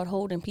have to start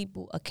holding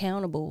people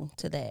accountable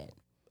to that.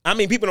 I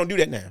mean, people don't do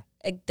that now.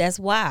 That's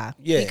why.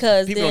 Yeah,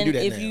 because people then don't do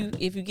that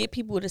if you get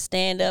people to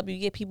stand up, you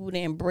get people to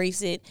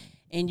embrace it,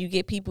 and you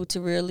get people to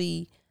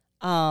really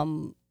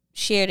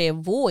share their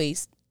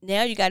voice,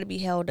 now you got to be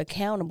held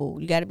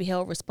accountable. You got to be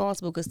held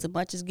responsible, because too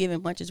much is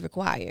given, much is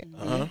required.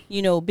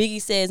 You know,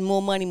 Biggie says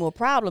more money, more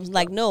problems.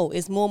 Like, no,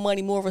 it's more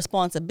money, more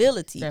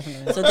responsibility.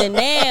 Definitely. So then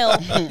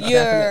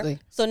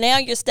now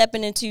you're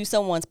stepping into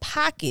someone's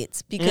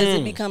pockets, because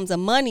it becomes a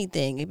money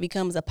thing. It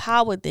becomes a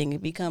power thing.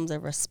 It becomes a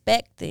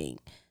respect thing.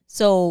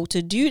 So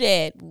to do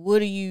that,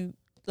 what are you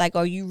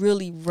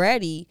really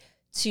ready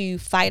to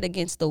fight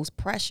against those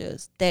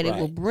pressures that it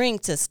will bring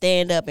to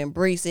stand up,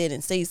 embrace it,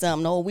 and say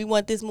something? Oh, we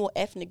want this more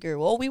ethnic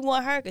girl. Oh, we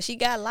want her because she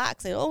got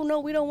locks. And oh, no,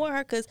 we don't want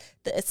her because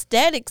the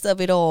aesthetics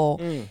of it all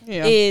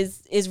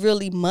is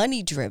really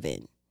money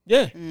driven.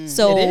 Yeah.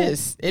 So it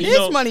is. It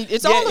is money.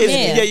 It's all of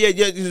it.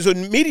 Yeah. So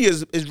media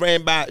is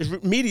ran by,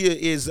 media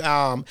is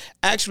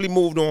actually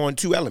moved on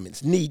two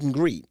elements: need and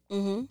greed.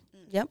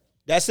 Yep.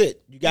 That's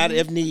it. You got to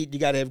have need. You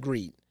got to have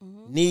greed.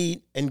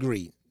 Need and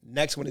greed.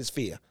 Next one is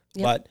fear.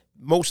 Yep. But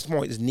most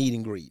point is need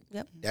and greed.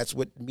 Yep. That's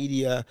what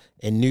media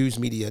and news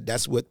media,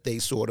 that's what they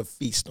sort of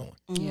feast on.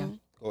 Yeah.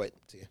 Go ahead,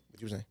 Tia.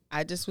 What you were saying?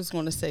 I just was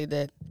going to say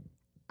that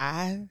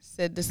I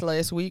said this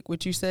last week,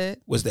 what you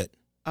said. What's that?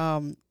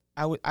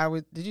 I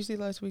would. Did you see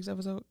last week's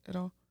episode at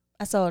all?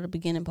 I saw the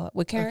beginning part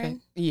with Karen. Okay.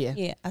 Yeah.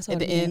 Yeah, I saw at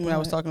the beginning end when I part.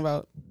 was talking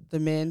about the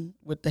men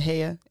with the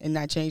hair and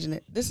not changing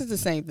it. This is the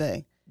same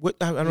thing. What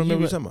I don't remember what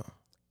you're talking about.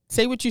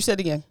 Say what you said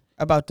again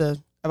about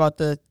the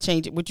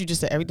change. What you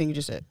just said. Everything you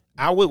just said.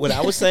 What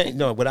I was saying.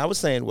 No, what I was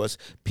saying was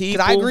people.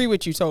 Because I agree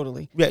with you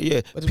totally.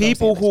 Yeah.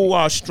 People who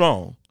are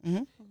strong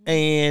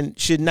and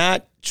should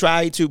not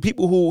try to.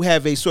 People who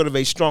have a sort of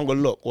a stronger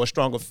look or a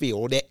stronger feel,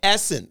 or their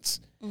essence.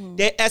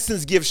 Their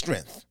essence gives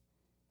strength.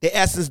 Their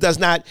essence does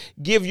not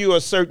give you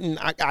a certain,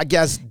 I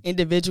guess.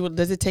 Individual.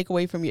 Does it take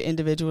away from your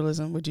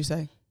individualism? Would you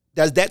say?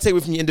 Does that take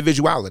away from your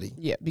individuality?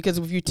 Yeah, because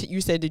if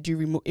you said that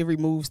it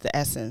removes the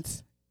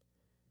essence.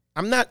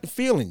 I'm not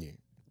feeling you.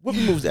 What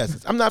removes the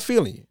essence? I'm not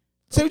feeling you.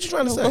 Say what you're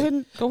trying to say.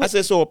 Go ahead. I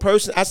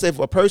said,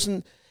 for a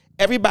person,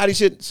 everybody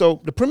should,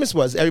 so the premise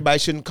was everybody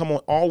shouldn't come on,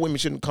 all women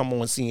shouldn't come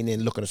on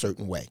CNN looking a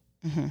certain way.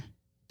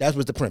 That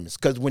was the premise.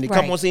 Because when they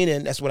come on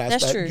CNN, that's what I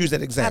use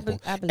that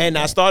example.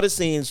 I started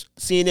seeing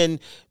CNN,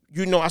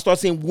 I started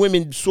seeing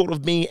women sort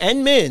of being,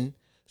 and men,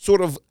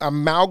 sort of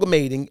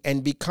amalgamating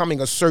and becoming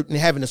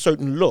having a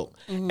certain look.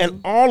 And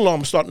all of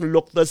them starting to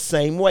look the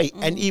same way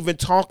and even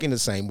talking the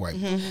same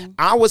way.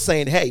 I was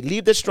saying, hey,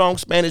 leave this strong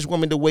Spanish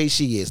woman the way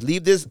she is.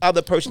 Leave this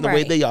other person the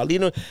way they are.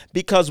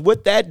 Because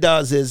what that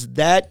does is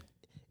that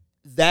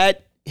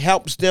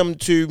helps them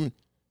to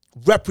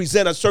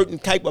represent a certain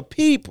type of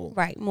people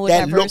more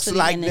that looks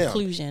like and them.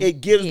 Inclusion.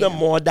 It gives them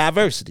more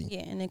diversity.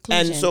 And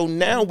inclusion. And so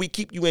now we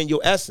keep you in your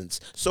essence.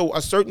 So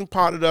a certain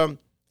part of the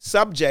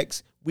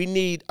subjects, we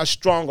need a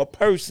stronger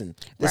person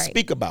to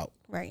speak about.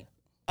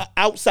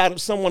 Outside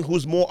of someone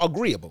who's more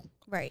agreeable.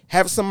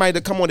 Have somebody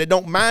to come on that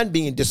don't mind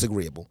being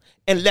disagreeable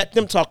and let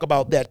them talk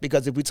about that.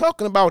 Because if we're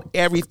talking about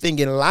everything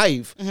in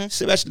life,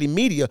 especially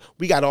media,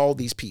 we got all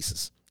these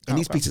pieces. And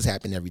these pieces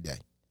happen every day.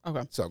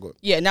 Okay. So good.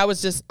 Yeah, and I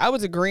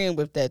was agreeing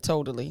with that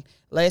totally.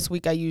 Last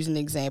week I used an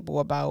example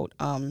about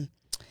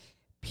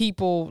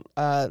people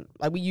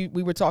like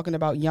we were talking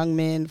about young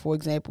men, for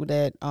example,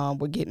 that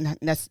were getting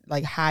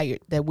hired,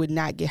 that would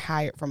not get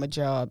hired from a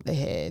job they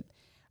had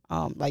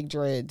like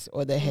dreads,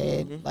 or they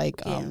had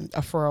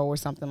a furrow or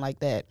something like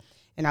that.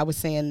 And I was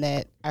saying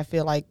that I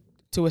feel like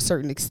to a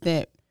certain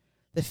extent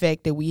the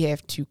fact that we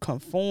have to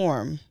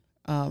conform,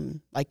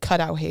 like cut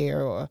out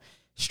hair or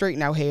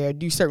straighten out hair,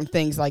 do certain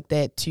things like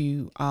that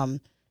to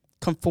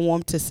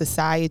conform to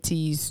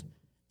society's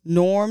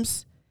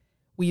norms,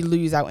 we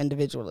lose our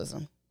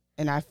individualism.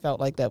 And I felt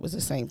like that was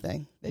the same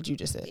thing that you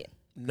just said. Yeah.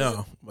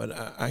 No, but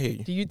I hear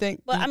you. Do you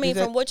think? But I mean,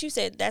 from what you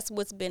said, that's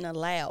what's been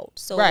allowed.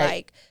 So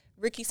like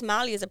Ricky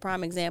Smiley is a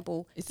prime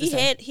example. He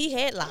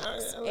had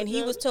locks, and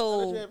he was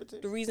told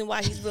the reason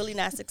why he's really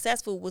not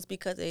successful was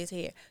because of his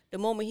hair. The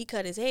moment he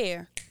cut his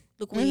hair,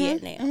 look where he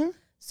at now.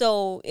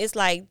 So it's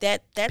like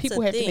that's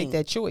people have to make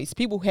that choice.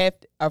 People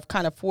are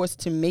kind of forced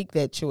to make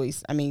that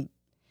choice. I mean,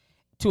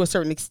 to a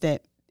certain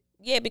extent.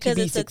 Yeah, because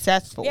it's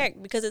successful.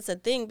 Because it's a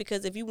thing.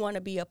 Because if you want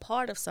to be a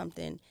part of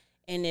something,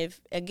 and if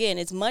again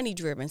it's money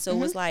driven,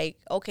 so it's like,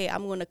 okay,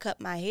 I'm going to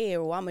cut my hair,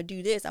 or I'm gonna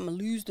do this, I'm gonna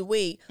lose the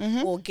weight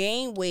or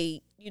gain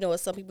weight.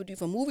 As some people do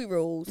for movie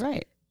roles,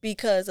 right?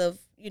 Because of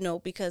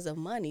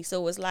money.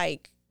 So it's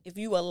like if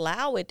you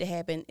allow it to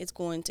happen, it's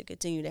going to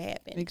continue to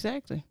happen.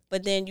 Exactly.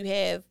 But then you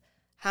have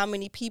how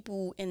many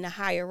people in the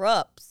higher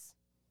ups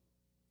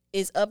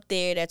is up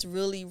there that's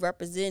really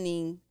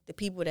representing the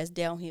people that's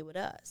down here with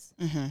us.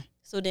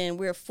 So then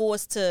we're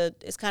forced to,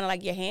 it's kind of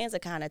like your hands are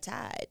kind of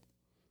tied.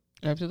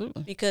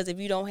 Absolutely. Because if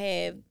you don't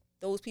have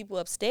those people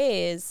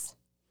upstairs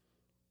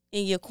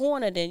in your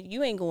corner, then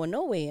you ain't going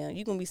nowhere.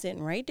 You're going to be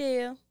sitting right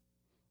there,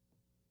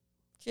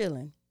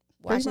 chilling,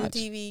 watching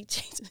TV,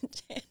 changing the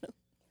channel.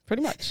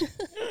 Pretty much.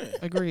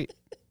 Agreed.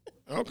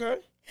 Okay.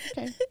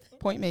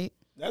 Point made.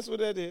 That's what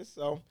that is.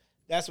 So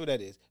that's what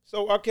that is.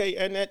 So, okay,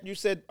 and that you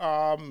said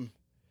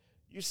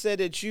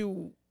that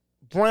you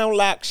Brown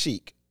Lock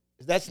Chic.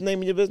 Is that the name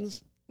of your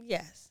business?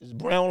 Yes.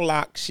 Brown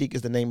Lock Chic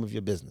is the name of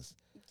your business.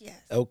 Yes.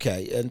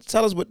 Okay, and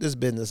tell us what this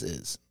business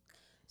is.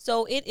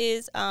 So it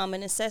is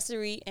an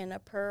accessory and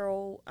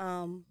apparel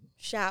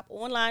shop,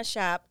 online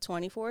shop,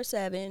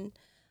 24/7.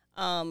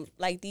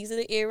 Like these are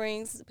the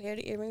earrings, a pair of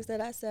the earrings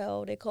that I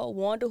sell. They're called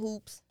Wanda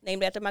Hoops,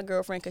 named after my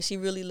girlfriend because she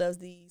really loves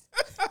these.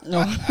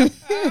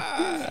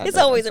 It's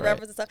always a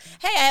reference to something.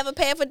 Hey, I have a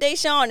pair for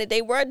Deshaun, and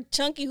they were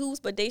chunky hoops,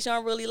 but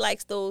Deshaun really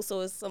likes those,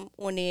 so it's some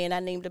on there, and I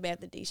named them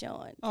after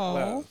Deshaun. Oh,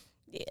 wow.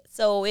 Yeah.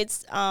 So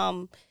it's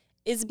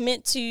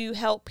meant to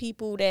help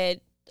people that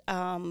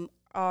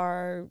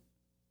are,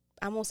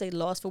 I won't say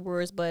lost for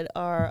words, but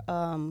are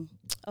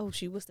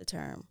what's the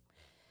term?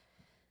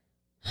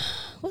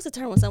 What's the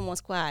term when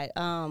someone's quiet?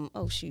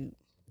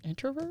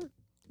 Introvert?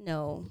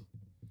 No.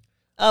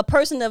 A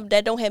person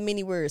that don't have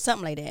many words,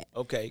 something like that.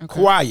 Okay.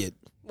 Quiet.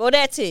 Well,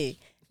 that's it.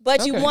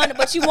 But you want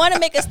to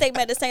make a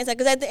statement at the same time,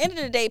 because at the end of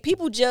the day,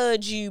 people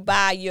judge you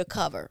by your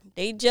cover.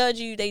 They judge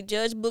you. They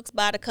judge books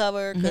by the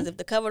cover, because if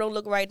the cover don't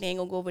look right, they ain't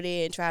gonna go over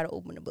there and try to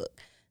open the book.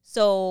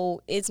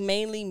 So it's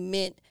mainly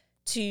meant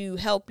to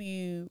help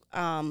you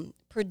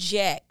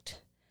project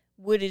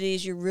what it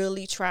is you're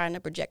really trying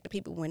to project to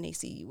people when they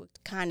see you, what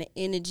kind of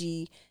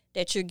energy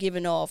that you're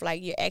giving off.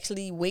 Like you're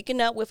actually waking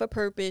up with a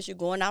purpose, you're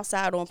going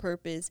outside on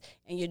purpose,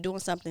 and you're doing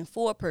something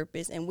for a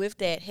purpose. And with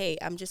that, hey,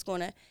 I'm just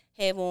going to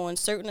have on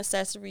certain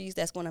accessories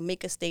that's going to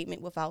make a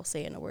statement without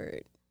saying a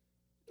word.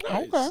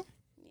 Nice. Okay.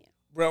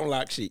 Brown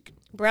lock chic.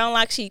 Brown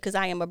lock chic, because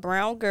I am a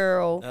brown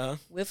girl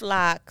with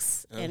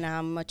locks, and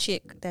I'm a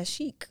chick that's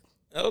chic.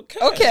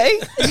 Okay.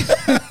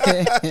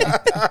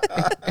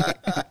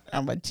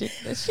 I'm a chick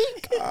that's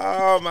chic.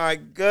 Oh my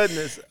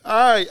goodness!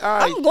 All right.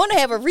 I'm going to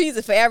have a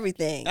reason for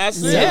everything. I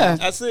see. Yeah.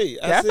 I see.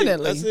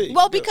 Definitely. I see.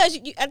 Well, because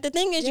the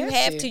thing is, you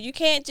Yes, have yeah. to. You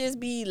can't just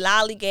be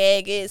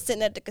lollygagging,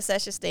 sitting at the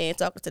concession stand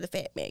talking to the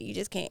fat man. You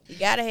just can't. You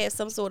got to have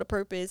some sort of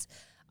purpose.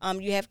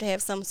 You have to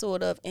have some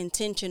sort of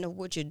intention of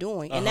what you're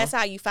doing, and that's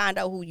how you find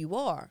out who you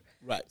are.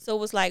 Right.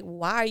 So it's like,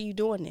 why are you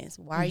doing this?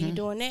 Why are you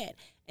doing that?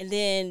 And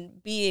then,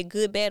 be it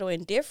good, bad, or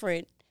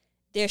indifferent,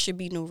 there should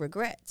be no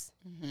regrets.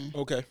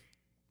 Okay.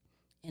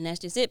 And that's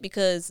just it,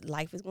 because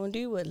life is going to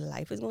do what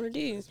life is going to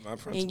do. That's my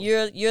principle. And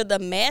you're the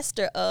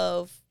master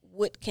of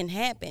what can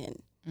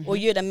happen. Or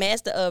you're the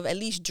master of at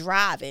least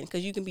driving,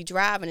 because you can be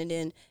driving and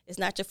then it's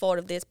not your fault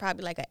if there's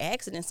probably like an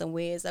accident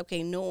somewhere. It's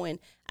okay knowing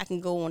I can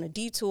go on a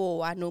detour,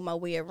 or I know my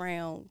way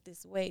around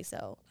this way.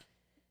 So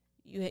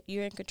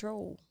you're in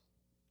control.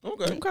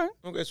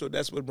 Okay. So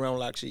that's what brown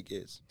lock chic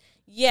is.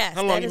 Yes.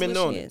 How long you been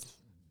doing it?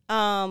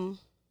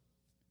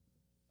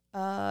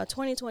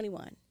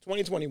 2021.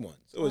 2021.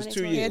 So it was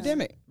 2 years.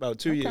 Pandemic. About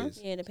 2 years.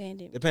 Yeah, the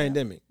pandemic. The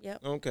pandemic.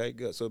 Yep. Okay,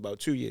 good. So about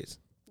 2 years.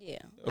 Yeah.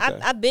 Okay.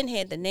 I've been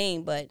had the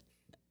name, but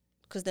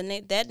because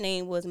that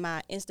name was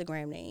my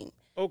Instagram name.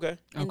 Okay.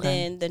 And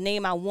then the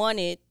name I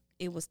wanted,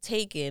 it was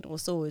taken, or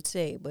so it would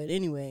say. But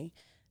anyway,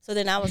 so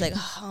then I was like,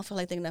 I don't feel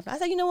like thinking enough. I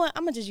said, you know what?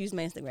 I'm going to just use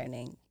my Instagram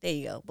name. There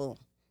you go. Boom.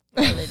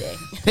 There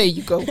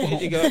you go.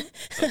 There you go.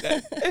 Okay.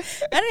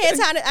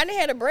 I didn't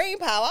have the brain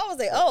power. I was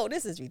like, oh,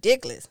 this is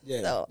ridiculous.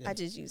 Yeah, So yeah. I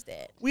just used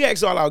that. We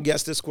ask all our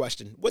guests this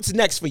question. What's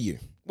next for you?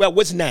 Well,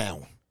 what's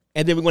now?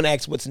 And then we're going to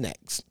ask what's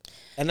next.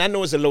 And I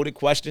know it's a loaded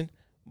question,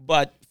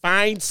 but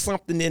find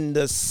something in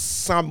the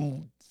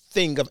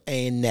something of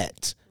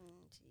Annette.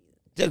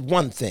 Just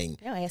one thing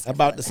Y'all asking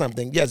about for the that.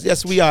 something.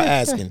 Yes, we are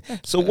asking.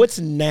 So what's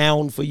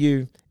now for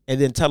you?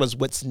 And then tell us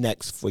what's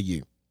next for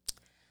you.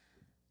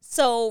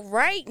 So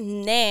right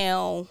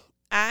now,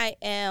 I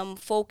am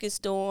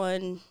focused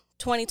on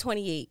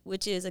 2028,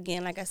 which is,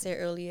 again, like I said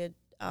earlier,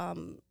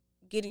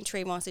 getting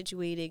Trayvon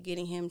situated,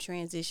 getting him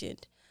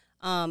transitioned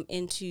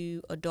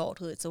into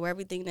adulthood. So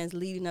everything that's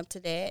leading up to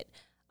that,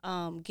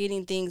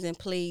 getting things in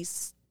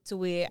place to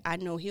where I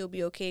know he'll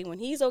be okay. When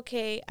he's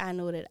okay, I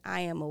know that I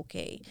am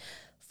okay.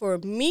 For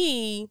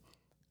me,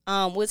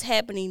 what's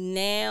happening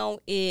now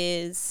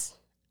is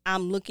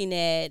I'm looking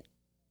at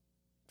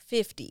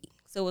 50.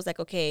 So it's like,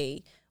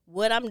 okay,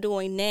 what I'm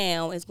doing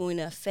now is going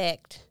to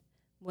affect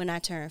when I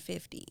turn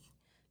 50.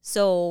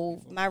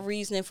 So my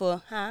reasoning for,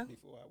 Before I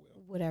will.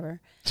 whatever.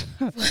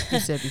 He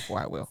said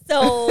before I will.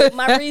 So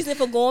my reason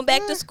for going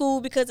back to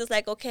school, because it's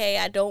like, okay,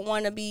 I don't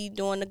want to be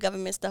doing the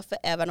government stuff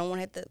forever. I don't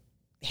want to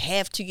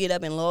have to get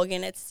up and log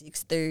in at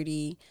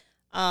 6:30.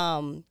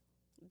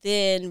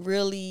 Then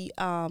really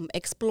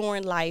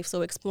exploring life,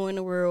 so exploring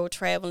the world,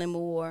 traveling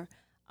more,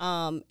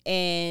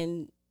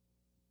 and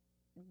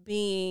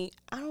being,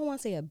 I don't want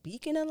to say a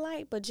beacon of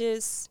light, but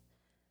just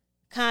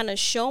kind of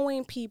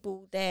showing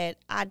people that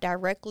I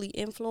directly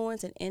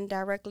influence and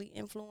indirectly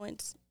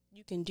influence.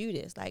 You can do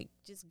this. Like,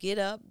 just get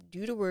up,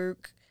 do the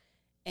work,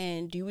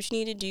 and do what you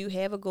need to do.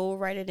 Have a goal,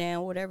 write it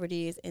down, whatever it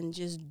is, and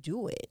just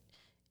do it.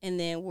 And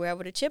then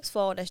wherever the chips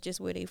fall, that's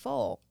just where they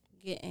fall.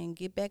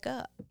 Get back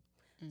up.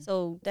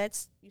 So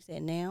that's, you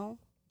said now?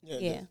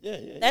 Yeah.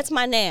 That's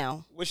my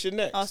now. What's your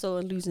next?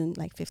 Also losing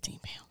like 15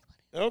 pounds.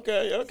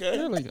 Okay.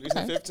 Really? Losing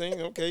Okay.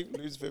 15. Okay,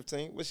 losing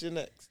 15. What's your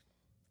next?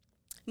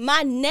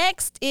 My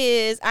next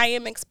is I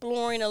am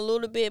exploring a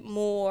little bit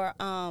more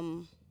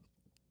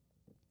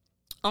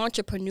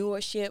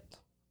entrepreneurship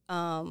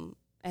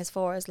as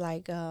far as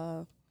like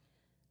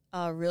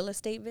real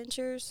estate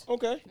ventures.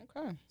 Okay.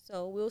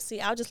 So we'll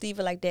see. I'll just leave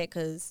it like that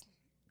because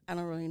I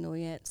don't really know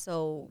yet.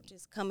 So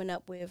just coming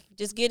up with,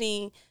 just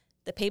getting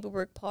the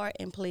paperwork part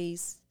in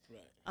place,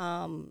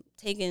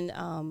 taking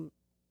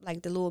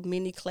like the little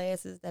mini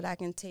classes that I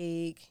can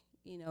take,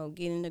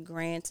 getting the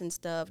grants and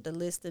stuff, the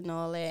list and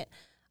all that.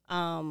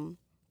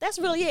 That's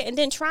really it. And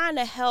then trying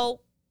to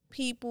help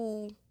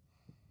people.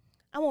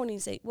 I won't even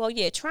say,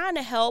 trying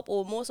to help,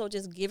 or more so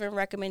just giving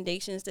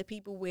recommendations to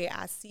people where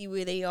I see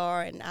where they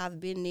are and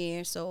I've been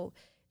there. So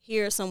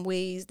here are some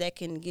ways that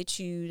can get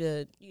you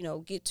to,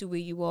 get to where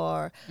you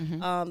are.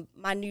 Mm-hmm.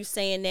 My new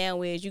saying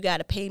now is you got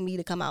to pay me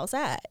to come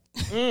outside.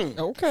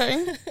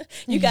 Okay.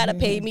 You got to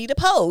pay me to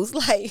pose.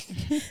 Like,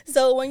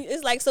 so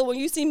when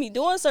you see me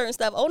doing certain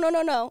stuff, oh,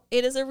 no.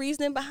 It is a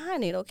reason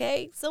behind it,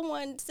 okay?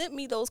 Someone sent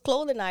me those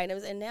clothing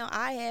items and now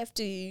I have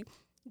to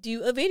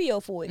do a video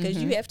for it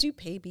because you have to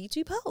pay me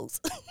to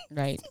pose.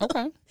 Right.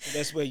 Okay.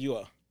 That's where you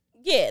are.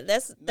 Yeah,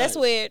 that's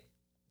where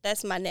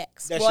that's my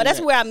next.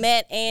 That's where I'm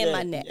at and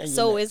my next.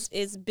 So next.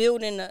 it's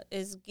building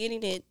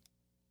getting it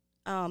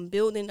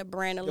building the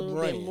brand a little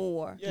bit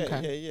more.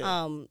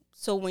 Yeah.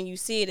 So when you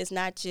see it, it's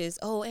not just,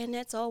 and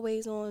that's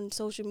always on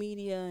social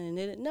media and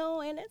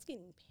that's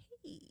getting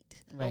paid.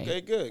 Right.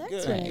 Okay, good.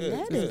 That's Good. right. Good.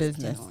 That Good. is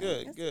business. doing.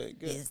 Good. That's Good.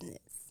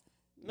 business.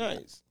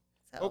 Nice.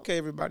 So. Okay,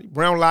 everybody.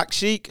 Brown lock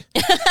chic.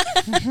 You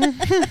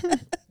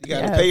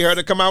got to pay her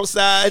to come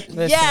outside.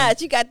 Listen.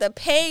 Yes, you got to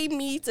pay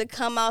me to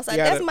come outside.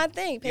 That's my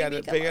thing. You got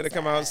to pay her to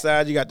come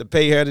outside. You got to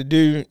pay her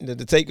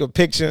to take a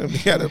picture.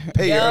 You got to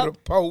pay her to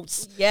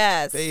post.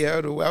 Yes. Pay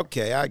her to,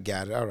 okay, I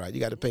got it. All right, you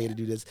got to pay her to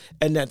do this.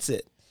 And that's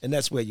it. And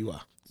that's where you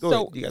are.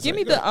 Go ahead. Give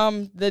me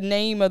the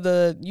name of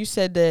you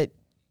said that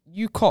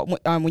you caught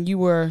when you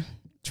were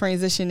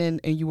transitioning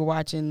and you were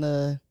watching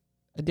A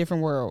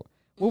Different World.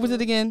 What was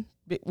it again?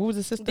 What was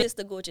the sister? Big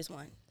Sister Gorgeous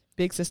One.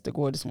 Big Sister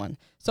Gorgeous One.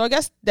 So I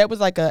guess that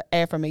was like a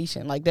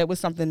affirmation. Like that was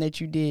something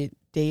that you did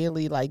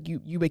daily. Like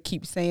you would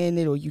keep saying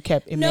it, or you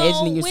kept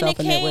imagining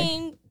yourself in that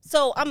way.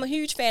 So I'm a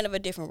huge fan of A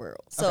Different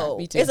World. So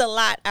it's a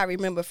lot I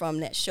remember from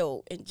that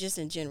show, and just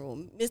in general.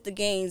 Mr.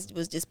 Gaines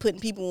was just putting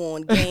people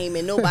on game,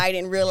 and nobody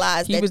didn't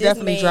realize that he was this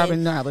definitely man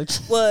dropping knowledge.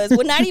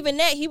 Not even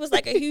that. He was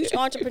like a huge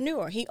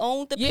entrepreneur. He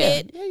owned the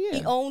pit. Yeah.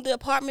 He owned the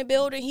apartment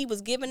building. He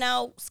was giving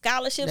out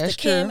scholarships to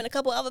Kim and a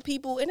couple other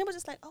people, and it was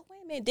just like, oh wait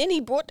a minute. Then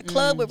he brought the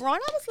club with Ron.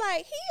 I was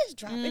like, he is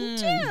dropping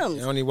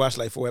gems. I only watched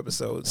like 4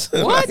 episodes.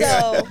 What?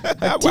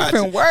 A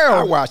Different World.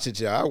 I watched it,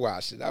 y'all. I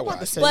watched it.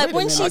 But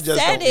when she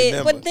said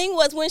it, but the thing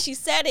was, when she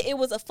said it, it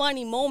was a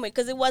funny moment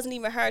because it wasn't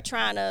even her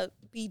trying to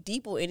be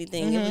deep or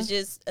anything. Mm-hmm. It was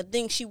just a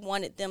thing she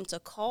wanted them to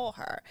call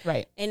her.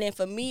 Right. And then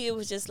for me, it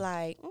was just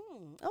like,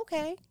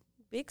 okay,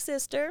 big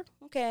sister,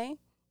 okay,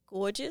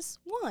 gorgeous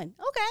one,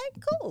 okay,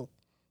 cool.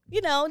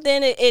 You know,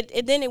 then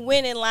it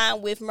went in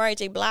line with Mary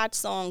J. Blige's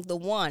song, The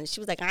One.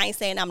 She was like, I ain't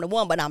saying I'm the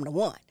one, but I'm the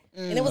one.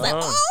 And it was like, oh,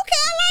 okay,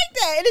 I like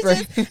that. And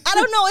it's just, I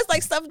don't know, it's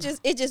like stuff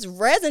just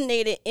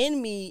resonated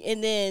in me,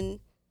 and then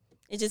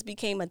it just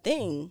became a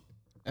thing.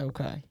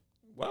 Okay.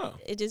 Wow.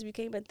 It just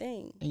became a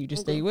thing. And you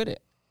just stay with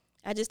it.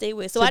 I just stay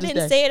with it. So I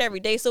didn't say it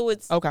every day. So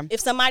it's if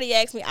somebody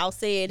asks me, I'll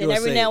say it. And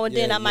every now and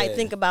then I might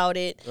think about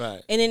it.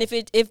 Right. And then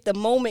if the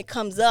moment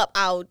comes up,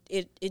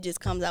 it just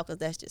comes out because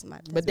that's just my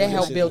thing. But that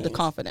helped build the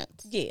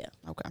confidence. Yeah.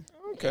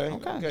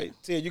 Okay.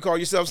 Tia, you call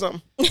yourself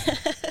something?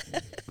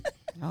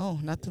 No,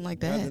 nothing like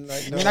that.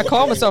 I mean, I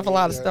call myself a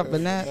lot of stuff,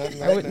 but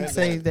I wouldn't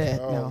say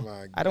that. No,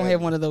 I don't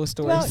have one of those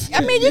stories. Well,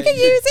 I mean, you can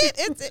use it.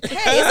 It's a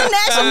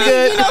national,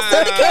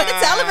 syndicated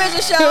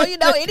television show. You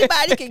know,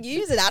 anybody can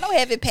use it. I don't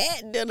have it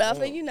patented or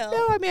nothing. You know.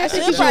 No, I mean, I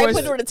should probably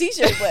put it on a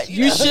T-shirt, but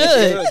you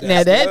should.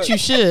 Now that you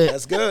should.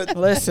 That's good.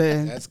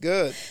 Listen. That's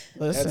good.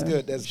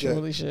 Listen. That's good.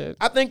 Really should.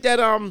 I think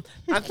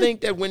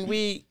that when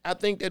we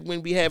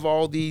have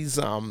all these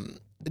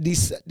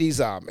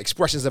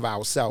expressions of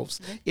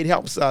ourselves, it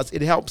helps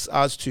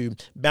us to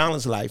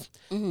balance life,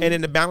 and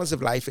in the balance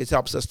of life, it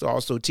helps us to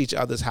also teach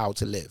others how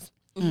to live.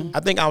 I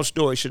think our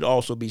story should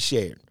also be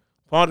shared.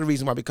 Part of the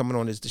reason why we're coming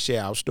on is to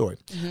share our story.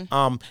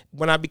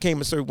 When I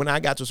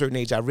got to a certain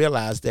age, I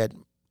realized that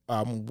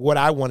what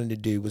I wanted to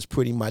do was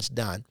pretty much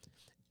done,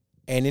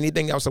 and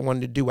anything else I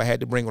wanted to do, I had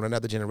to bring on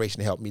another generation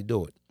to help me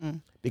do it,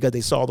 because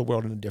they saw the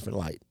world in a different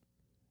light.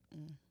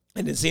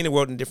 And then seeing the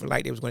world in a different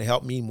light, it was going to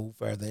help me move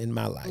further in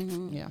my life.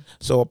 Yeah.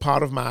 So a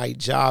part of my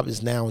job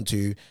is now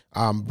to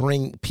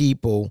bring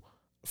people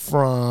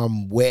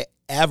from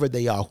wherever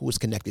they are who is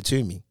connected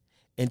to me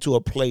into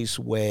a place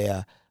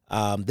where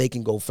they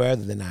can go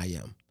further than I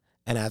am.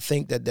 And I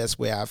think that's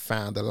where I've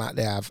found a lot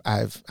that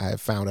I've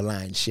found a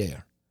lion's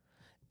share.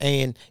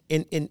 And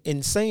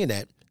in saying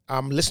that,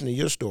 I'm listening to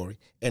your story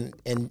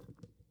and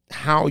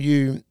how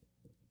you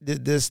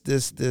this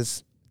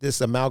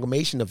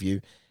amalgamation of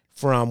you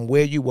from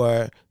where you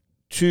were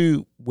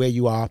to where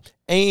you are,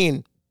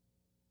 and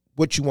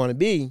what you want to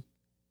be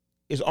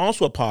is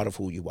also a part of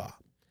who you are.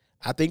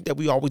 I think that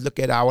we always look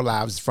at our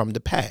lives from the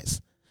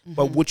past,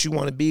 but what you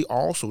want to be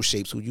also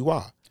shapes who you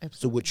are. Absolutely.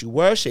 So what you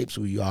were shapes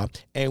who you are,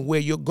 and where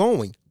you're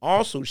going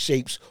also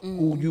shapes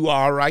who you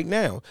are right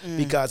now,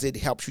 because it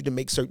helps you to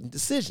make certain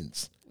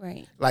decisions.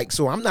 Right. Like,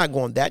 so I'm not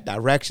going that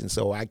direction,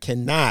 so I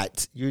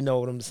cannot, you know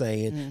what I'm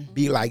saying,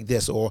 be like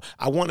this. Or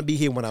I want to be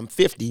here when I'm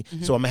 50,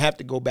 so I'm going to have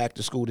to go back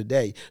to school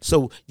today.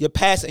 So your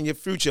past and your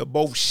future are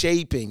both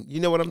shaping, you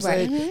know what I'm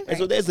saying? And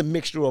so there's a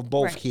mixture of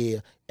both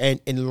here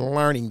and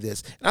learning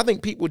this. And I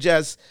think people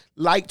just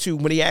like to,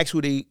 when they ask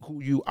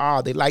who you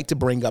are, they like to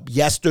bring up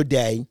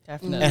yesterday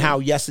and how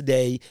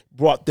yesterday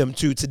brought them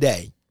to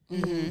today.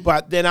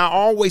 But then I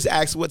always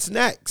ask what's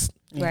next.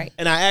 Right.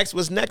 And I ask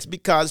what's next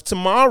because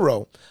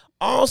tomorrow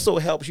also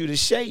helps you to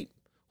shape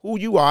who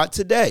you are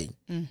today.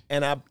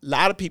 And a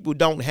lot of people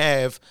don't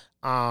have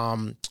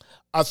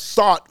a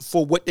thought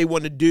for what they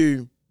want to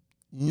do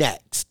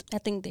next. I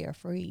think they're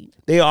afraid.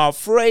 They are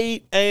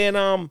afraid.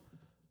 And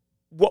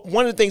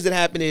one of the things that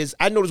happen is,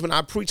 I notice when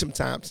I preach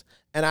sometimes,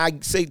 and I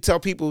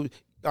tell people,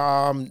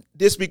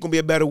 this week gonna be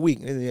a better week.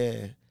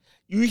 Yeah.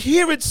 You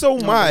hear it so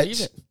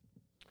much.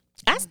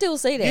 I still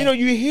say that. You know,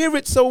 you hear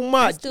it so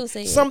much. I still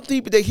say Some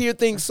people, they hear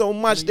things so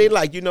much, they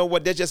like, you know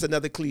what, that's just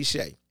another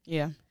cliche.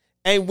 Yeah.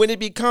 And when it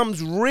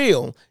becomes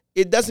real,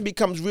 it doesn't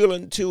become real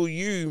until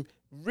you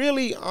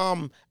really,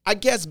 I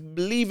guess,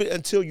 believe it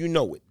until you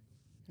know it.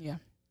 Yeah.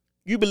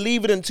 You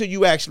believe it until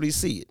you actually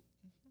see it.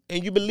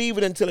 And you believe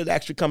it until it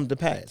actually comes to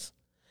pass.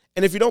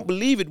 And if you don't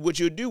believe it, what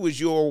you'll do is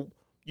you'll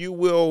you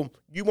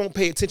won't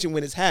pay attention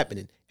when it's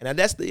happening. And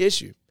that's the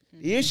issue.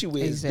 The issue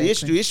is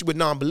the issue with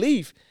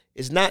non-belief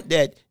is not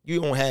that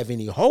you don't have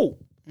any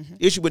hope.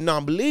 The issue with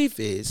non-belief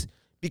is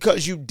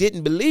because you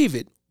didn't believe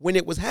it when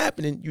it was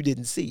happening, you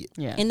didn't see it.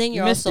 Yeah. And then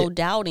you're also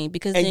doubting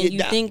because then you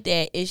think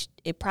that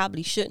it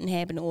probably shouldn't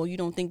happen, or you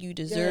don't think you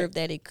deserve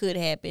that it could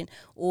happen,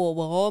 or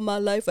well, all my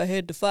life I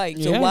had to fight,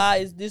 so why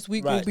is this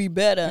week gonna be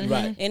better?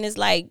 Right. And it's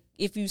like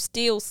if you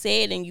still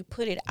say it and you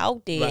put it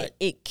out there,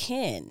 it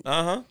can.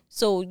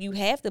 So you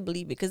have to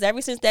believe it, because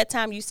ever since that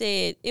time you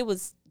said, it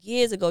was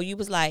years ago, you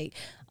was like,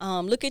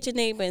 look at your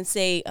neighbor and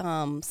say,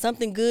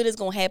 something good is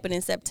gonna happen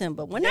in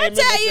September. When I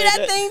tell you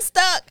that thing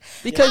stuck,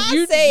 because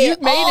you say you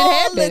it made all it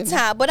happen. the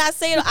time. But I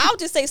say it, I'll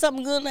just say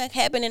something good that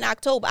happen in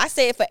October. I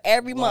say it for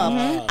every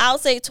month. I'll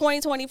say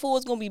 2024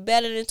 is gonna be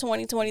better than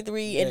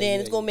 2023, and then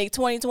it's gonna make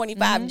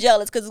 2025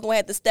 jealous because it's gonna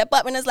have to step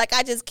up. And it's like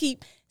I just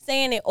keep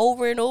saying it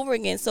over and over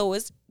again. So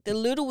it's the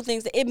little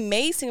things that it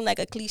may seem like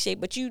a cliche,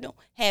 but you don't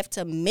have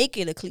to make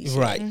it a cliche.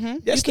 Right.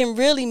 You can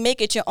really make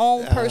it your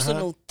own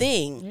personal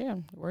thing. Yeah,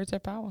 words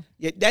have power.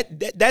 Yeah,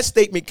 that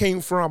statement came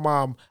from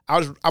I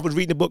was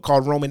reading a book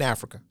called Roman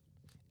Africa,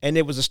 and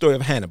it was a story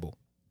of Hannibal.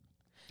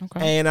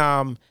 Okay.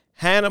 And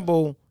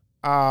Hannibal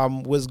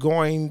was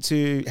going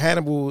to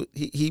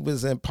he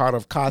was in part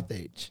of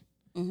Carthage,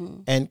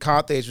 and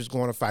Carthage was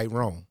going to fight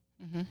Rome,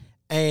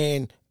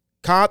 and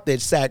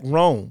Carthage sacked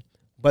Rome.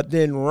 But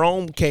then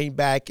Rome came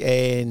back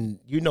and,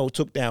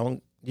 took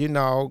down,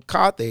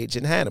 Carthage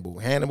and Hannibal.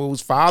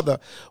 Hannibal's father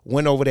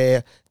went over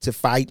there to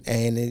fight,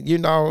 and,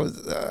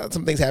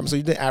 some things happened. So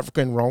you did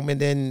Africa and Rome, and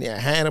then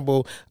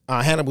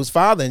Hannibal's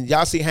father, and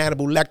y'all see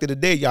Hannibal Lecter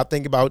today, y'all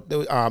think about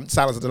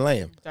Silence of the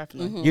Lamb.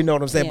 Definitely. You know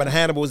what I'm saying? Yeah. But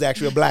Hannibal was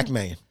actually a black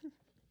man.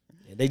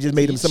 They just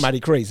made him somebody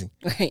crazy.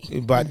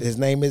 Right. But his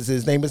name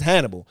is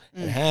Hannibal.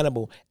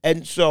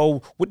 And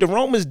so what the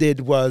Romans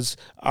did was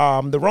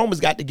the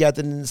Romans got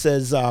together and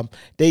says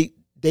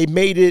they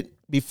made it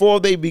before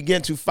they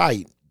began to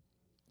fight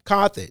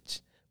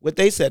Carthage. What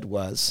they said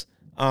was,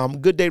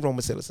 good day,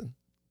 Roman citizen.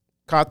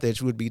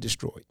 Carthage would be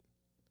destroyed.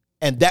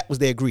 And that was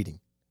their greeting.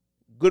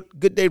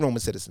 Good day,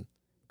 Roman citizen.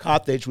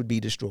 Carthage would be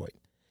destroyed.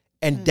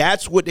 And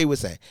that's what they were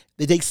saying.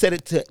 They said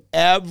it to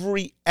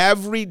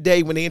every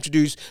day when they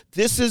introduced,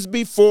 this is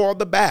before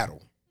the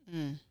battle.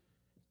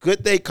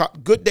 Good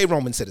day,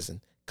 Roman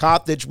citizen.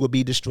 Carthage will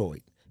be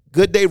destroyed.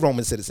 Good day,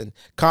 Roman citizen.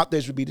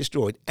 Carthage will be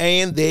destroyed.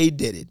 And they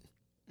did it.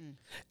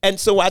 And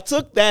so I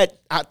took that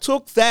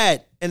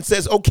and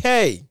says,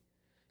 okay,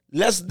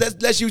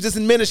 let's use this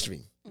in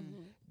ministry.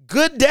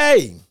 Good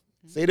day.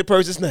 Say the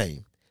person's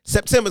name.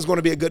 September is going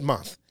to be a good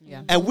month.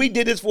 Yeah. And we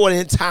did this for an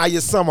entire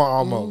summer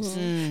almost.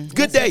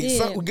 Good day.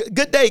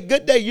 Good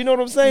day. You know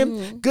what I'm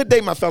saying? Good day,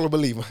 my fellow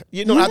believer.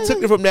 I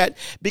took it from that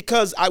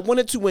because I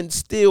wanted to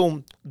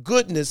instill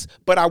goodness,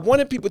 but I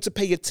wanted people to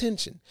pay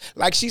attention.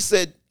 Like she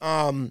said,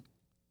 I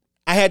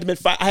had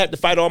to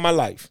fight all my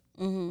life.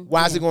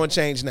 Why is it going to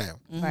change now?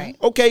 Right.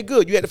 Okay,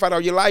 good. You had to fight all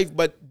your life,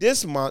 but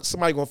this month,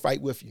 somebody's going to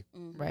fight with you.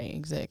 Right,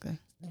 exactly.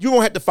 You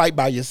don't have to fight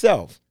by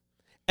yourself.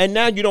 And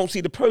now you don't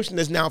see the person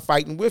that's now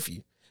fighting with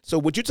you. So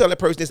what you tell that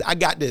person is, I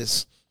got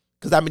this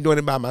because I've been doing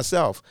it by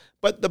myself.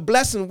 But the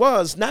blessing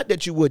was not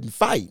that you wouldn't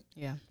fight.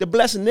 Yeah. The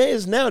blessing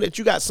is now that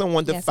you got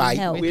someone to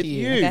fight with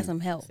you. You got some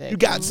help. You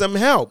got some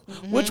help,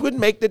 which would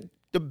make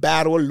the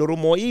battle a little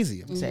more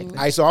easier. Exactly.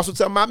 I used to also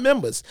tell my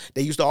members,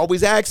 they used to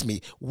always ask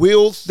me,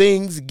 will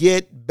things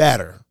get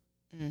better?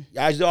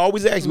 I used to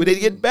always ask me, will they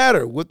get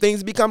better? Will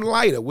things become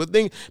lighter?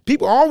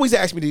 People always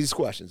ask me these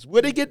questions.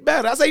 Will they get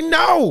better? I say,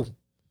 no.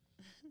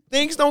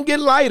 Things don't get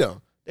lighter.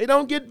 They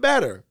don't get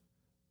better.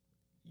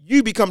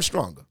 You become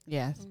stronger.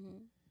 Yes.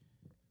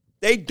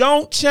 They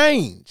don't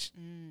change.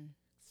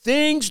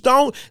 Things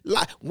don't,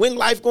 when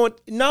life going,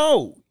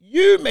 no,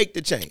 you make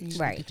the change.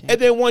 Right. And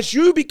then once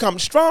you become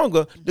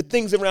stronger, the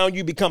things around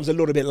you becomes a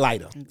little bit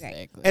lighter.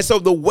 Exactly. And so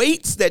the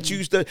weights that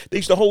they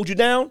used to hold you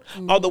down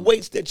are the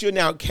weights that you're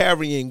now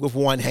carrying with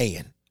one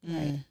hand.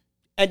 And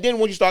then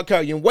when you start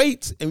carrying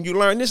weights and you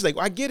learn this, like,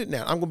 I get it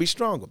now. I'm going to be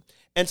stronger.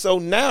 And so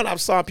now that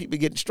I've saw people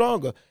getting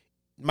stronger,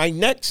 my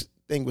next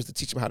thing was to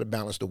teach them how to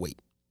balance the weight.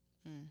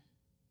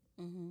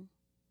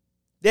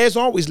 There's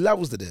always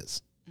levels to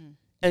this.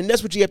 And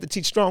that's what you have to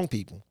teach strong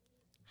people.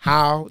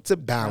 How to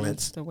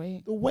balance the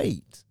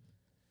weight.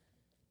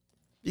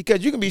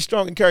 Because you can be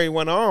strong and carry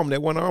one arm, that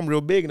one arm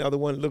real big and the other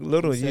one look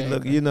little.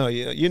 Exactly. You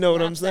know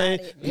what I'm saying?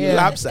 Yeah.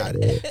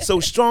 Lopsided. So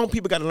strong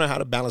people got to learn how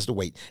to balance the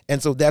weight.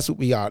 And so that's what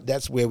we are.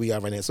 That's where we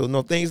are right now. So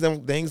no, things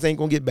ain't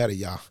gonna get better,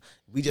 y'all.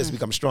 We just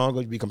become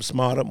stronger, become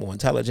smarter, more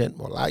intelligent,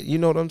 more light. You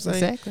know what I'm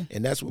saying? Exactly.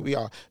 And that's what we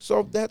are.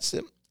 So that's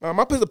it.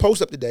 I put a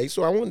post up today,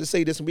 so I wanted to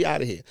say this and we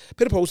out of here.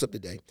 Put a post up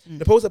today.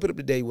 The post I put up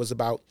today was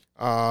about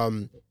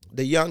the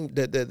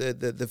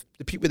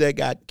people that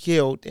got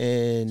killed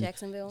in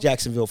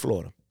Jacksonville,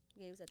 Florida.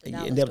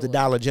 And that was the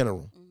Dollar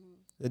General.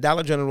 The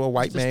Dollar General, a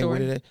white man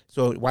went in there.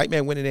 So a white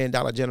man went in there in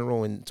Dollar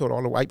General and told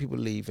all the white people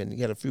to leave, and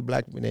he had a few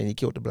black people in there and he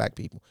killed the black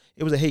people.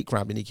 It was a hate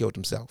crime, and he killed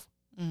himself.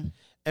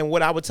 And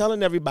what I was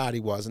telling everybody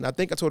was, and I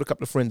think I told a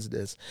couple of friends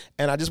this,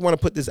 and I just want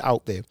to put this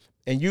out there,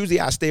 And usually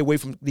I stay away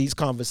from these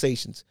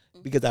conversations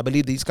because I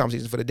believe these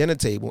conversations for the dinner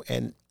table.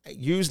 And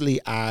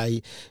usually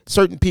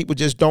certain people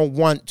just don't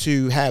want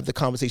to have the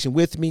conversation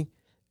with me.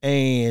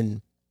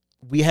 And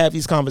we have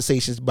these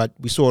conversations, but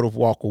we sort of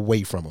walk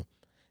away from them.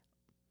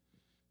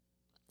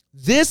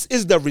 This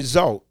is the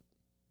result.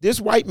 This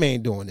white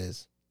man doing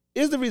this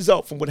is the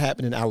result from what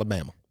happened in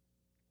Alabama.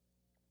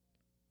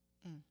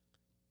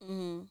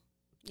 Mm-hmm.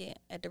 Yeah,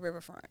 at the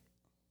riverfront.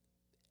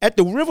 At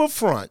the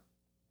riverfront,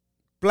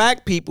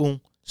 black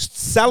people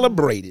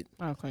celebrated.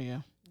 Okay,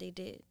 yeah. They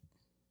did.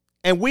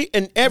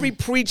 And every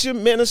preacher,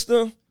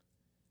 minister,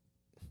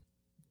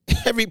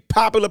 every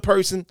popular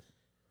person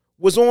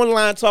was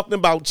online talking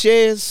about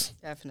chairs.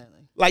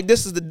 Definitely. Like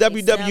this is the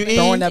WWE.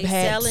 Throwing up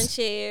hats.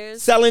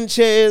 Selling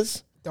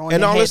chairs. Throwing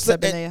and all hats this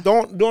up in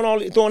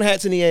there. Throwing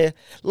hats in the air.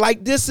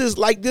 Like this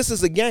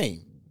is a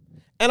game.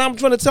 And I'm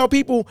trying to tell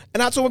people,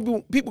 and I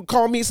told people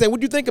call me and say, what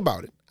do you think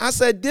about it? I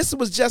said, this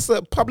was just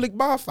a public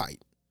bar fight.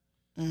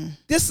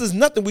 This is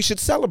nothing we should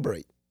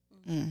celebrate.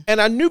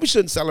 And I knew we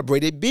shouldn't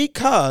celebrate it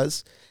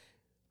because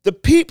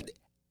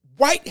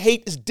white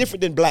hate is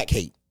different than black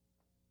hate.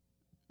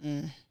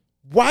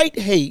 White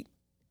hate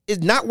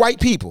is not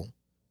white people.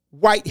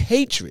 White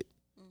hatred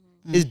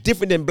is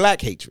different than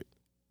black hatred.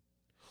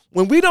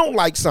 When we don't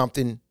like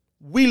something,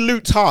 we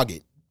loot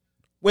Target.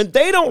 When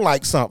they don't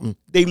like something,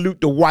 they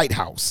loot the White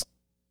House.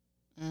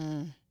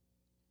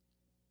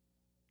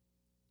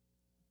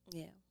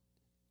 Yeah.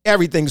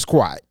 Everything's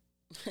quiet.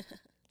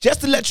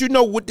 Just to let you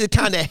know what the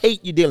kind of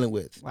hate you're dealing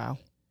with. Wow.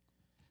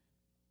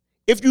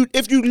 If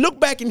you look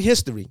back in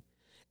history,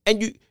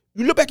 and you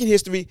look back in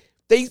history,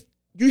 you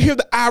hear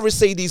the Irish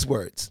say these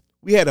words.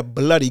 We had a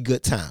bloody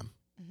good time.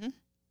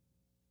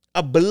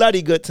 A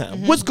bloody good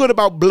time. What's good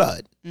about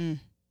blood?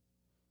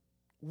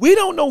 We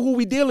don't know who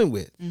we're dealing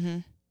with.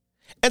 And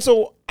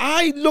so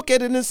I look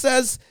at it and it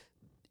says,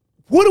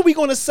 what are we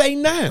going to say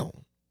now?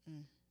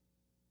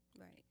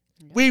 Right.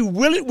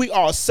 We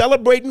are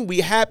celebrating.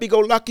 We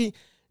happy-go-lucky.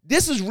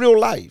 This is real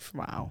life.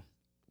 Wow.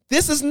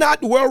 This is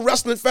not the World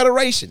Wrestling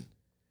Federation.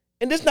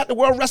 And this is not the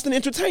World Wrestling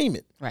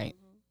Entertainment. Right.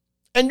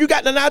 And you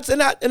got,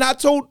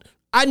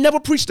 I never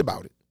preached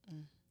about it.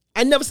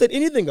 I never said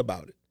anything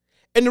about it.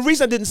 And the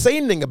reason I didn't say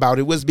anything about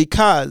it was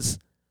because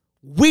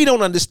we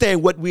don't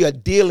understand what we are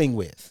dealing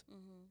with.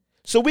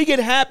 So we get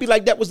happy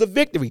like that was a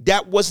victory.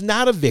 That was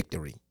not a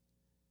victory.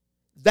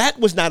 That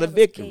was not a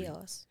victory.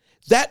 Chaos.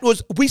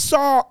 We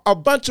saw a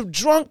bunch of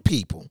drunk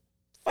people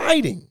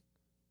fighting.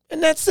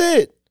 And that's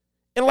it.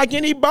 And like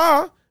any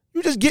bar,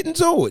 you just get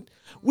into it.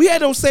 We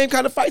had those same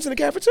kind of fights in the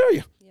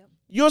cafeteria. Yep.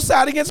 Your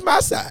side against my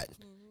side.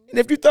 And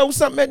if you throw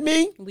something at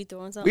me, we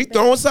throwing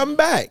something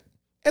back.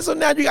 And so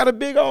now you got a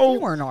big old...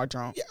 They weren't all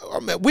drunk.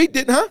 Yeah, we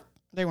didn't, huh?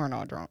 They weren't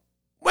all drunk.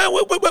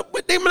 Well,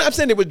 I'm not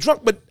saying they were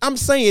drunk, but I'm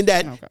saying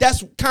that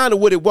that's kind of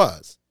what it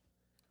was.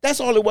 That's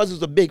all it was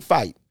a big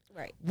fight.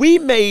 Right. We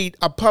made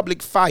a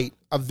public fight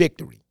a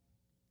victory.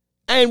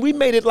 And we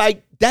made it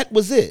like that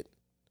was it.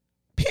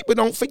 People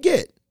don't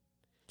forget.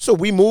 So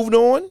we moved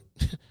on.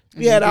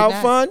 We had our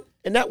fun,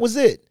 and that was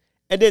it.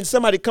 And then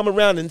somebody come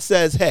around and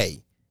says,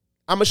 hey,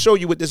 I'm going to show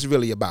you what this is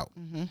really about.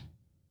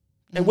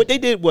 And what they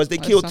did was they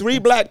killed 3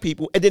 black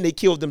people, and then they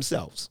killed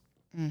themselves.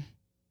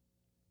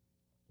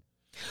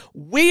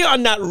 We are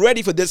not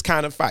ready for this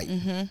kind of fight.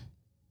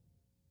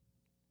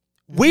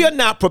 We are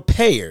not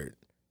prepared.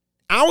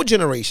 Our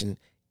generation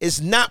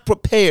is not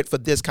prepared for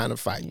this kind of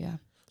fight. Yeah.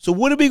 So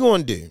what are we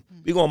going to do?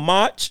 We're going to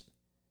march.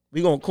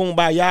 We're going to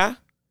kumbaya.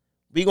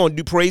 We're going to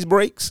do praise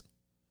breaks.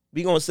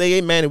 We're going to say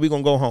amen, and we're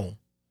going to go home.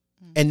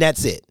 And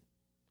that's it.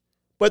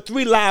 But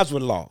 3 lives were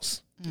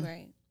lost.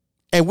 Right.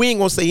 And we ain't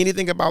going to say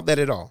anything about that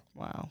at all.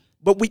 Wow.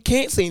 But we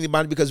can't say anything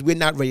about it because we're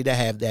not ready to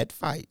have that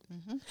fight.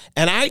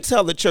 And I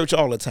tell the church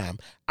all the time,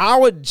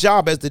 our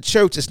job as the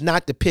church is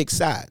not to pick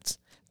sides.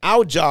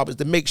 Our job is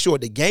to make sure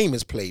the game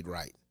is played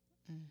right.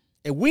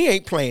 And we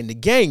ain't playing the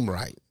game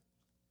right.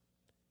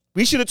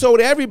 We should have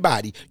told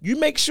everybody, you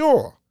make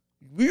sure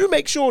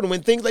that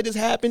when things like this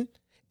happen,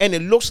 and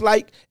it looks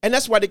like, and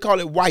that's why they call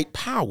it white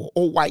power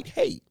or white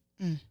hate.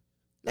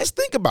 Let's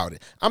think about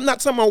it. I'm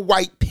not talking about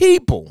white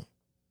people.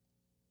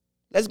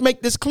 Let's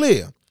make this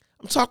clear.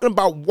 I'm talking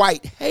about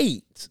white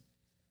hate.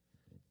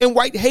 And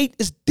white hate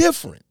is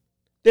different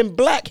than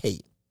black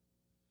hate.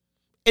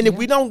 And if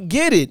we don't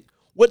get it,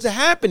 what's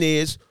happen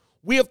is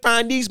we'll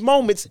find these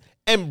moments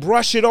and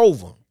brush it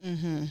over.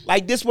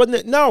 Like this wasn't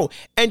it. No.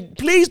 And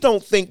please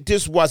don't think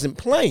this wasn't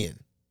playing.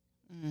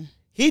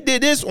 He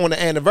did this on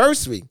the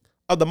anniversary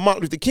of the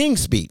Martin Luther King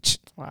speech.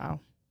 Wow.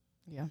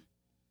 Yeah.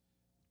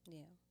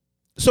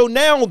 So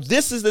now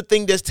this is the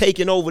thing that's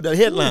taking over the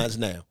headlines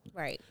now.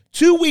 Right.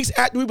 2 weeks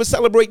after we were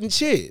celebrating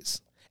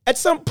cheers. At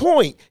some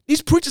point,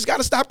 these preachers got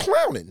to stop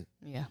clowning.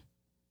 Yeah.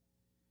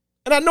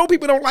 And I know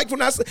people don't like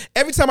when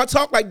every time I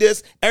talk like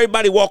this,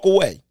 everybody walk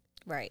away.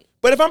 Right.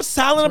 But if I'm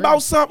silent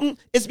about something,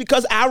 it's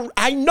because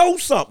I know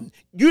something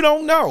you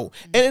don't know.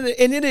 And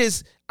it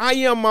is, I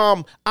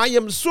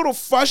am sort of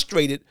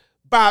frustrated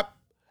by,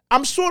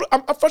 I'm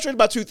frustrated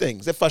by 2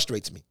 things that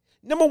frustrates me.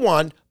 Number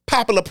one,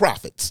 popular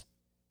prophets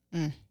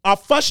are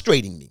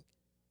frustrating me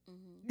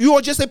You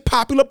are just a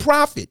popular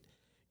prophet.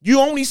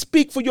 You only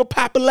speak for your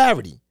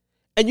popularity.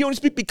 And you only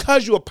speak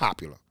because you are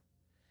popular.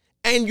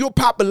 And your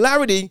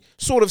popularity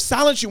sort of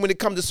silences you when it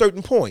comes to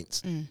certain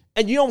points.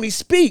 And you only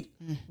speak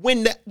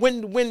when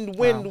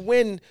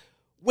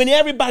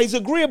everybody's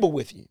agreeable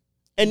with you.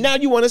 And now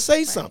you want to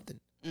say something.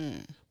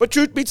 But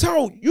truth be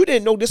told, you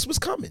didn't know this was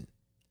coming.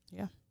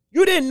 Yeah.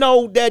 You didn't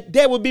know that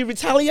there would be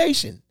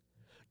retaliation.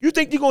 You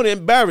think you're going to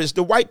embarrass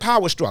the white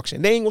power structure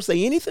and they ain't going to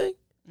say anything?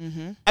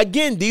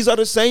 Again, these are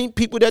the same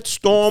people that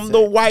stormed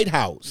the White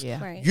House.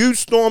 Yeah. Right. You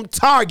stormed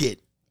Target.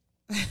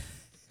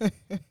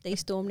 They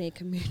stormed their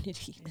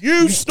community.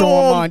 You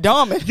stormed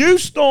Target.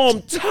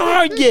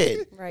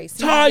 Right.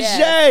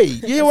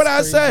 Target. You hear what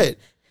I said?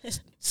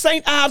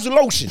 St. Ives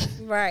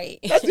lotion. Right.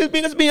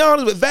 Let's be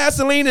honest with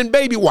Vaseline and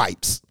baby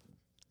wipes.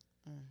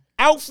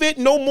 Outfit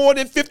no more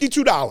than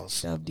 $52.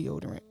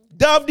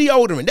 Dove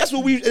deodorant. That's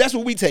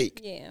what we take.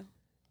 Yeah.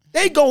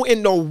 They go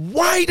in the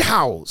White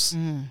House.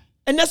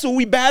 And that's what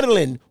we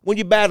battling when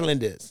you're battling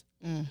this.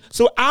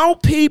 So our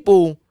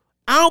people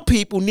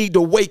need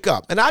to wake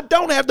up. And I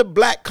don't have the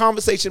black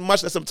conversation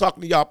much unless I'm talking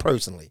to y'all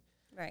personally.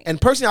 Right.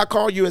 And personally, I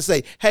call you and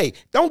say, hey,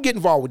 don't get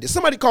involved with this.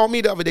 Somebody called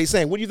me the other day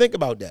saying, what do you think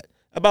about that?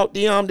 About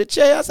the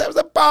chair? I said, it was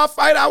a bar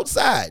fight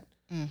outside.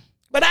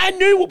 But I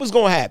knew what was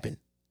going to happen.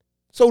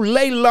 So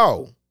lay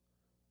low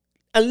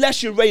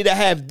unless you're ready to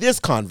have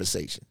this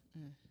conversation.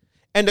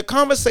 And the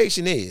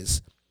conversation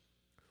is,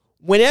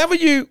 when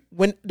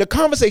the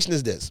conversation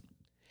is this,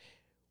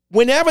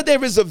 whenever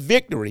there is a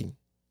victory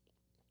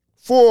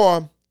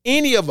for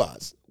any of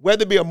us,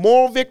 whether it be a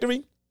moral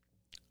victory,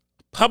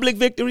 public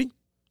victory,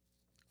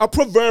 a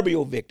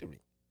proverbial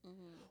victory,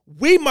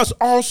 we must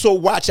also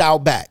watch our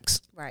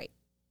backs. Right.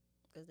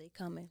 Because they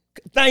coming.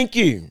 Thank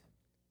you.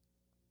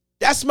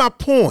 That's my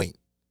point.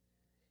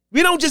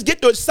 We don't just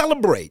get to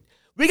celebrate.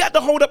 We got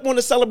to hold up on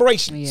the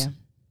celebrations. Yeah.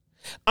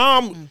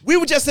 We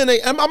were just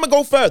I'm gonna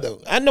go further.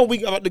 I know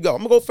we about to go. I'm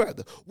gonna go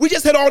further. We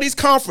just had all these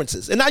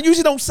conferences, and I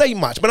usually don't say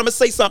much, but I'm gonna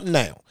say something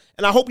now.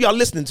 And I hope y'all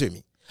listening to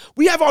me.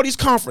 We have all these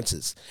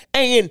conferences,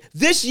 and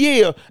this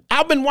year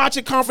I've been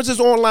watching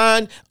conferences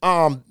online.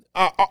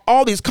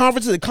 All these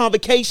conferences and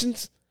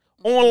convocations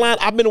online.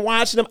 I've been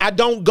watching them. I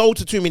don't go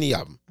to too many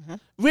of them.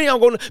 Really don't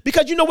go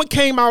because you know what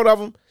came out of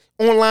them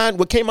online.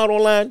 What came out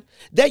online?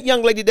 That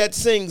young lady that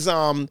sings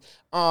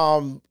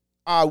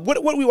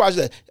what we watched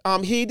that?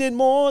 He did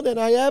more than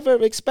I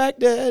ever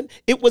expected.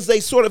 It was a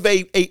sort of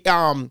she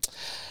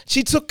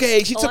took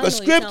a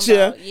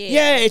scripture,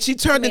 and she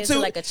turned it into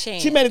like a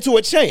chant. She made it to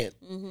a chant.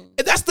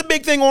 And that's the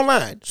big thing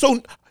online.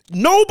 So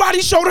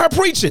nobody showed her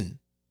preaching.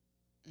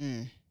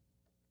 Yeah,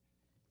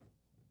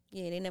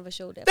 they never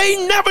showed that.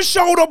 They never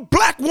showed a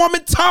black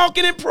woman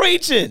talking and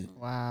preaching.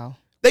 Wow.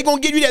 They gonna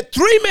give you that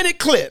 3-minute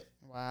clip.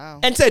 Wow.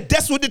 And said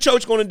that's what the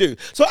church gonna do.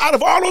 So out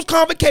of all those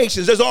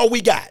convocations, that's all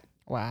we got.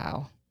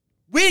 Wow.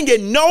 We didn't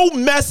get no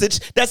message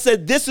that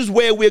said this is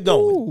where we're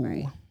going.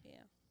 Right.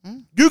 Yeah.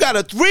 You got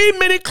a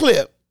 3-minute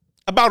clip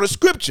about a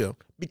scripture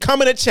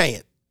becoming a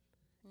chant.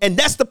 And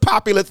that's the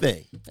popular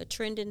thing. A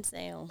trending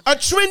sound. A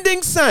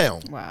trending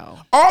sound.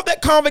 Wow. All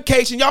that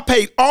convocation, y'all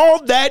paid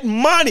all that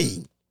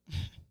money.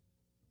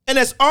 And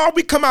that's all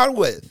we come out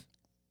with.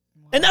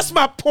 Wow. And that's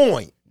my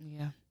point.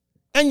 Yeah.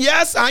 And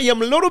yes, I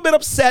am a little bit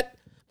upset,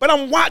 but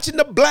I'm watching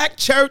the black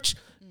church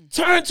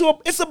turn to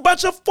it's a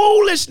bunch of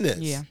foolishness.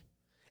 Yeah.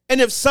 And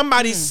if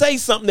somebody say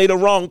something, they the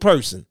wrong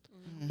person.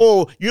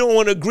 Or you don't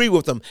want to agree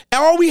with them.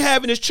 And all we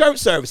have is church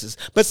services.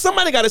 But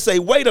somebody got to say,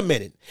 wait a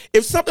minute.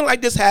 If something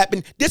like this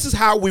happened, this is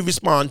how we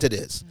respond to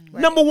this.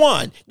 Right. Number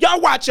one, y'all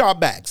watch y'all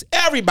backs.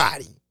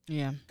 Everybody.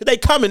 Yeah. Because they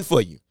coming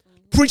for you.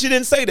 Preacher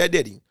didn't say that,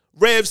 did he?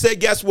 Rev said,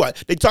 guess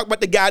what? They talked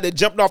about the guy that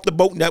jumped off the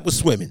boat and that was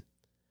swimming.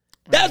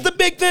 Right. That's the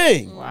big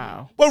thing.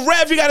 Wow. But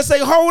Rev, you got to say,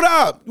 hold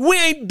up. We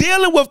ain't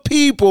dealing with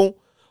people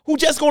who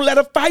just going to let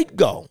a fight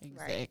go.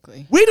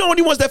 Exactly. We the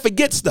only ones that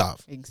forget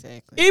stuff.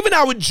 Exactly. Even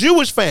our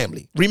Jewish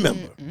family,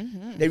 remember.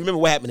 They remember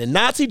what happened in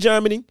Nazi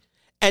Germany.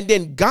 And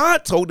then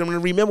God told them to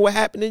remember what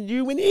happened to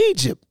you in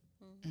Egypt.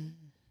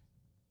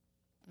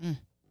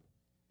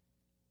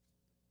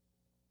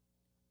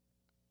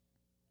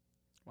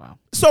 Wow.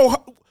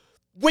 So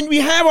when we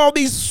have all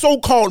these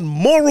so-called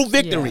moral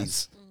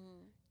victories,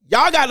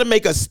 y'all got to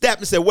make a step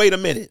and say, wait a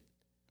minute.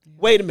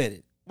 Wait a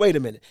minute. Wait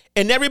a minute.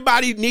 And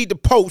everybody need to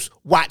post,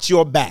 watch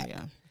your back.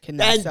 Yeah. And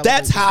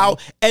that's how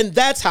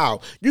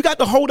you got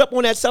to hold up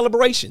on that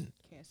celebration.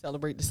 Can't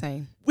celebrate the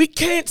same. We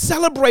can't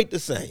celebrate the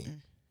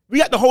same. We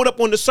got to hold up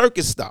on the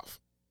circus stuff.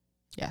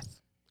 Yes.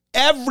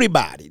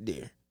 Everybody,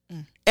 dear.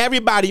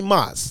 Everybody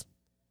must.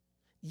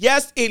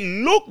 Yes, it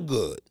looked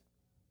good,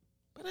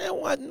 but there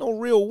wasn't no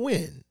real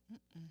win.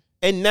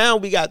 And now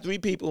we got 3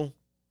 people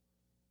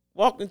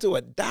walking to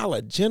a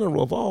Dollar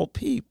General of all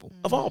people,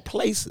 of all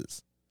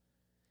places.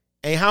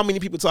 And how many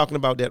people talking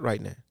about that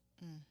right now?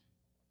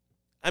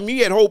 I mean,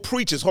 you had whole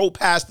preachers, whole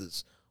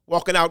pastors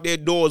walking out their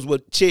doors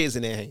with chairs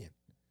in their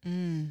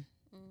hand.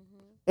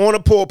 On a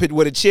pulpit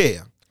with a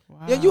chair.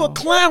 Wow. Yeah, you a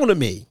clown to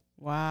me.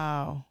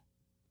 Wow.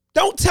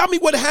 Don't tell me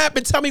what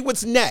happened. Tell me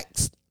what's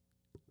next.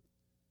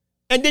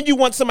 And then you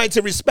want somebody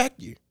to respect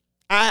you.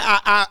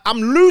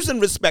 I'm losing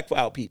respect for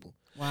our people.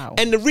 Wow.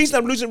 And the reason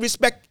I'm losing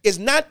respect is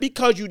not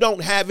because you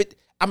don't have it.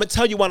 I'm going to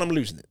tell you why I'm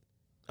losing it.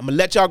 I'm going to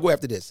let y'all go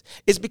after this.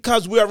 It's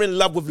because we are in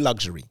love with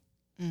luxury.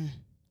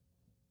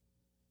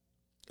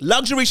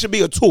 Luxury should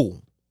be a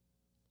tool,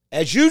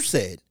 as you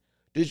said,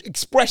 to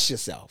express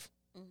yourself.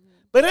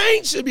 But it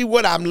ain't should be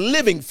what I'm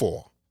living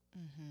for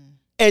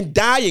and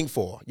dying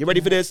for. You ready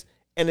for this?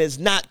 And it's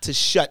not to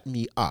shut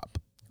me up.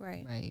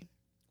 Right.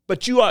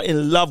 But you are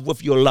in love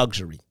with your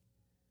luxury.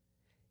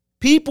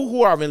 People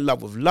who are in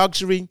love with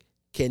luxury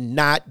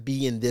cannot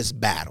be in this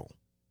battle.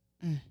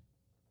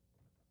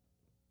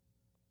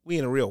 We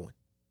in a real one.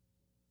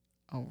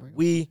 Oh, really?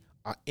 We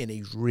are in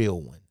a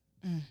real one.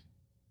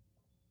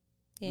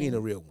 Yeah. We in a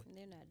real one.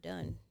 They're not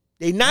done.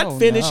 They not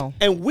finished,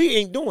 and we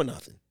ain't doing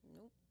nothing.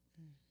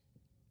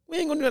 We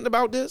ain't gonna do nothing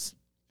about this.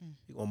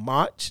 We're gonna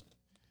march.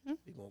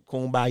 We're gonna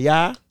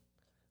kumbaya.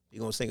 We're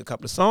gonna sing a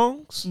couple of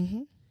songs.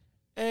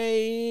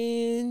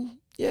 And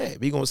yeah,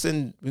 we're gonna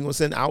send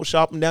Al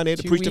Sharpton down there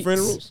to preach the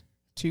funerals.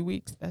 2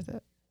 weeks, that's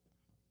it.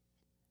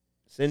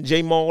 Send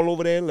J Maul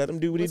over there and let him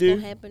do what he do.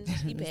 What's gonna happen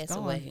if he pass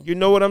away? You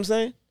know what I'm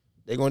saying?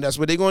 That's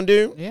what they're gonna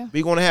do. Yeah.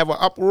 We're gonna have an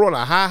uproar and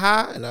a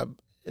ha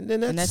and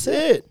then that's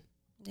it.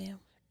 Yeah.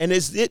 And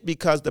it's it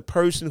because the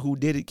person who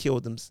did it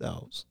killed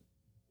themselves.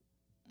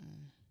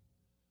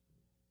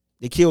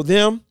 They killed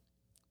them,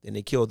 then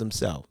they killed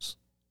themselves.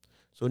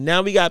 So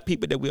now we got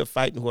people that we are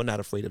fighting who are not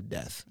afraid of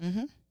death.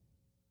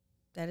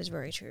 That is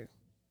very true.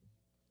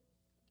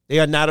 They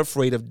are not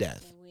afraid of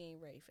death. And we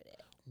ain't ready for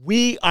that.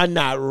 We are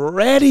not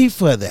ready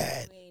for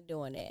that. We ain't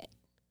doing that.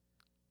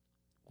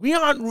 We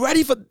aren't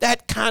ready for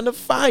that kind of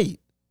fight.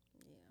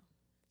 Yeah.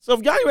 So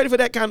if y'all ain't ready for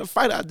that kind of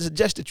fight, I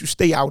suggest that you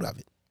stay out of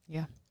it.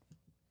 Yeah.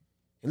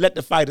 And let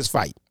the fighters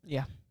fight.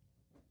 Yeah.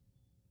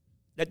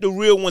 Let the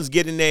real ones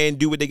get in there and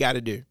do what they got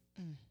to do.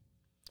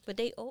 But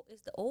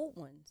it's the old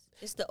ones.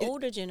 It's the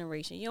older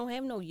generation. You don't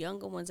have no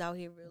younger ones out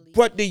here really.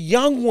 But the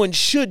young ones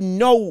should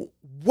know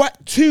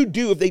what to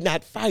do if they're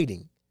not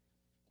fighting.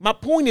 My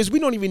point is, we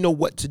don't even know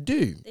what to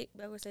do.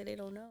 I would say they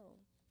don't know.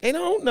 They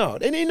don't know.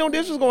 They didn't know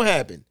this was going to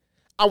happen.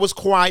 I was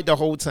quiet the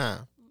whole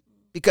time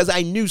because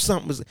I knew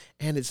something was,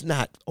 and it's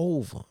not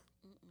over.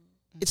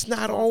 It's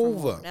not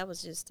over. That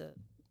was just the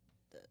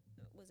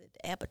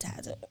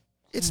appetizer.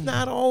 It's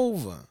not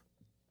over.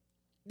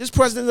 This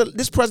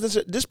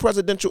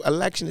presidential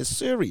election is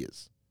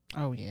serious.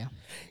 Oh, yeah.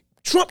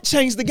 Trump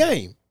changed the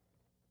game.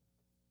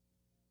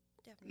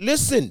 Definitely.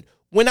 Listen,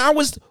 when I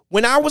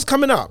was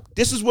coming up,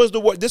 this was the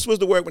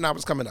word when I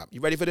was coming up.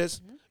 You ready for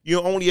this?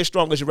 You're only as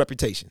strong as your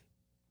reputation.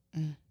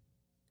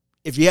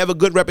 If you have a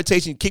good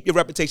reputation, keep your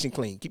reputation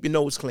clean. Keep your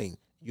nose clean.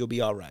 You'll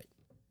be all right.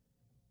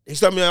 They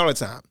tell me all the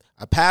time,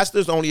 a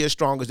pastor's only as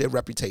strong as their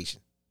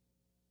reputation.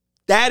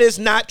 That is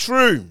not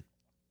true.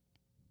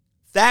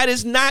 That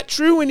is not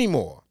true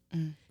anymore.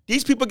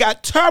 These people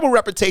got terrible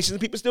reputations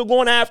and people still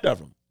going after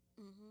them.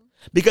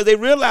 Because they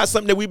realize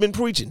something that we've been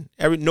preaching.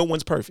 No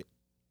one's perfect.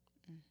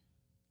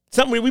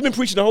 Something we've been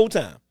preaching the whole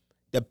time.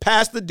 The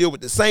pastor deal with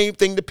the same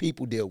thing the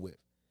people deal with.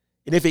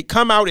 And if it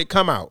come out, it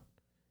come out.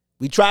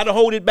 We try to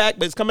hold it back,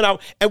 but it's coming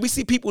out. And we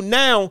see people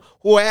now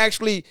who are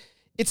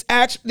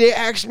they're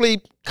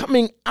actually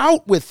coming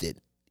out with it.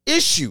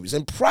 Issues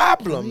and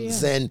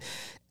problems. And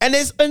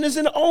it's in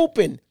the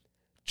open.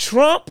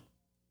 Trump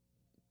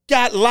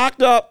got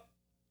locked up,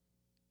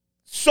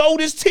 sold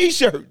his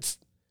T-shirts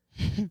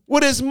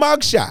with his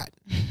mugshot.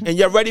 And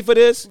y'all ready for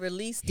this?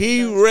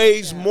 He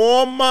raised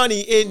more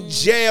money in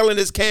jail in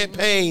his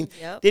campaign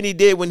than he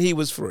did when he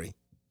was free.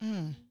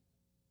 Then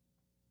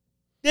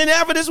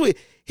after this week,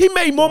 he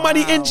made more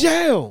money in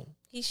jail.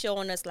 He's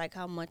showing us like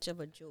how much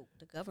of a joke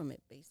the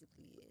government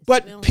basically is.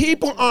 But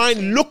people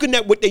aren't looking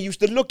at what they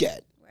used to look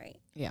at. Right.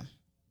 Yeah.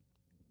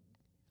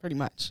 Pretty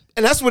much.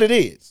 And that's what it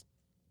is.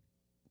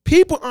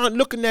 People aren't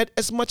looking at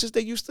as much as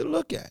they used to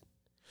look at.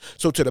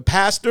 So to the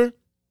pastor,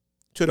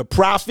 to the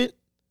prophet,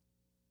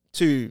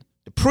 to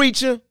the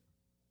preacher,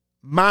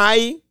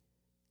 my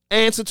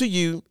answer to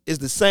you is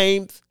the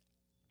same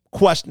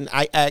question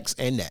I asked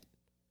Annette.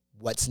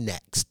 What's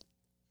next?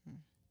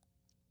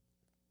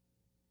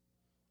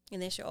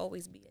 And there should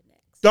always be a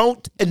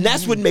next. And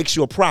that's what makes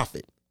you a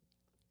prophet.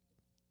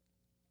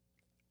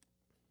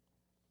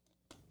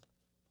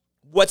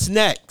 What's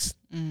next?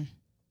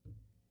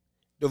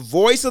 The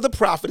voice of the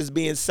prophet is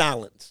being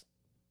silenced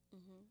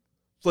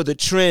for the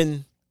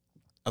trend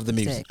of the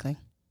music. Exactly.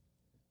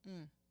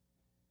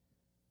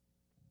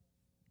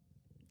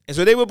 And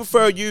so they will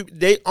prefer you.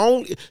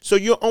 So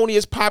you're only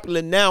as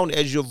popular now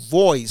as your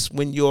voice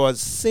when you're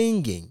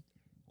singing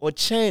or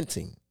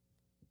chanting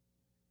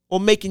or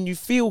making you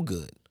feel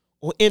good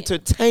or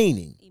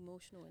entertaining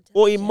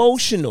or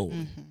emotional.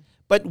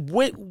 But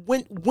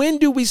when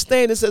do we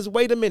stand and says,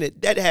 wait a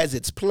minute, that has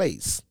its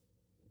place?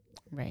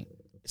 Right.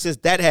 It says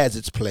that has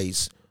its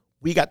place.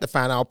 We got to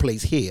find our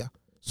place here,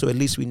 so at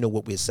least we know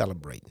what we're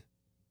celebrating.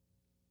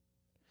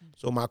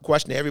 So my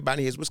question to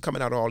everybody is, what's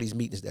coming out of all these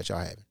meetings that y'all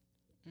having?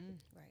 Right.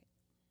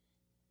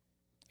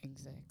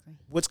 Exactly.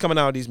 What's coming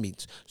out of these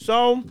meetings?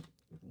 So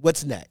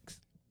what's next?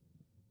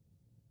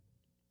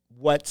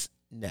 what's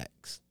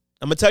next.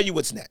 I'm going to tell you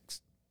what's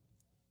next.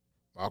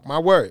 Mark my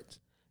words.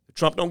 If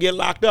Trump don't get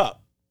locked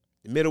up,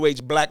 the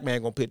middle-aged black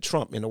man going to put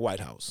Trump in the White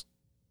House.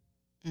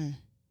 I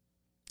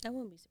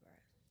wouldn't be surprised.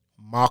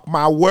 Mark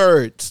my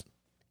words.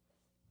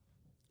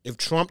 If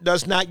Trump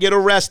does not get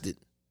arrested,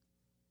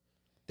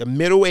 the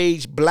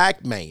middle-aged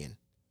black man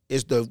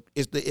is the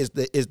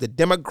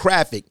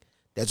demographic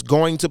that's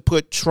going to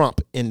put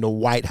Trump in the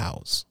White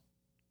House.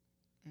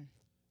 Yeah.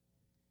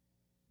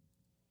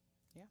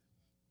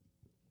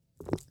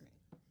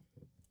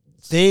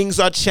 Things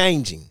are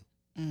changing.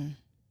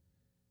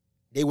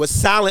 They were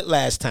silent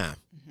last time.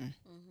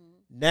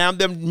 Now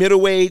them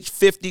middle-aged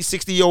 50,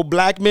 60-year-old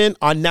black men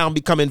are now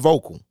becoming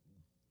vocal.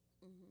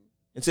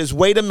 And says,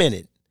 wait a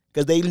minute,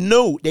 because they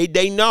know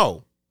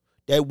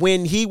that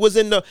when he was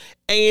in the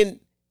and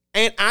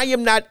I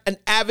am not an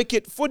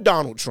advocate for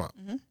Donald Trump,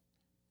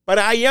 but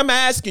I am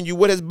asking you,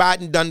 what has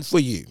Biden done for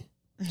you?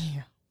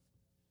 Yeah.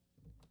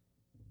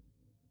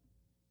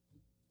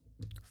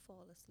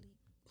 Fall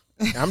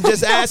asleep. I'm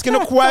just asking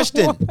a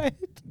question.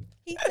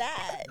 He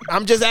died.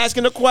 I'm just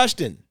asking a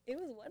question. It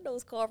was one of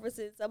those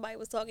conferences. Somebody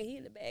was talking. He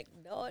in the back.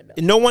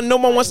 No one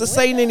wants to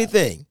say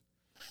anything,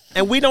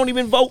 and we don't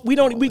even vote. We're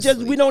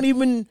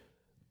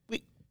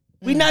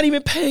not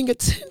even paying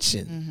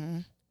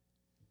attention.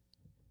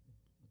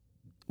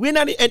 We're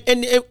not,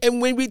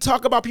 and when we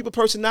talk about people's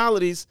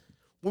personalities,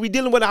 when we're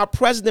dealing with our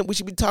president, we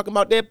should be talking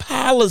about their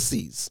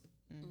policies.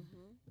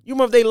 You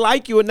know, if they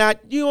like you or not,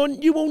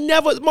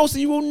 most of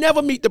you will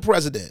never meet the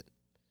president.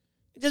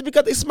 Just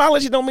because they smile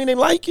at you don't mean they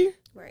like you.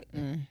 Right.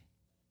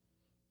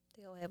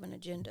 They all have an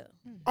agenda.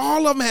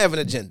 All of them have an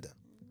agenda.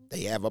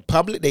 They have a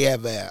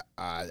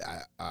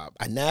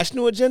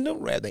national agenda,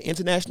 rather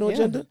international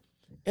agenda,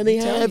 and they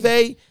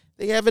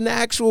have an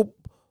actual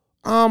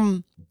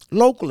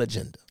local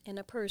agenda And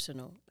a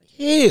personal.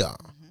 Yeah.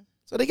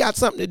 So they got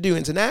something to do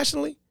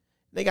internationally.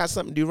 They got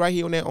something to do right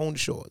here on their own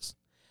shores.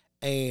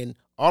 And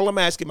all I'm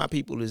asking my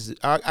people is,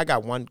 all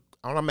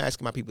I'm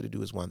asking my people to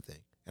do is one thing,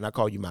 and I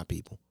call you my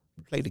people.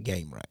 Play the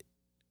game right.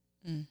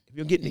 If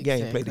you're getting the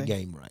game, play the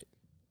game right.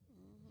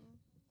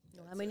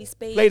 How many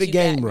spades? Play the you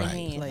game got right.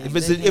 in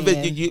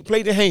hand? You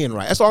play the hand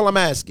right. That's all I'm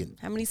asking.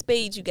 How many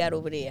spades you got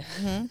over there?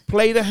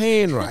 Play the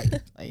hand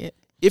right.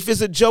 If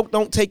it's a joke,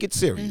 don't take it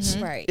serious.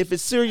 Right. If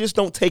it's serious,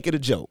 don't take it a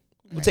joke.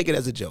 We'll take it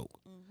as a joke.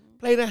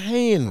 Play the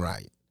hand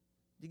right.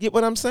 You get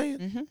what I'm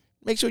saying?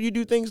 Make sure you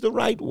do things the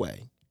right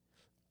way.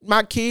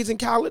 My kids in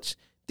college,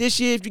 this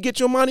year, if you get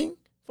your money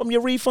from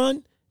your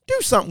refund, do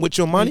something with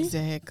your money.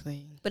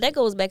 Exactly. But that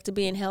goes back to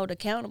being held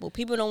accountable.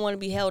 People don't want to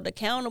be held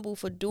accountable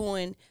for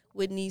doing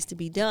what needs to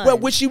be done. Well,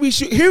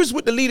 here's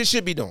what the leaders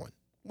should be doing.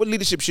 What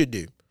leadership should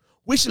do.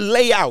 We should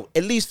lay out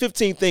at least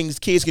 15 things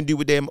kids can do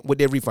with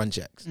their refund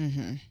checks.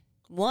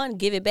 One,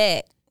 give it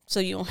back so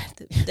you don't have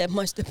that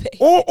much to pay.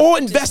 Or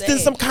invest in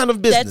some kind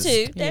of business.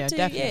 That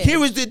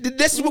too.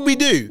 This is what we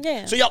do.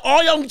 Yeah. So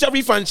all y'all get your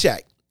refund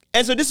check.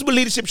 And so this is what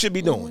leadership should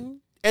be doing.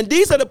 And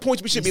these are the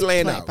points we should be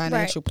laying out.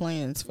 Financial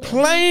plans.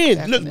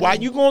 Look, while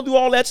you're going through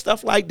all that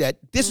stuff like that,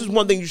 this is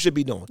one thing you should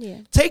be doing. Yeah.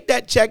 Take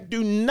that check.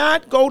 Do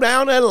not go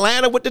down to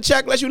Atlanta with the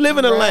check unless you live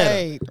in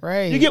Atlanta.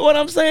 Right. You get what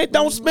I'm saying?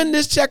 Don't spend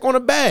this check on a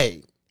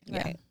bag.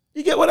 Right.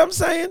 You get what I'm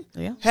saying?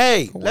 Yeah.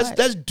 Hey,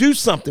 let's do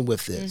something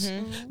with this.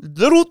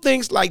 Little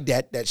things like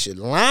that should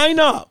line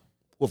up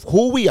with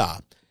who we are.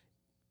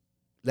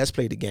 Let's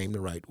play the game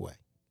the right way.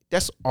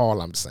 That's all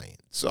I'm saying.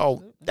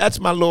 So that's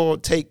my little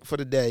take for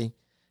the day.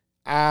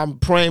 I'm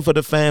praying for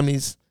the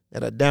families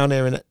that are down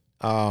there in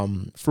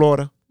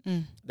Florida.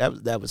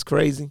 That was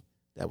crazy.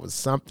 That was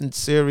something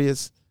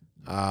serious.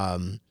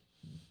 No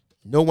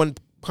one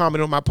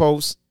commented on my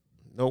post.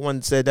 No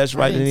one said that's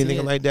right or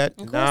anything like that.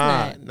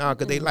 Nah,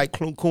 because they like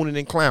cooning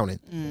and clowning.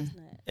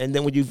 And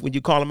then when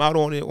you call them out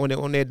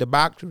on their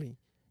debauchery,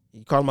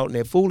 you call them out on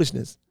their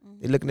foolishness.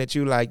 They're looking at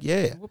you like,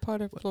 yeah. What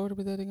part of Florida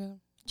was that again?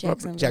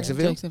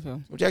 Jacksonville,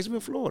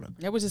 Florida.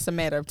 That was just a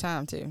matter of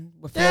time too.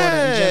 With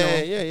Florida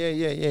in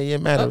general. Yeah.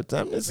 Matter of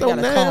time. And so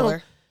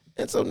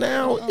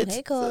now, it's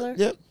hey caller.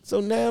 Yep. So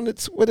now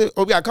it's what?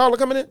 We got a caller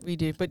coming in. We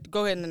did, but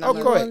go ahead and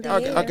go ahead.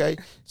 Okay.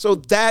 So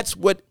that's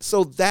who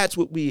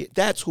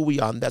we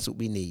are, and that's what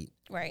we need.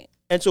 Right.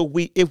 And so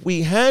if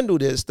we handle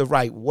this the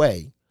right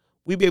way,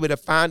 we'll be able to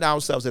find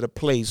ourselves at a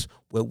place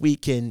where we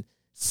can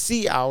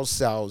see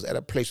ourselves at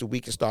a place where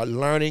we can start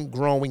learning,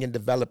 growing, and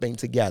developing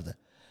together.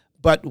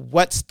 But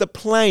what's the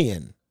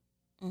plan?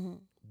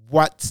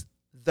 What's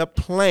the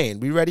plan?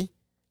 We ready?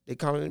 They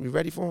calling in. We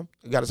ready for them?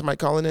 We got somebody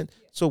calling in.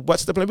 So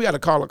what's the plan? We got a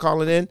caller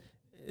calling in.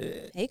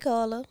 Hey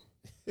caller.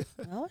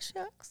 Oh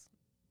shucks.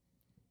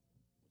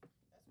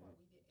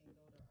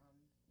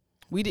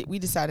 We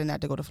decided not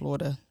to go to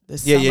Florida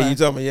this summer. Yeah, you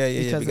told me.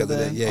 Yeah, because of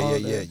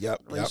that.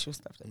 Yep. Racial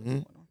stuff that was going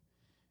on.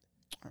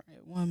 All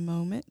right, one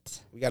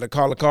moment. We got a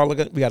caller.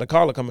 We got a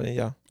caller coming in,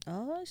 y'all.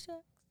 Oh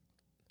shucks.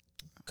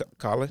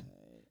 Caller.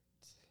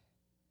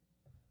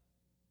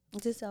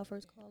 Is this our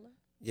first caller?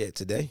 Yeah,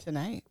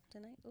 tonight.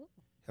 Ooh.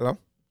 Hello.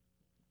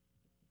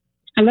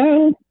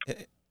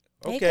 Okay.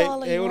 Hey,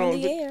 caller, hold on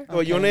on. the air. Oh,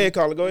 you're on the air,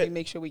 caller. Go ahead.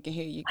 Make sure we can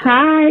hear you.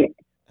 Hi.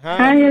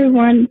 Hi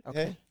everyone.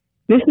 Okay.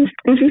 This is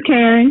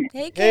Karen.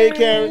 Hey, Karen. Hey,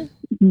 Karen.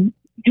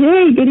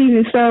 Hey, good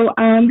evening. So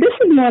this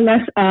is more or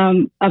less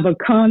of a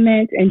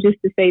comment, and just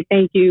to say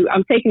thank you.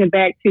 I'm taking it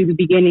back to the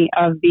beginning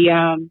of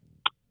the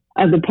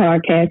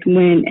podcast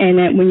when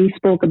you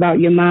spoke about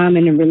your mom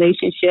and the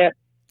relationship,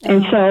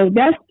 and so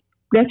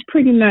that's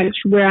pretty much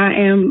where I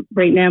am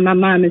right now. My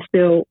mom is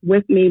still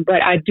with me,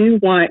 but I do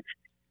want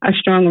a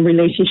stronger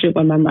relationship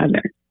with my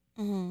mother.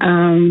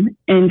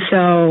 And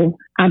so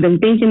I've been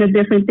thinking of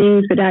different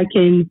things that I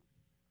can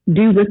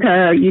do with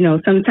her. You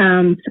know,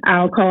 sometimes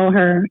I'll call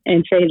her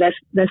and say,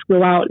 let's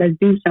go out, let's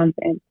do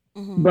something.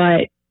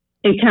 But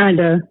it kind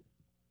of,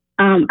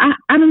 I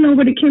don't know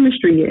what the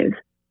chemistry is.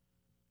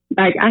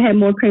 Like I have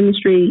more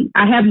chemistry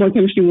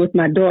with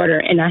my daughter,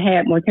 and I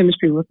had more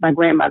chemistry with my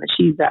grandmother.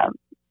 She's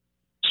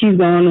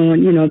gone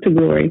on, you know, to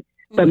glory,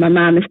 but my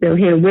mom is still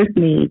here with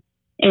me.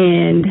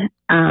 And,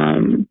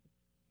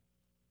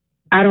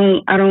 I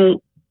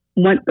don't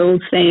want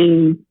those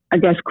same, I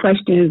guess,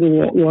 questions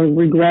or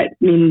regrets.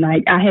 Meaning,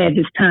 like I had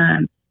this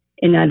time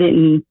and I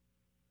didn't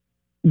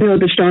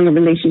build a stronger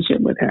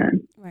relationship with her.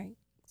 Right.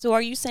 So,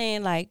 are you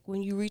saying like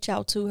when you reach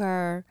out to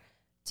her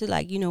to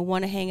like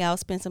want to hang out,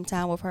 spend some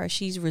time with her,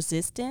 she's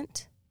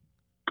resistant?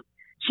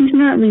 She's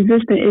not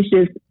resistant. It's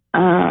just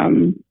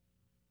my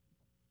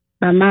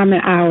mom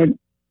and I are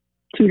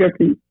two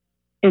different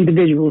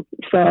individuals.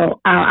 So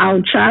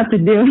I'll try to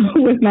deal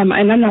with my mom,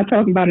 and I'm not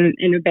talking about it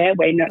in a bad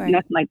way, nothing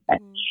like that.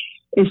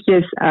 It's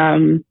just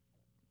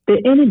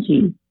the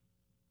energy,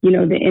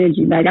 the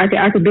energy. Like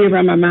I could be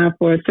around my mom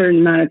for a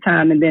certain amount of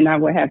time, and then I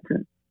would have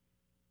to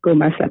go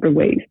my separate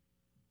ways.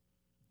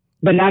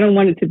 But I don't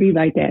want it to be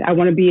like that. I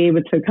want to be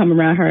able to come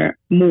around her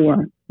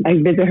more, like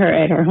visit her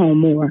at her home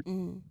more.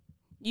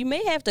 You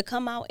may have to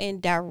come out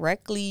and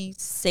directly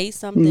say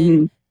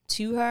something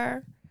to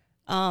her.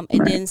 And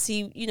then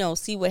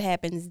see what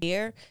happens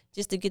there,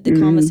 just to get the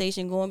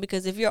conversation going.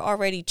 Because if you're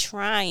already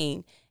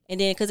trying, and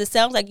then because it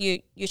sounds like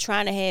you're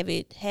trying to have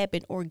it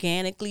happen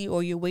organically,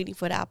 or you're waiting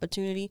for the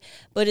opportunity,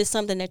 but it's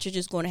something that you're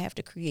just going to have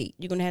to create.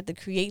 You're going to have to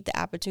create the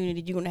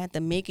opportunity. You're going to have to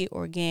make it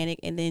organic,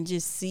 and then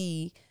just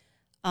see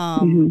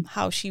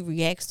how she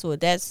reacts to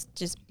it. That's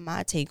just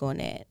my take on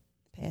that.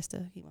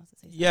 Pastor, he wants to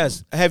say something.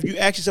 Yes. Have you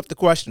asked yourself the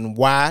question,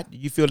 why do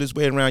you feel this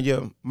way around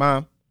your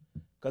mom?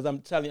 Because I'm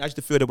telling you, I used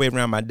to feel that way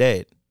around my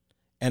dad.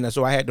 And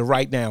so I had to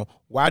write down,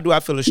 why do I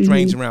feel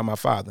estranged around my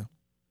father?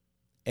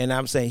 And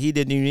I'm saying he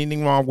didn't do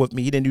anything wrong with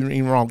me. He didn't do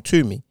anything wrong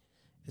to me.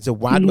 And so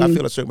why do I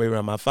feel a certain way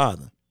around my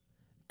father?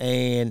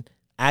 And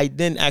I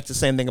then asked the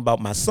same thing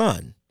about my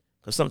son.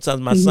 Because sometimes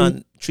my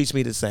son treats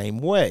me the same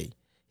way.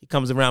 He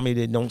comes around me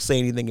and don't say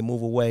anything and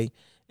move away.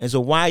 And so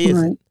why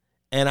is it?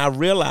 And I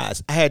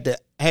realized I had to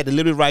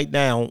literally write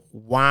down,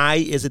 why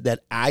is it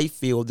that I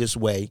feel this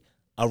way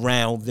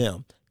around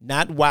them?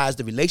 Not why is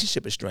the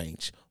relationship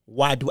estranged.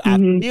 Why do I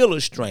feel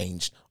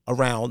estranged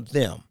around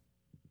them?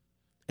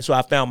 And so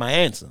I found my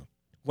answer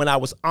when I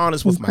was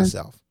honest with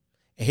myself.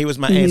 And here was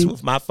my answer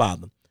with my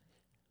father.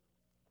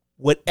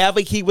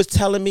 Whatever he was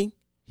telling me,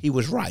 he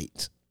was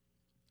right.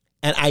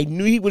 And I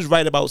knew he was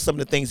right about some of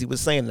the things he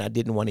was saying, and I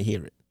didn't want to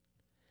hear it.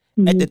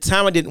 At the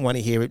time, I didn't want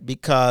to hear it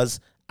because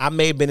I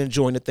may have been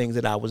enjoying the things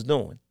that I was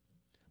doing.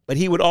 But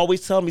he would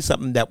always tell me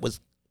something that was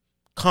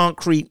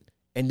concrete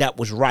and that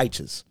was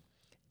righteous.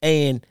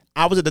 And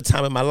I was at the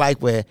time in my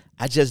life where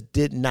I just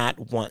did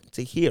not want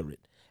to hear it.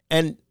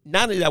 And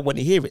not that I wanted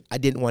to hear it, I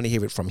didn't want to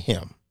hear it from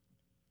him.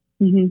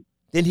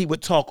 Then he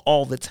would talk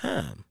all the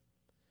time.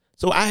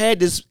 So I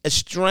had this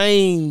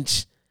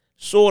strange,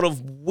 sort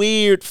of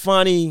weird,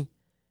 funny,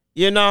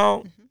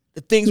 the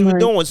things we were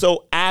doing.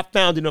 So I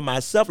found it in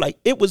myself, like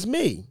it was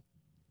me.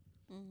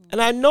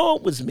 And I know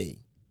it was me.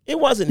 It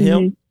wasn't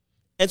him.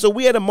 And so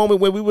we had a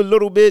moment where we were a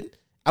little bit,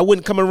 I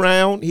wouldn't come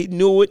around. He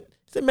knew it.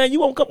 He said, man,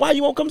 why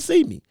you won't come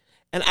see me?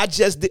 And I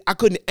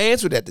couldn't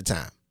answer it at the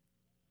time.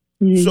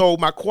 So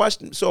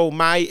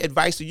my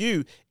advice to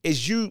you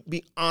is you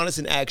be honest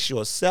and ask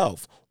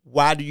yourself,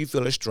 why do you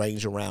feel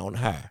estranged around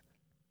her?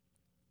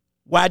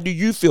 Why do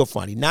you feel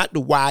funny? Not the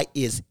why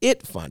is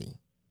it funny?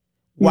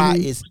 Why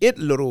is it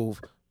little,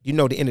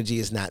 the energy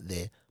is not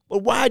there. But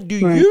why do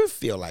you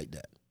feel like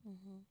that?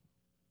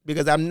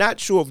 Because I'm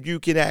not sure if you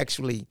can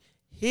actually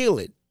heal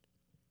it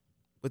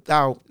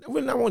without, I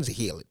want to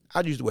heal it.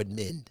 I'll use the word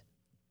mend.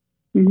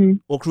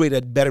 Or create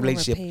a better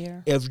relationship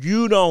repair. If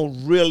you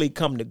don't really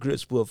come to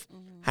grips with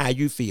how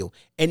you feel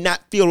and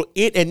not feel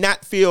it and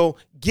not feel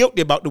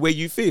guilty about the way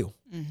you feel.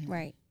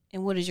 Right.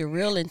 And what is your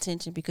real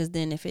intention? Because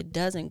then if it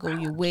doesn't go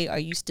your way, are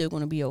you still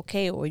going to be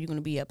okay, or are you going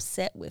to be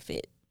upset with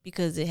it?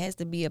 Because it has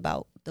to be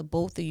about the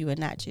both of you and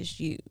not just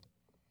you.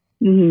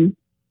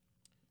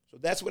 So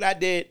that's what I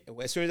did. And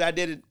as soon as I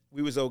did it,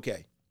 we was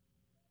okay.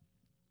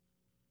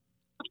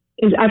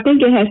 I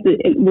think it has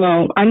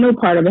to, I know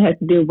part of it has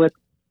to do with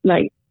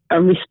like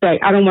a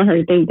respect. I don't want her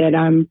to think that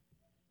I'm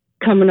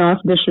coming off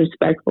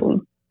disrespectful.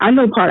 I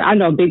know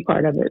a big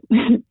part of it.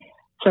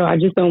 So I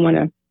just don't want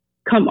to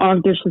come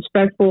off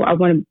disrespectful. I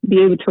want to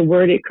be able to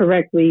word it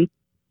correctly,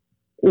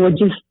 or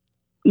just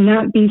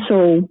not be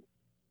so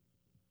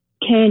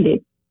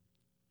candid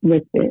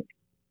with it.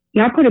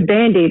 Not put a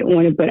Band-Aid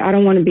on it, but I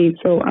don't want to be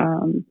so, I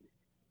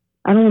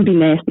don't want to be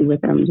nasty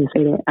with it. I'm just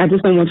say that. I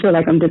just don't want to feel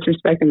like I'm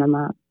disrespecting my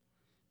mom.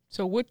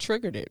 So what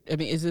triggered it? I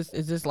mean, is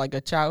this like a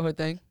childhood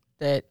thing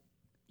that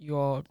you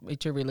all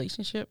with your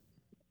relationship?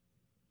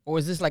 Or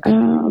is this like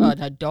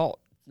an adult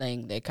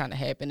thing that kind of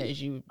happened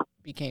as you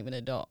became an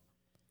adult?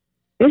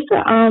 It's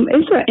an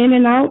in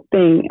and out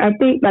thing. I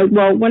think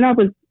when I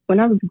was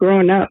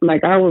growing up,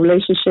 like our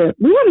relationship,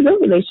 we had a good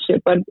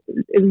relationship, but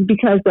it was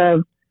because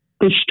of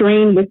the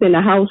strain within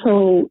the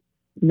household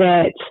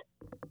that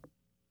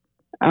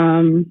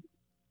I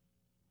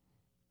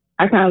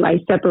kind of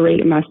like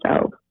separated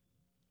myself,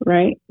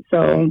 right?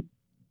 So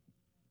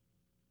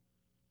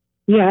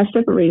yeah, I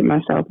separated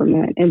myself from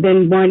that. And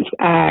then once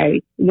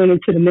I went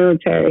into the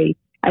military,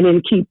 I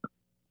didn't keep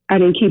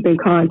in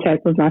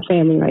contact with my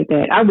family like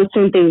that. I would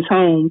send things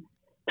home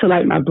to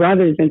like my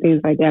brothers and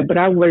things like that, but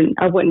I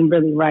wouldn't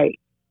really write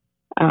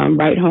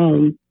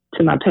home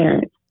to my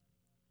parents.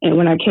 And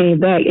when I came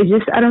back, it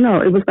just, I don't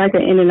know, it was like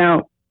an in and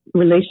out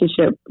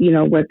relationship,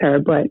 with her.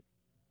 But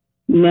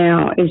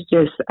now it's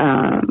just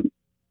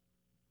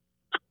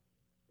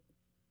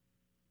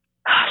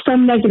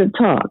some negative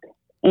talk,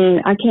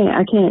 and I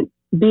can't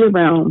be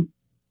around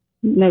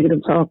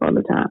negative talk all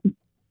the time.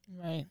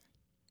 Right.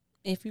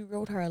 If you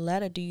wrote her a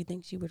letter, do you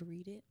think she would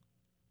read it?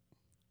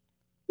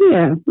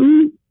 Yeah.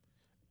 Mm-hmm.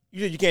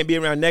 You can't be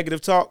around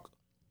negative talk?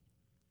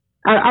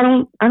 I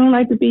don't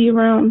like to be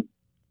around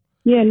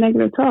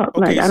negative talk.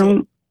 Okay, like I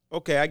don't.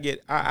 Okay, I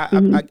get.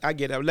 I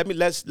get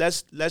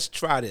it. Let's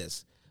try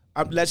this.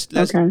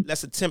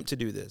 Let's attempt to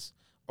do this.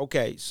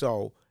 Okay,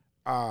 so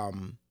I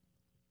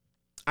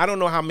don't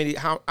know how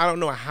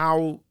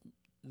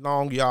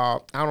long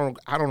y'all. I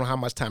don't know how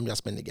much time y'all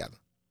spend together.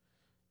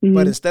 Mm-hmm.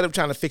 But instead of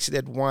trying to fix it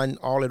at one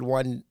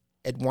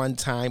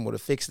time or to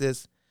fix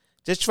this,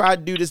 just try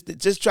to do this.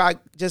 Just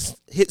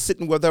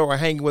sitting with her or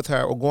hanging with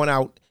her or going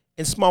out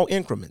in small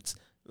increments,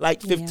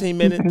 like 15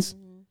 minutes,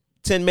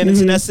 10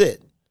 minutes, and that's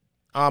it.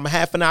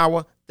 Half an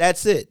hour,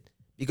 that's it.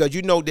 Because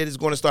you know that it's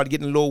going to start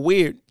getting a little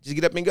weird. Just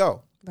get up and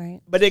go.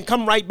 Right. But then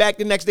come right back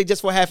the next day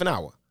just for half an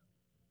hour.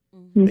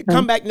 Mm-hmm.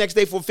 Come back the next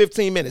day for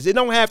 15 minutes. You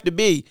don't have to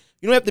be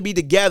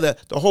together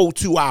the whole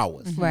 2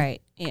 hours. Mm-hmm.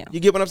 Right. Yeah.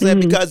 You get what I'm saying?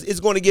 Mm-hmm. Because it's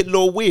going to get a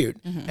little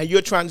weird. Mm-hmm. And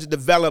you're trying to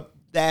develop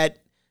that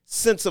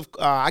sense of,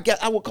 I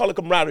would call it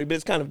camaraderie, but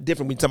it's kind of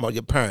different when you talk about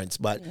your parents.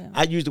 But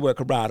I use the word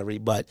camaraderie.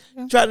 But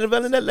try to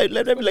develop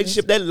that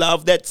relationship, that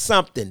love, that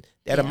something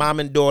that a mom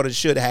and daughter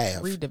should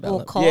have.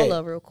 We'll call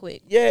her real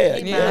quick. Yeah.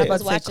 I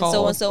was watching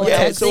so-and-so and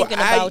I was thinking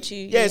about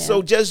you. Yeah,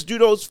 so just do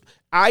those.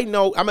 I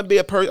know I'm going to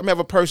have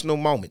a personal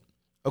moment.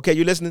 Okay,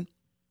 you listening?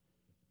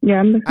 Yeah,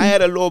 I'm listening. I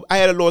had a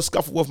little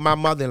scuffle with my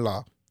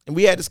mother-in-law. And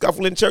we had a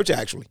scuffle in church,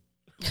 actually.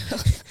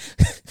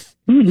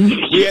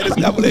 We had a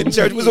scuffle in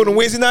church. It was on a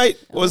Wednesday night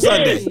or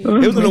Sunday.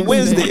 It was on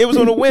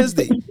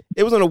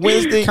a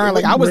Wednesday. Kind of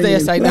like I was there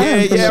Sunday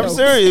night. Yeah, I'm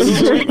serious.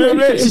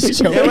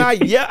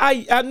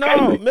 I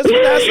know, Miss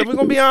Vanessa, we're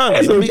gonna be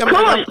honest.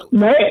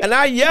 And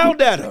I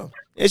yelled at her,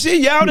 and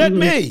she yelled at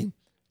me.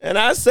 And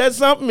I said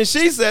something, and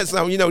she said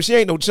something. She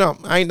ain't no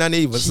chump. I ain't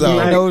nothing either.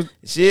 So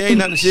she ain't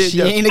nothing.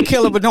 She ain't a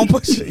killer, but don't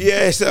push it.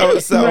 Yeah.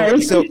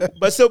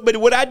 But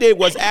what I did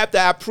was after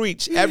I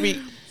preached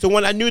so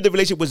when I knew the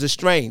relationship was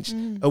estranged,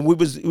 and we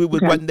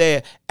wasn't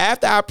there.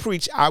 After I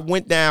preached, I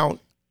went down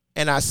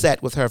and I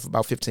sat with her for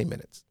about 15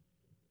 minutes.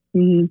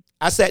 Mm-hmm.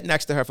 I sat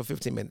next to her for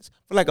 15 minutes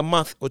for like a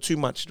month or 2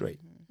 months straight.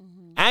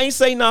 Mm-hmm. I ain't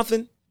say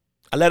nothing.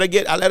 I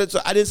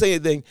didn't say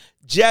anything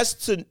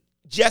just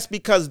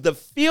because the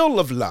feel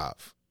of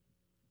love.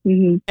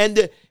 Mm-hmm.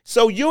 And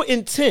so your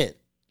intent,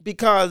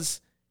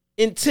 because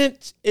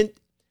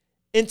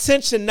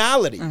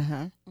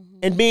intentionality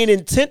and being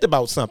intent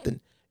about something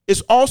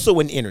is also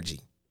an energy.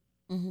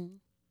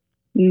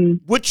 Mm-hmm.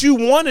 What you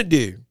want to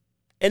do,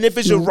 and if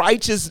it's a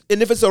righteous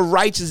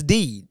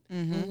deed,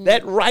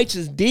 that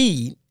righteous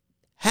deed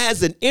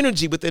has an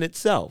energy within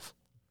itself.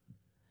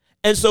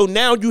 And so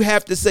now you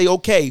have to say,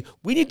 okay,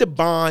 we need to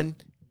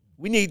bond.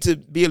 We need to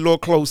be a little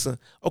closer.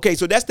 Okay,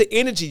 so that's the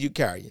energy you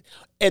carry.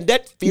 And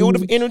that field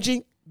of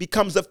energy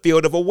becomes a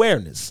field of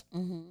awareness.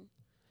 Mm-hmm.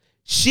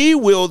 She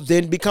will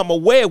then become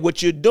aware of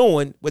what you're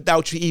doing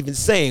without you even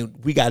saying,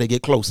 we got to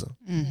get closer.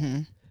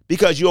 Mm-hmm.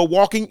 Because you're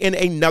walking in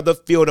another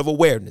field of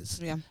awareness.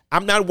 Yeah.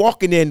 I'm not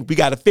walking in, we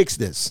got to fix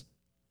this.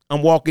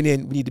 I'm walking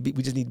in, we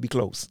just need to be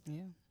close.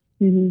 Yeah.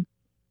 Mm-hmm.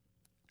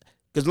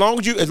 As long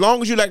as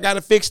you got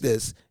to fix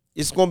this,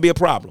 it's going to be a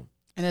problem.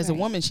 And as a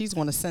woman, she's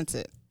going to sense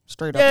it.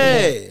 Straight up.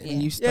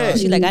 When you start.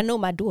 She's like, I know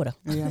my daughter.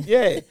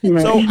 Yeah.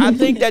 So I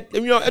think that,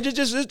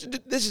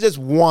 this is just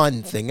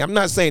one thing. I'm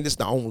not saying this is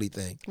the only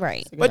thing.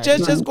 Right. But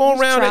just go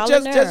around it.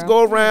 Just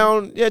go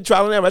around. Yeah,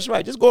 trial and error. That's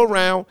right. Just go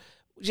around.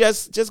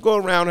 Just go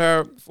around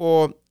her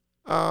for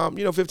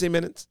 15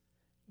 minutes.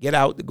 Go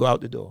out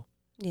the door.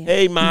 Yeah.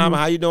 Hey, mom,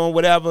 how you doing?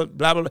 Whatever.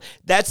 Blah, blah, blah.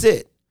 That's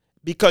it.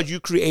 Because you're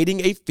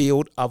creating a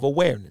field of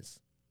awareness.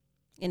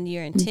 And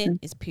your intent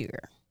is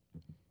pure.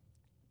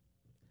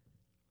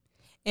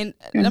 And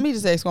let me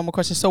just ask one more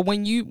question. So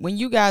when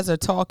you guys are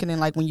talking and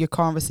like when you're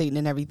conversating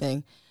and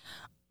everything,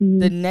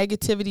 the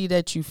negativity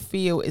that you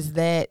feel, is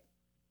that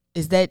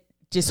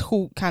just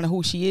who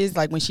she is?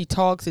 Like when she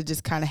talks, it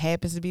just kind of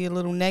happens to be a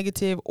little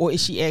negative, or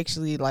is she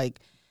actually like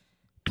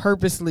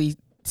purposely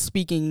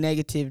speaking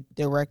negative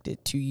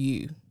directed to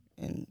you?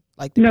 And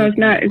like no, it's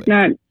not. It's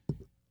not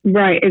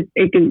right.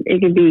 It can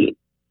be,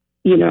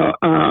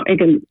 it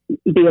can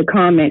be a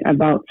comment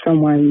about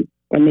someone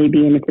that may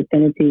be in the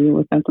vicinity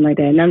or something like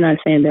that. And I'm not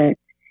saying that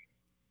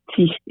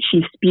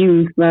she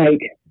spews like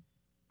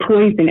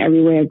poison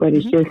everywhere, but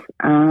it's just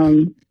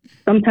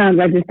sometimes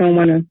I just don't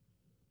want to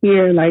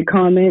hear like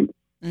comments,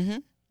 any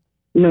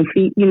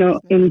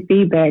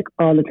feedback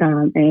all the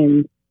time,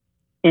 and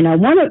I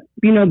want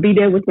to be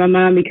there with my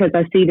mom because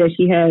I see that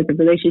she has a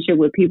relationship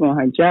with people on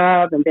her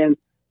job, and then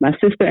my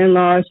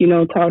sister-in-laws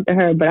talk to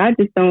her, but I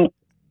just don't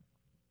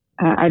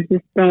have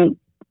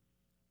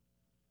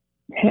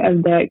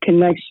that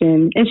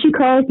connection. And she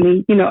calls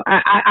me,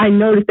 I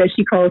notice that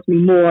she calls me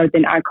more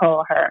than I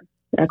call her.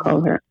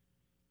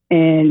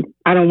 And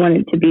I don't want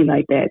it to be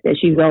like that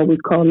she's always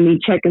calling me,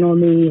 checking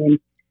on me, and,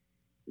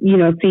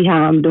 see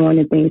how I'm doing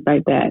and things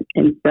like that.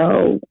 And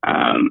so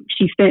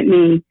she sent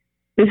me,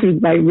 this was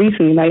like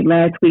recently, like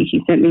last week,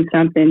 she sent me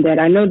something that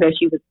I know that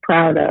she was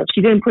proud of.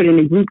 She didn't put it in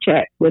a group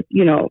chat with,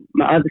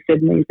 my other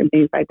siblings and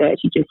things like that.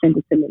 She just sent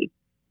it to me.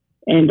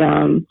 And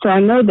so I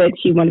know that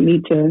she wanted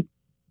me to,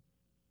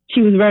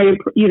 she was very,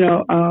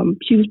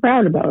 she was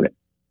proud about it.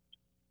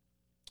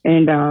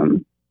 And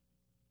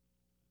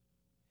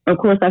of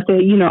course I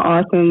said,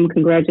 awesome,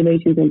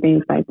 congratulations and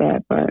things like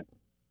that. But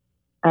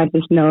I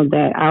just know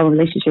that our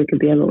relationship could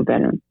be a little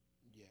better.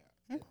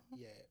 Yeah.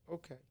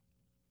 Okay.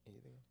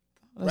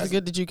 Well, it's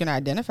good that you can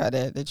identify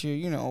that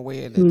you're,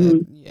 aware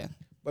that, yeah.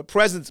 But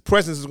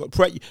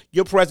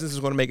your presence is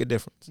going to make a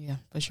difference. Yeah,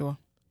 for sure.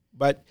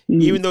 But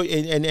even though,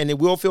 and it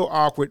will feel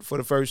awkward for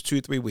the first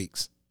 2-3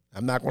 weeks.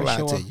 I'm not going to lie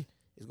to you.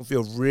 It's going to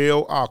feel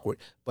real awkward.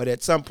 But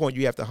at some point,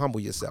 you have to humble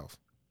yourself.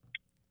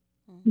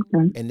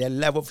 Okay. And that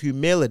level of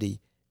humility,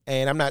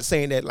 and I'm not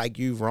saying that like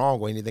you're wrong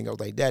or anything else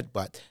like that,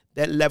 but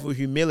that level of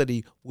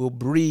humility will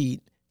breed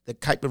the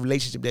type of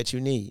relationship that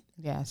you need.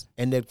 Yes.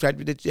 And the type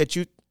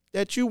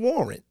that you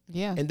warrant.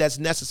 Yeah. And that's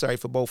necessary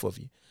for both of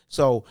you.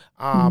 So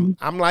I'm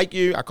like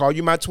you. I call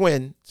you my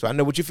twin, so I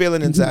know what you're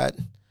feeling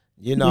inside.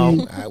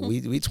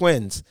 We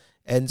twins.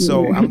 And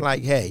so I'm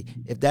like, hey,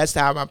 if that's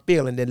how I'm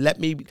feeling, then let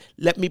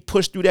me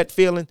push through that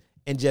feeling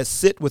and just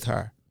sit with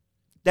her.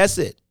 That's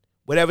it.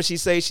 Whatever she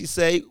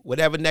say,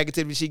 whatever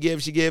negativity she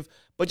give,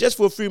 but just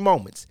for a few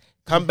moments.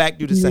 Come back,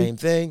 do the same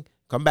thing.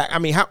 Come back. I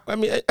mean,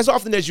 as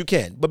often as you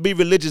can, but be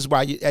religious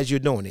as you're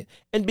doing it,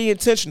 and be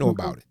intentional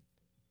about it,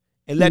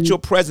 and let your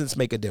presence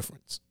make a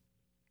difference.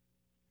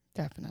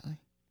 Definitely.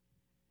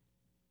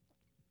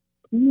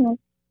 Yeah.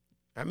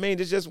 I mean,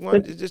 it's just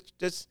one. It's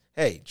just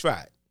hey,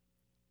 try it.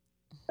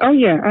 Oh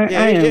yeah, I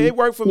am. It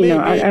worked for me. Me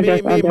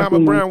and Mama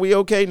Brown, we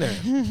okay now.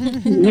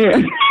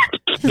 Yeah.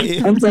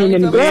 I'm saying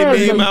in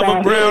me and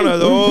Mama Brown are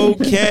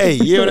okay.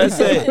 You know what I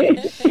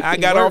said? I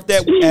got off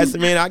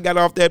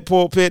that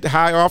pulpit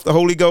high off the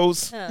Holy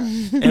Ghost.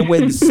 And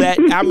when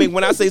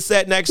I say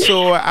sat next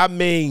door, I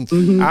mean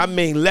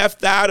left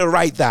thigh to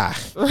right thigh.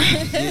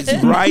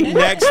 It's right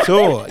next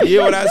door. You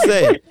know what I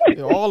say?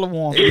 All of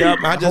one. Yep,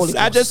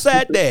 I just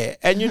sat there.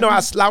 And I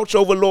slouched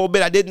over a little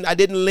bit. I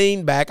didn't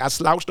lean back. I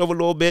slouched over a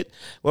little bit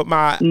with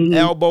my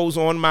elbows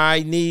on my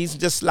knees,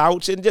 just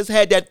slouched and just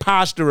had that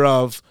posture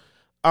of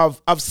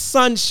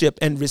sonship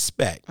and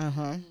respect.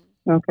 Uh-huh.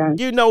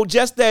 Okay.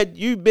 Just that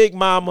you big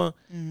mama,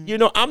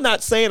 I'm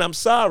not saying I'm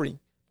sorry,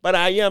 but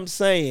I am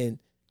saying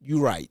you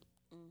right.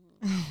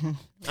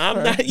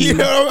 I'm not,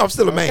 I'm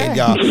still a man,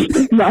 y'all.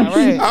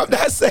 Right. I'm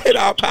not saying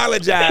I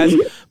apologize,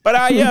 but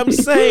I am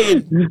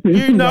saying,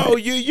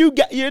 you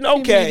got,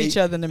 okay. Each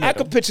other in the middle. I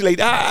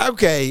capitulate.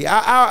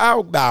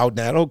 I'll bow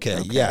down.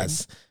 Okay.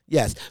 Yes.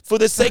 For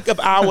the sake of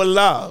our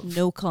love.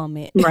 No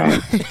comment.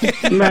 Right.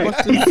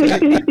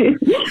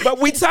 But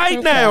we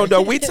tight now,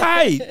 though. We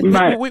tight.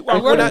 Right.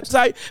 We're not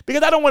tight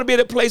because I don't want to be at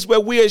a place where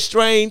we're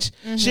estranged.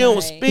 She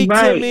don't speak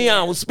to me.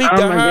 I don't speak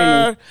to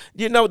her.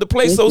 Goodness. The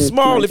place so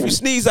small. If you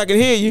sneeze, I can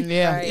hear you.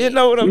 Yeah. Right. You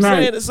know what I'm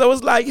saying? So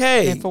it's like,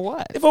 hey. And for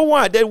what? For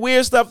what? That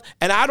weird stuff.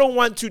 And I don't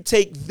want to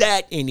take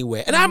that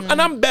anywhere. And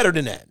I'm better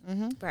than that.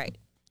 Right.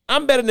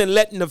 I'm better than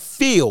letting the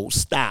feel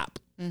stop.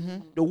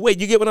 The way,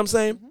 you get what I'm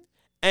saying?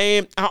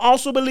 And I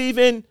also believe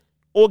in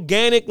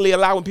organically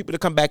allowing people to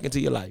come back into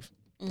your life.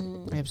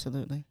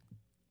 Absolutely.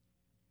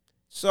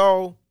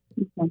 So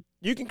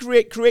you can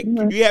create.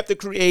 You have to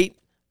create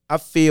a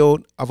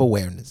field of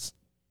awareness.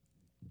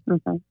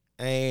 Okay.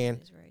 And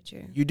That's very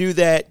true. you do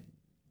that,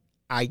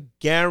 I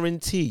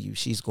guarantee you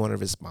she's going to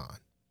respond.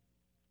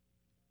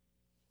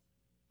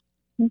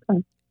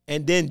 Okay.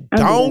 And then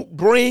don't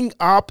bring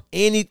up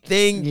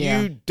anything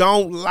you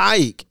don't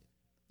like.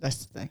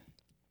 That's the thing.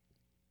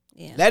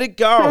 Yeah. Let it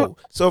go.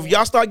 So if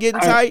y'all start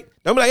getting tight,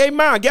 don't be like, hey,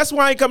 Mom, guess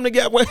why I ain't coming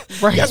together?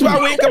 Guess why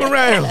we ain't coming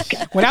around?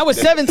 When I was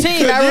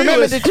 17, I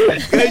remember that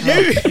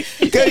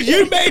Because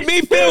you made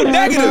me feel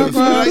negative.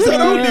 So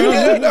don't do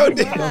that. Don't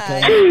do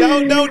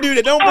that. Don't do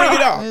that. Don't bring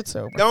it up. It's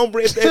over. Don't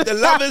bring. If the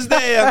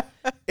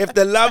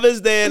love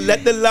is there,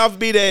 let the love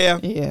be there.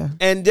 Yeah.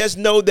 And just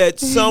know that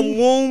some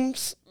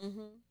wounds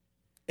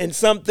and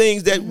some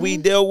things that we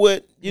deal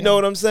with, you know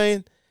what I'm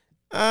saying?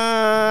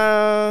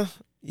 Yeah.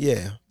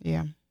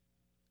 Yeah.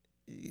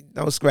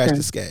 Don't scratch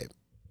the scab.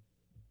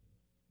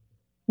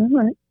 All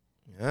right.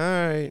 All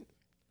right.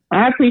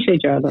 I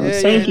appreciate y'all though.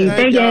 Thank you.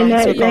 Thank Y'all.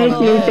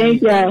 y'all.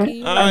 Thank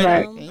y'all. All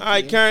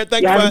right, Karen.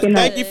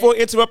 Thank you for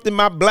interrupting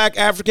my Black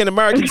African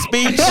American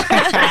speech. You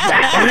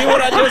hear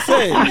what I just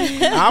said?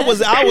 I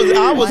was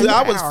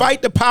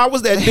fight the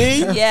powers that be.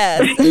 Yes.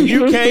 And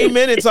you came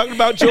in and talked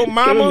about your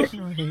mama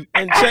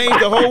and changed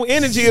the whole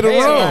energy of the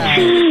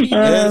room.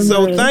 And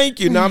so thank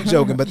you. No, I'm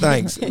joking, but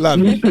thanks. Love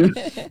you.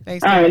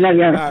 Thanks. All right, love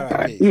y'all. All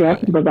right. Yeah.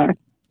 Bye-bye.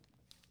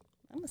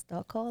 I'm gonna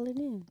start calling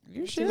in.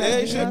 You should. Yeah,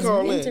 you should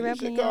call in. You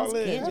Interrupting should call y'all's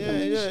in.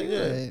 schedule.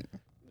 Yeah.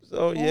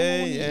 So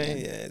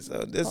yeah.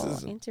 So this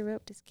is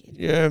interrupt the schedule.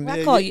 yeah.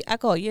 I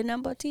call your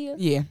number, Tia.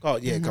 Yeah. Call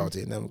to you.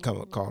 Then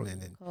call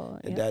in and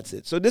Yeah. that's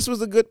it. So this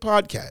was a good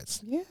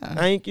podcast. Yeah.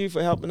 Thank you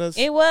for helping us.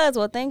 It was.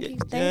 Well, thank you.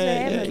 Thanks for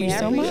having Thank me. you I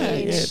so appreciate much.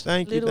 it. Yeah,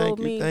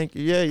 thank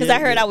you. Yeah, Because I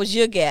heard I was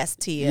your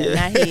guest, Tia,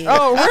 not his.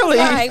 Oh, really?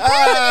 Like,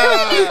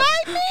 what? You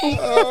invite me?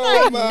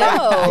 Oh Like, my no.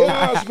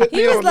 gosh, put me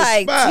He on was the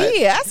like, spot.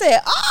 Tia.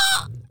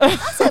 I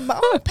said, my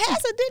own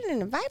pastor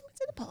didn't invite me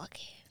to the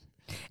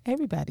podcast.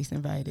 Everybody's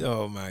invited.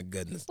 Oh my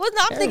goodness. Well,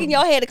 no, I'm thinking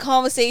y'all had a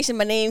conversation.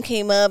 My name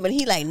came up, and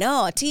he like,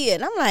 no, Tia,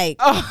 and I'm like,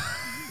 I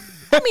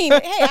mean,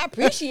 hey, I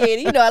appreciate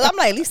it, you know. And I'm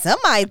like, at least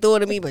somebody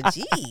thought of me, but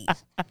geez,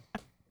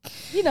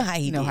 you know how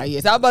he, How he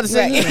is. I was about to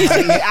say, you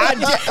know how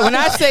he is. When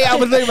I say, I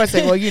was literally about to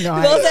say, well, you know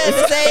how both he is. at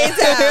the same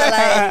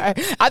time.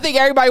 Like, I think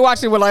everybody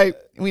watching were like,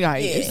 we know how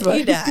he is. yeah,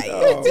 you know how he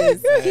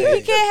is.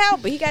 He can't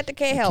help it. He got the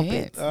can't help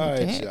it. All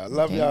right, y'all.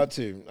 Love y'all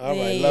too. All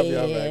right, Yeah. love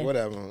y'all back.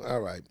 Whatever. All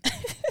right.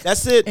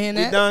 That's it. And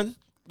We're that- done.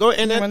 Go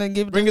and wanna then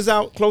give bring us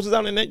out, close us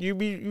out, and then you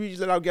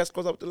let our guests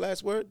close up with the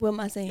last word. What am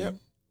I saying? Yep.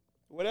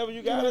 Whatever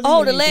you got.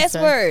 Oh, the You last can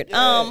say. word.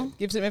 Yeah.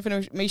 Give some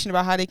information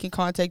about how they can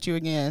contact you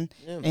again,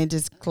 and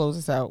just close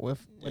us out with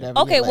whatever.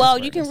 Okay, your last well,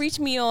 word you can is. reach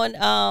me on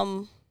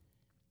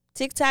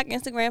TikTok,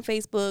 Instagram,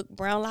 Facebook,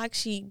 Brown Lock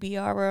Chic,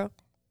 BROW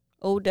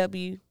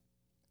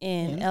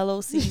and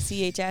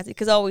LOCCHIC,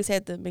 because I always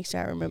have to make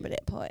sure I remember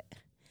that part.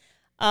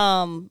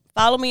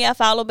 Follow me, I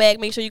follow back.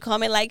 Make sure you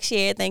comment, like,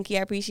 share. Thank you,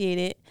 I appreciate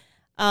it.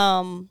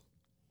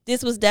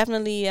 This was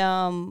definitely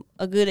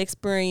a good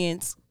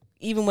experience.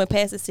 Even when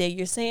Pastor said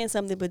you're saying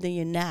something, but then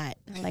you're not.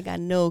 Like, I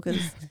know,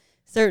 because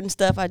certain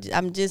stuff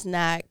I'm just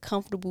not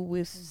comfortable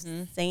with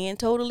saying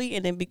totally.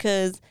 And then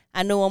because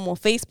I know I'm on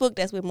Facebook,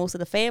 that's where most of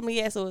the family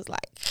is. So it's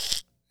like,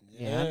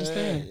 Yeah, I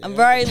understand. I'm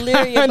very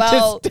leery I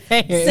about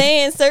understand.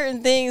 saying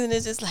certain things, and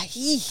it's just like,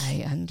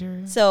 I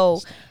understand. So,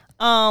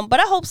 but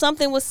I hope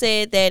something was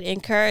said that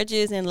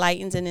encourages,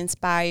 enlightens, and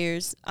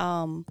inspires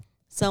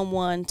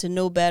someone to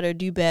know better,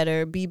 do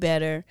better, be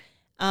better,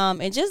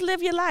 and just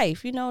live your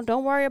life. You know,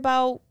 don't worry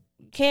about.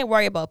 Can't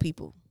worry about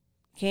people.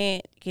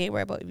 Can't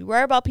worry about. If you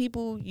worry about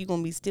people, you're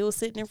gonna be still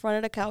sitting in front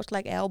of the couch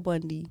like Al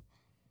Bundy,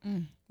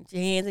 with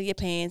your hands in your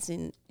pants,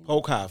 and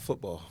Polk High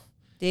football.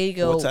 there you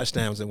go. 4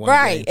 touchdowns in one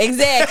Right, game.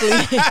 exactly.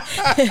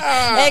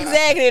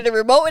 Exactly. The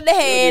remote in the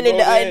hand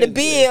and the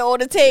beer on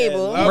the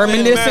table. love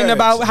Reminiscing and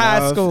about marriage. high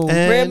Love school.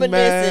 and Reminiscing.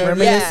 marriage.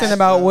 Reminiscing Yes.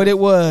 about what it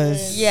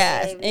was.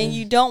 Yes, and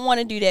you don't want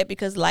to do that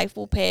because life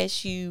will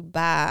pass you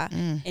by,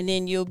 and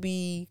then you'll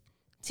be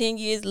 10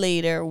 years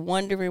later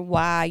wondering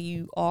why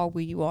you are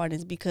where you are. And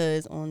it's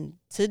because on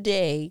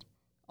today,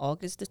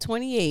 August the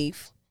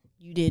 28th,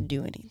 you didn't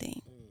do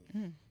anything.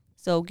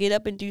 So get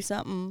up and do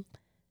something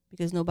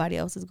because nobody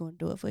else is going to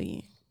do it for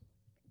you.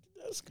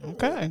 That's good.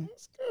 Okay.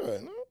 That's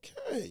good.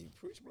 Okay.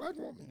 Preach black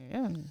woman.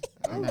 Yeah.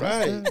 All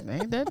right.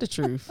 Ain't that the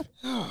truth?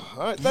 All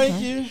right,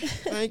 thank you.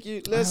 Thank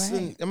you.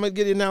 Listen, I'm going to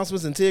get the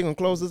announcements and Tia going to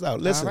close this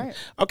out. Listen. right.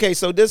 Okay,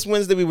 so this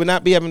Wednesday, we will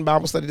not be having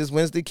Bible study this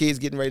Wednesday. Kids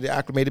getting ready to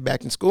acclimate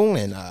back in school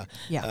and,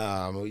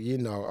 you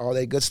know, all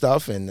that good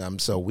stuff.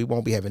 And so we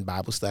won't be having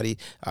Bible study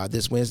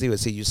this Wednesday. We'll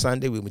see you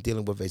Sunday. We'll be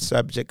dealing with a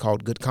subject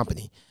called good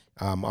company.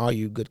 Are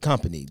you good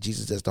company?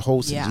 Jesus as the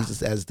host and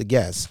Jesus as the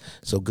guest.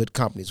 So good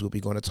companies we'll be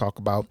going to talk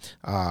about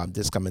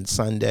this coming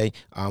Sunday.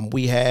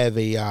 We have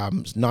a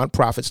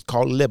nonprofit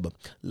called LIBA,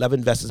 Love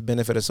Investors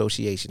Benefit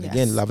Association. Yes.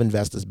 Again, Love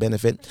Investors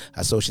Benefit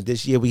Association.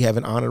 This year we have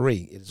an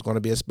honoree. It is going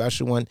to be a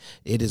special one.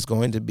 It is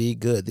going to be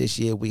good. This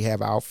year we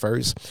have our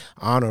first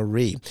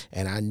honoree.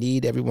 And I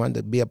need everyone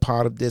to be a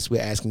part of this.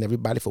 We're asking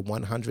everybody for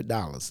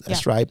 $100.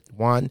 That's right,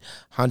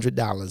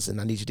 $100. And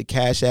I need you to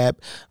cash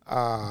app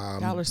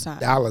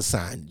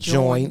 $.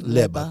 Join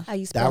LIBA. How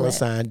you spell that?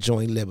 $.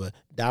 Join LIBA.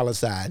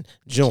 $.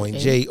 Join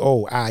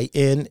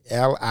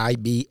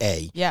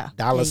LIBA. Yeah.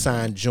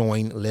 $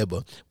 join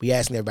LIBA. We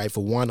asking everybody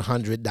for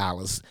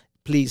 $100.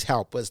 Please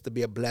help us to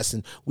be a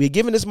blessing. We're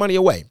giving this money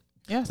away.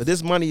 Yes. So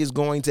this money is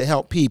going to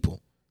help people.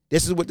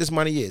 This is what this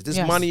money is. This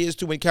money is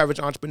to encourage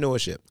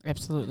entrepreneurship.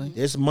 Absolutely.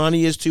 This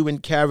money is to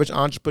encourage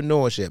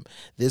entrepreneurship.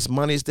 This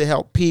money is to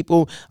help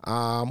people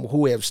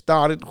who have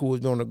started, who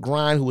is on the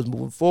grind, who is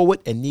moving forward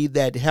and need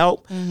that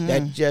help.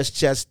 That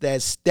just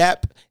that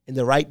step in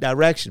the right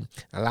direction.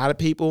 A lot of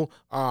people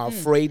are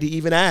afraid to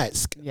even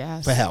ask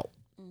for help.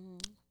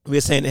 We're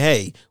saying,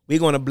 hey, we're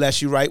going to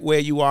bless you right where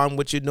you are and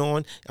what you're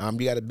doing.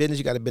 You got a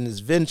business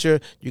venture,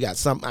 you got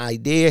some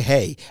idea.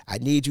 Hey, I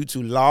need you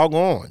to log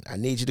on. I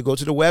need you to go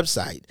to the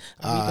website,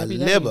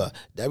 Libba,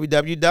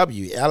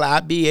 www.liba.com.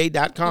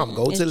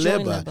 Go to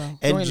Libba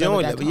and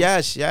join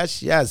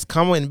Libba. Yes.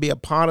 Come and be a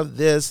part of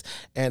this,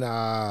 and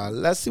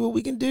let's see what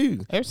we can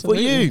do for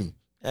you.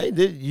 Hey,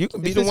 you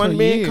can be the one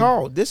being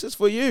called. This is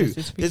for you.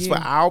 This is for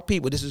our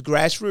people. This is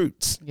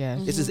grassroots.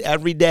 Yes. This is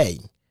every day.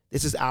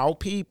 This is our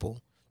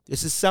people.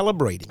 This is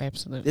celebrating.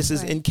 Absolutely. This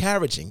is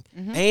encouraging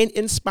and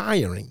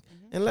inspiring.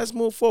 And let's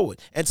move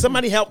forward. And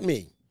somebody helped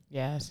me.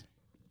 Yes.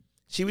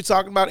 She was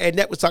talking about,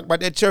 Annette was talking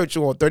about that church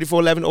on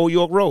 3411 Old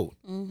York Road.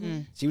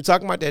 She was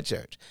talking about that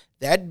church.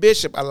 That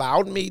bishop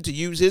allowed me to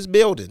use his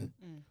building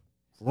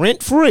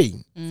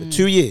rent-free for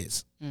 2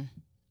 years.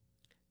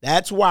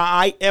 That's why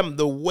I am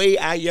the way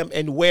I am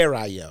and where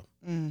I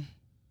am.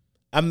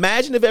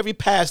 Imagine if every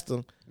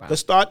pastor could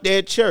start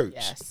their church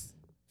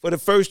for the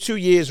first 2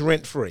 years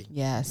rent-free.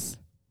 Yes.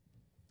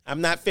 I'm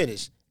not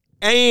finished.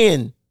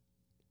 And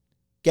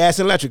gas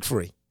and electric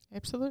free.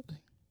 Absolutely.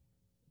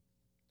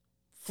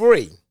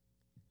 Free.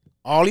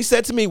 All he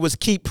said to me was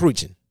keep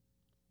preaching.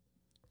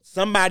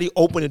 Somebody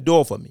opened the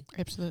door for me.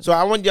 Absolutely. So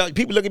I want y'all,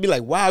 people look at me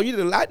like, wow, you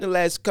did a lot in the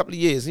last couple of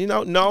years.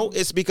 No,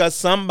 it's because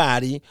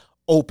somebody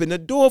opened the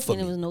door for me.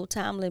 And there was no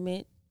time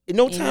limit.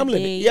 No time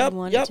limit. Yep.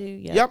 And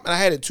I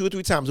had it 2 or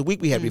 3 times a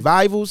week. We had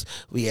revivals.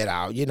 We had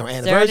our,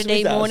 anniversaries.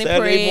 Saturday morning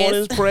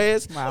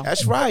prayers. Wow.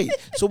 That's right.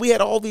 So we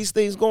had all these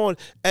things going.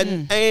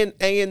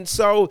 And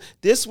so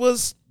this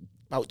was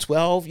about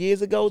 13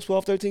 years ago,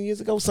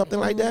 something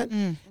like that.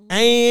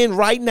 And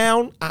right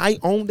now, I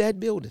own that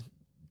building.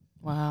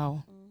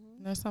 Wow.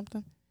 That's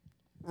something.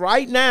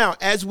 Right now,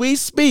 as we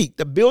speak,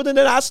 the building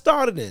that I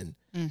started in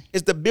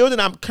is the building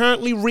I'm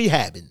currently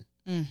rehabbing.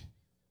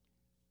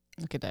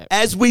 Look at that.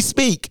 As we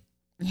speak.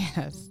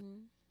 Yes.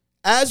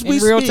 As we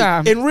speak.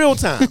 In real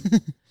time.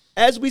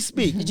 As we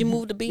speak. Did you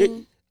move the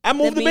beam? I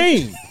moved the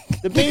beam.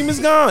 The beam is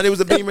gone. It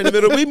was a beam in the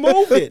middle. We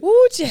moved it.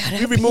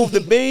 We removed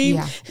the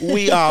beam.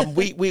 Yeah.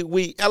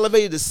 We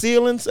elevated the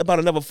ceilings about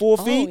another 4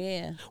 feet. Oh,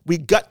 yeah. We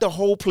got the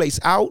whole place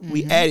out.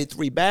 We added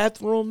 3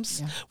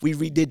 bathrooms. Yeah. We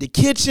redid the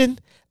kitchen.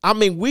 I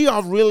mean, we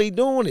are really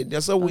doing it.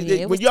 And so when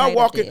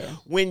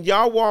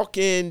y'all walk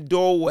in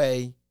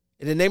doorway.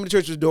 And the name of the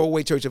church was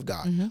Doorway Church of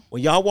God.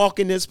 When y'all walk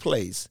in this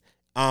place,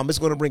 it's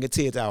going to bring a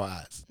tear to our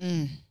eyes.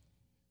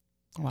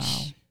 Wow.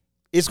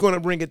 It's going to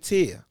bring a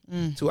tear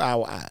to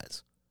our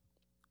eyes.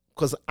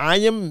 Because I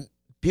am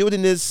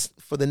building this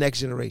for the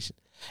next generation.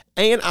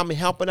 And I'm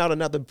helping out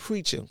another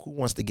preacher who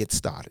wants to get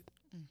started.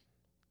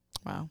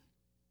 Wow.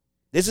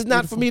 This is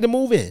not for me to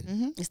move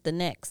in. It's the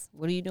next.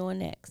 What are you doing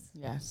next?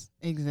 Yes,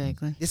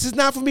 exactly. This is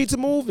not for me to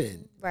move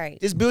in. Right.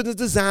 This building is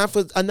designed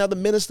for another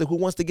minister who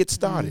wants to get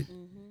started.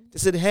 They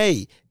said,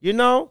 hey,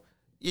 the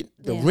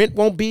rent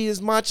won't be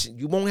as much.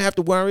 You won't have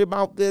to worry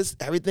about this.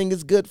 Everything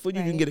is good for you.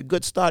 Right. You can get a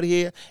good start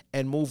here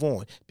and move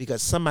on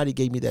because somebody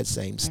gave me that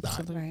same start.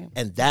 Absolutely.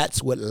 And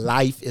that's what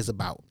life is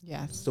about.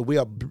 Yes. So we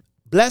are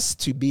blessed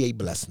to be a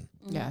blessing.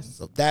 Yes.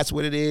 So that's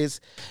what it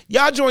is.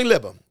 Y'all join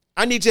Libba.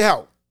 I need your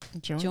help.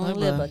 Join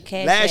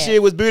Libba. Last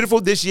year was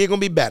beautiful. This year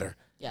going to be better.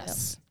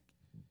 Yes.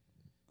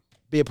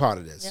 Be a part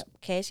of this. Yep.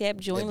 Cash App,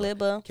 join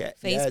Libba.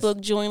 Facebook,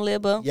 join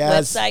Libba.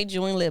 Yes. Website,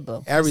 join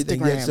Libba. Everything.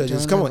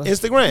 Just come on.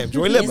 Instagram,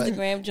 join Libba.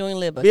 Instagram, join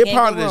Libba. Be a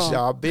part of this,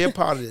 y'all. Be a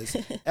part of this.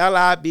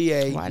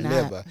 LIBA,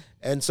 Libba.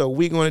 And so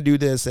we're going to do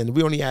this, and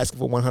we're only asking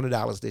for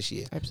 $100 this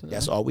year. Absolutely.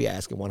 That's all we're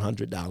asking,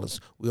 $100.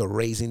 We are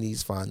raising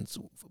these funds.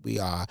 We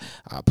are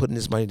putting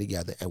this money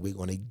together, and we're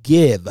going to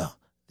give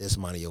this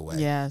money away.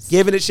 Yes.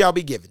 Given it shall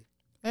be given.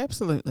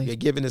 Absolutely. We're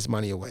giving this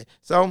money away.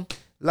 So,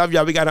 love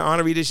y'all. We got an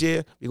honorary this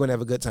year. We're going to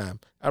have a good time.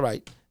 All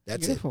right.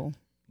 That's beautiful.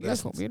 it.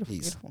 Beautiful.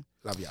 Beautiful.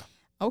 Love y'all.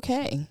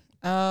 Okay.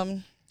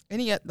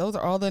 Those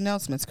are all the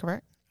announcements,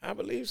 correct? I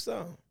believe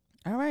so.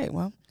 All right.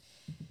 Well,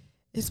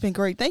 it's been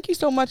great. Thank you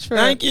so much for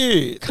coming. Thank you.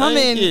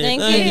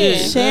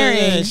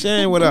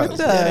 Sharing with us.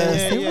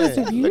 It was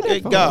beautiful. Look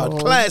at God.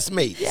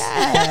 Classmates.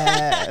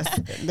 Yes.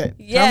 From the 1900s.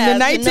 Yeah,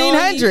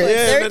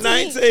 the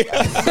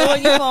 1900s.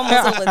 Lord, you've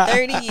almost over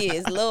 30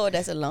 years. Lord,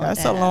 that's a long time.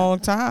 That's a long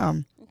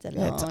time. That's a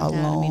long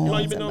time to be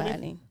knowing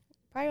somebody.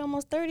 Probably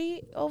almost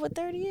 30, over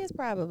 30 years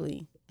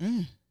probably.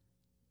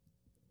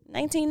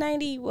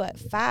 1990, what,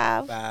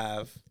 5?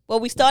 Well,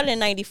 we started in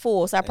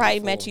 94, so I probably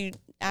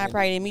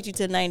didn't meet you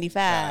till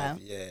 95.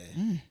 Yeah.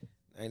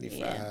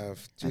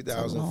 95,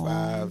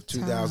 2005,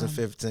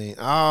 2015.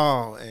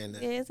 Oh, and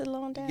yeah, it's a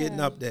long time. Getting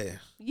up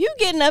there. You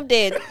getting up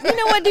there. You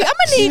know what, dude? I'm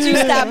going to need you to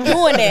stop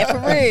doing that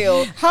for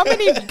real. How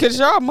many? Because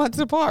y'all months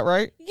apart,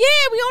 right? Yeah,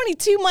 we only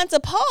 2 months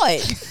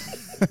apart.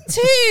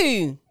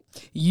 2.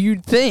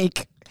 You'd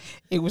think.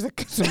 It was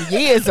some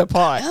years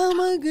apart. Oh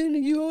my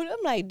goodness, you old. I'm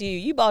like,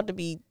 dude, you about to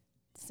be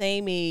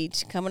same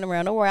age coming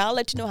around. Don't worry, I'll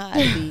let you know how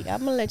I be.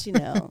 I'm gonna let you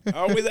know. I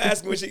always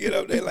ask when she get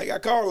up there. Like I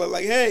call her,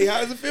 like, hey,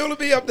 how does it feel to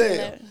be up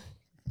there?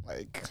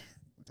 Like,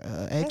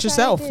 ask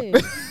yourself.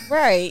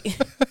 Right.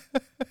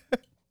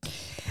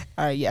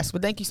 All right. Yes.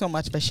 Well, thank you so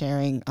much for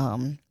sharing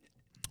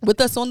with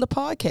us on the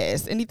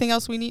podcast. Anything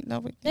else we need?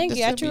 No. Thank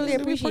you. I truly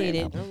appreciate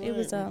it. It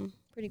was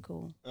pretty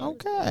cool.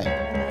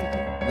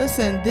 Okay.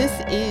 Listen, this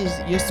is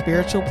your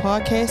spiritual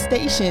podcast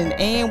station,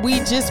 and we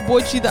just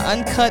brought you the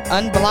uncut,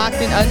 unblocked,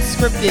 and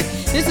unscripted.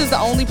 This is the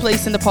only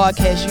place in the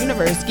podcast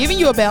universe giving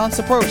you a balanced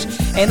approach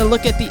and a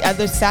look at the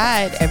other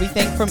side,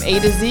 everything from A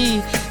to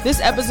Z. This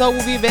episode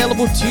will be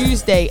available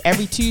Tuesday.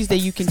 Every Tuesday,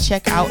 you can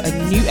check out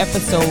a new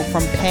episode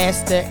from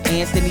Pastor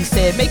Anthony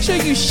Said. Make sure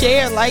you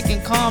share, like,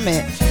 and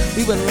comment.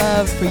 We would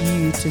love for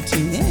you to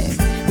tune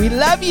in. We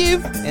love you,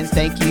 and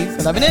thank you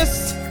for loving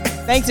us.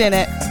 Thanks,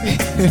 Annette.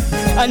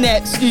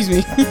 Annette, excuse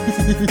me.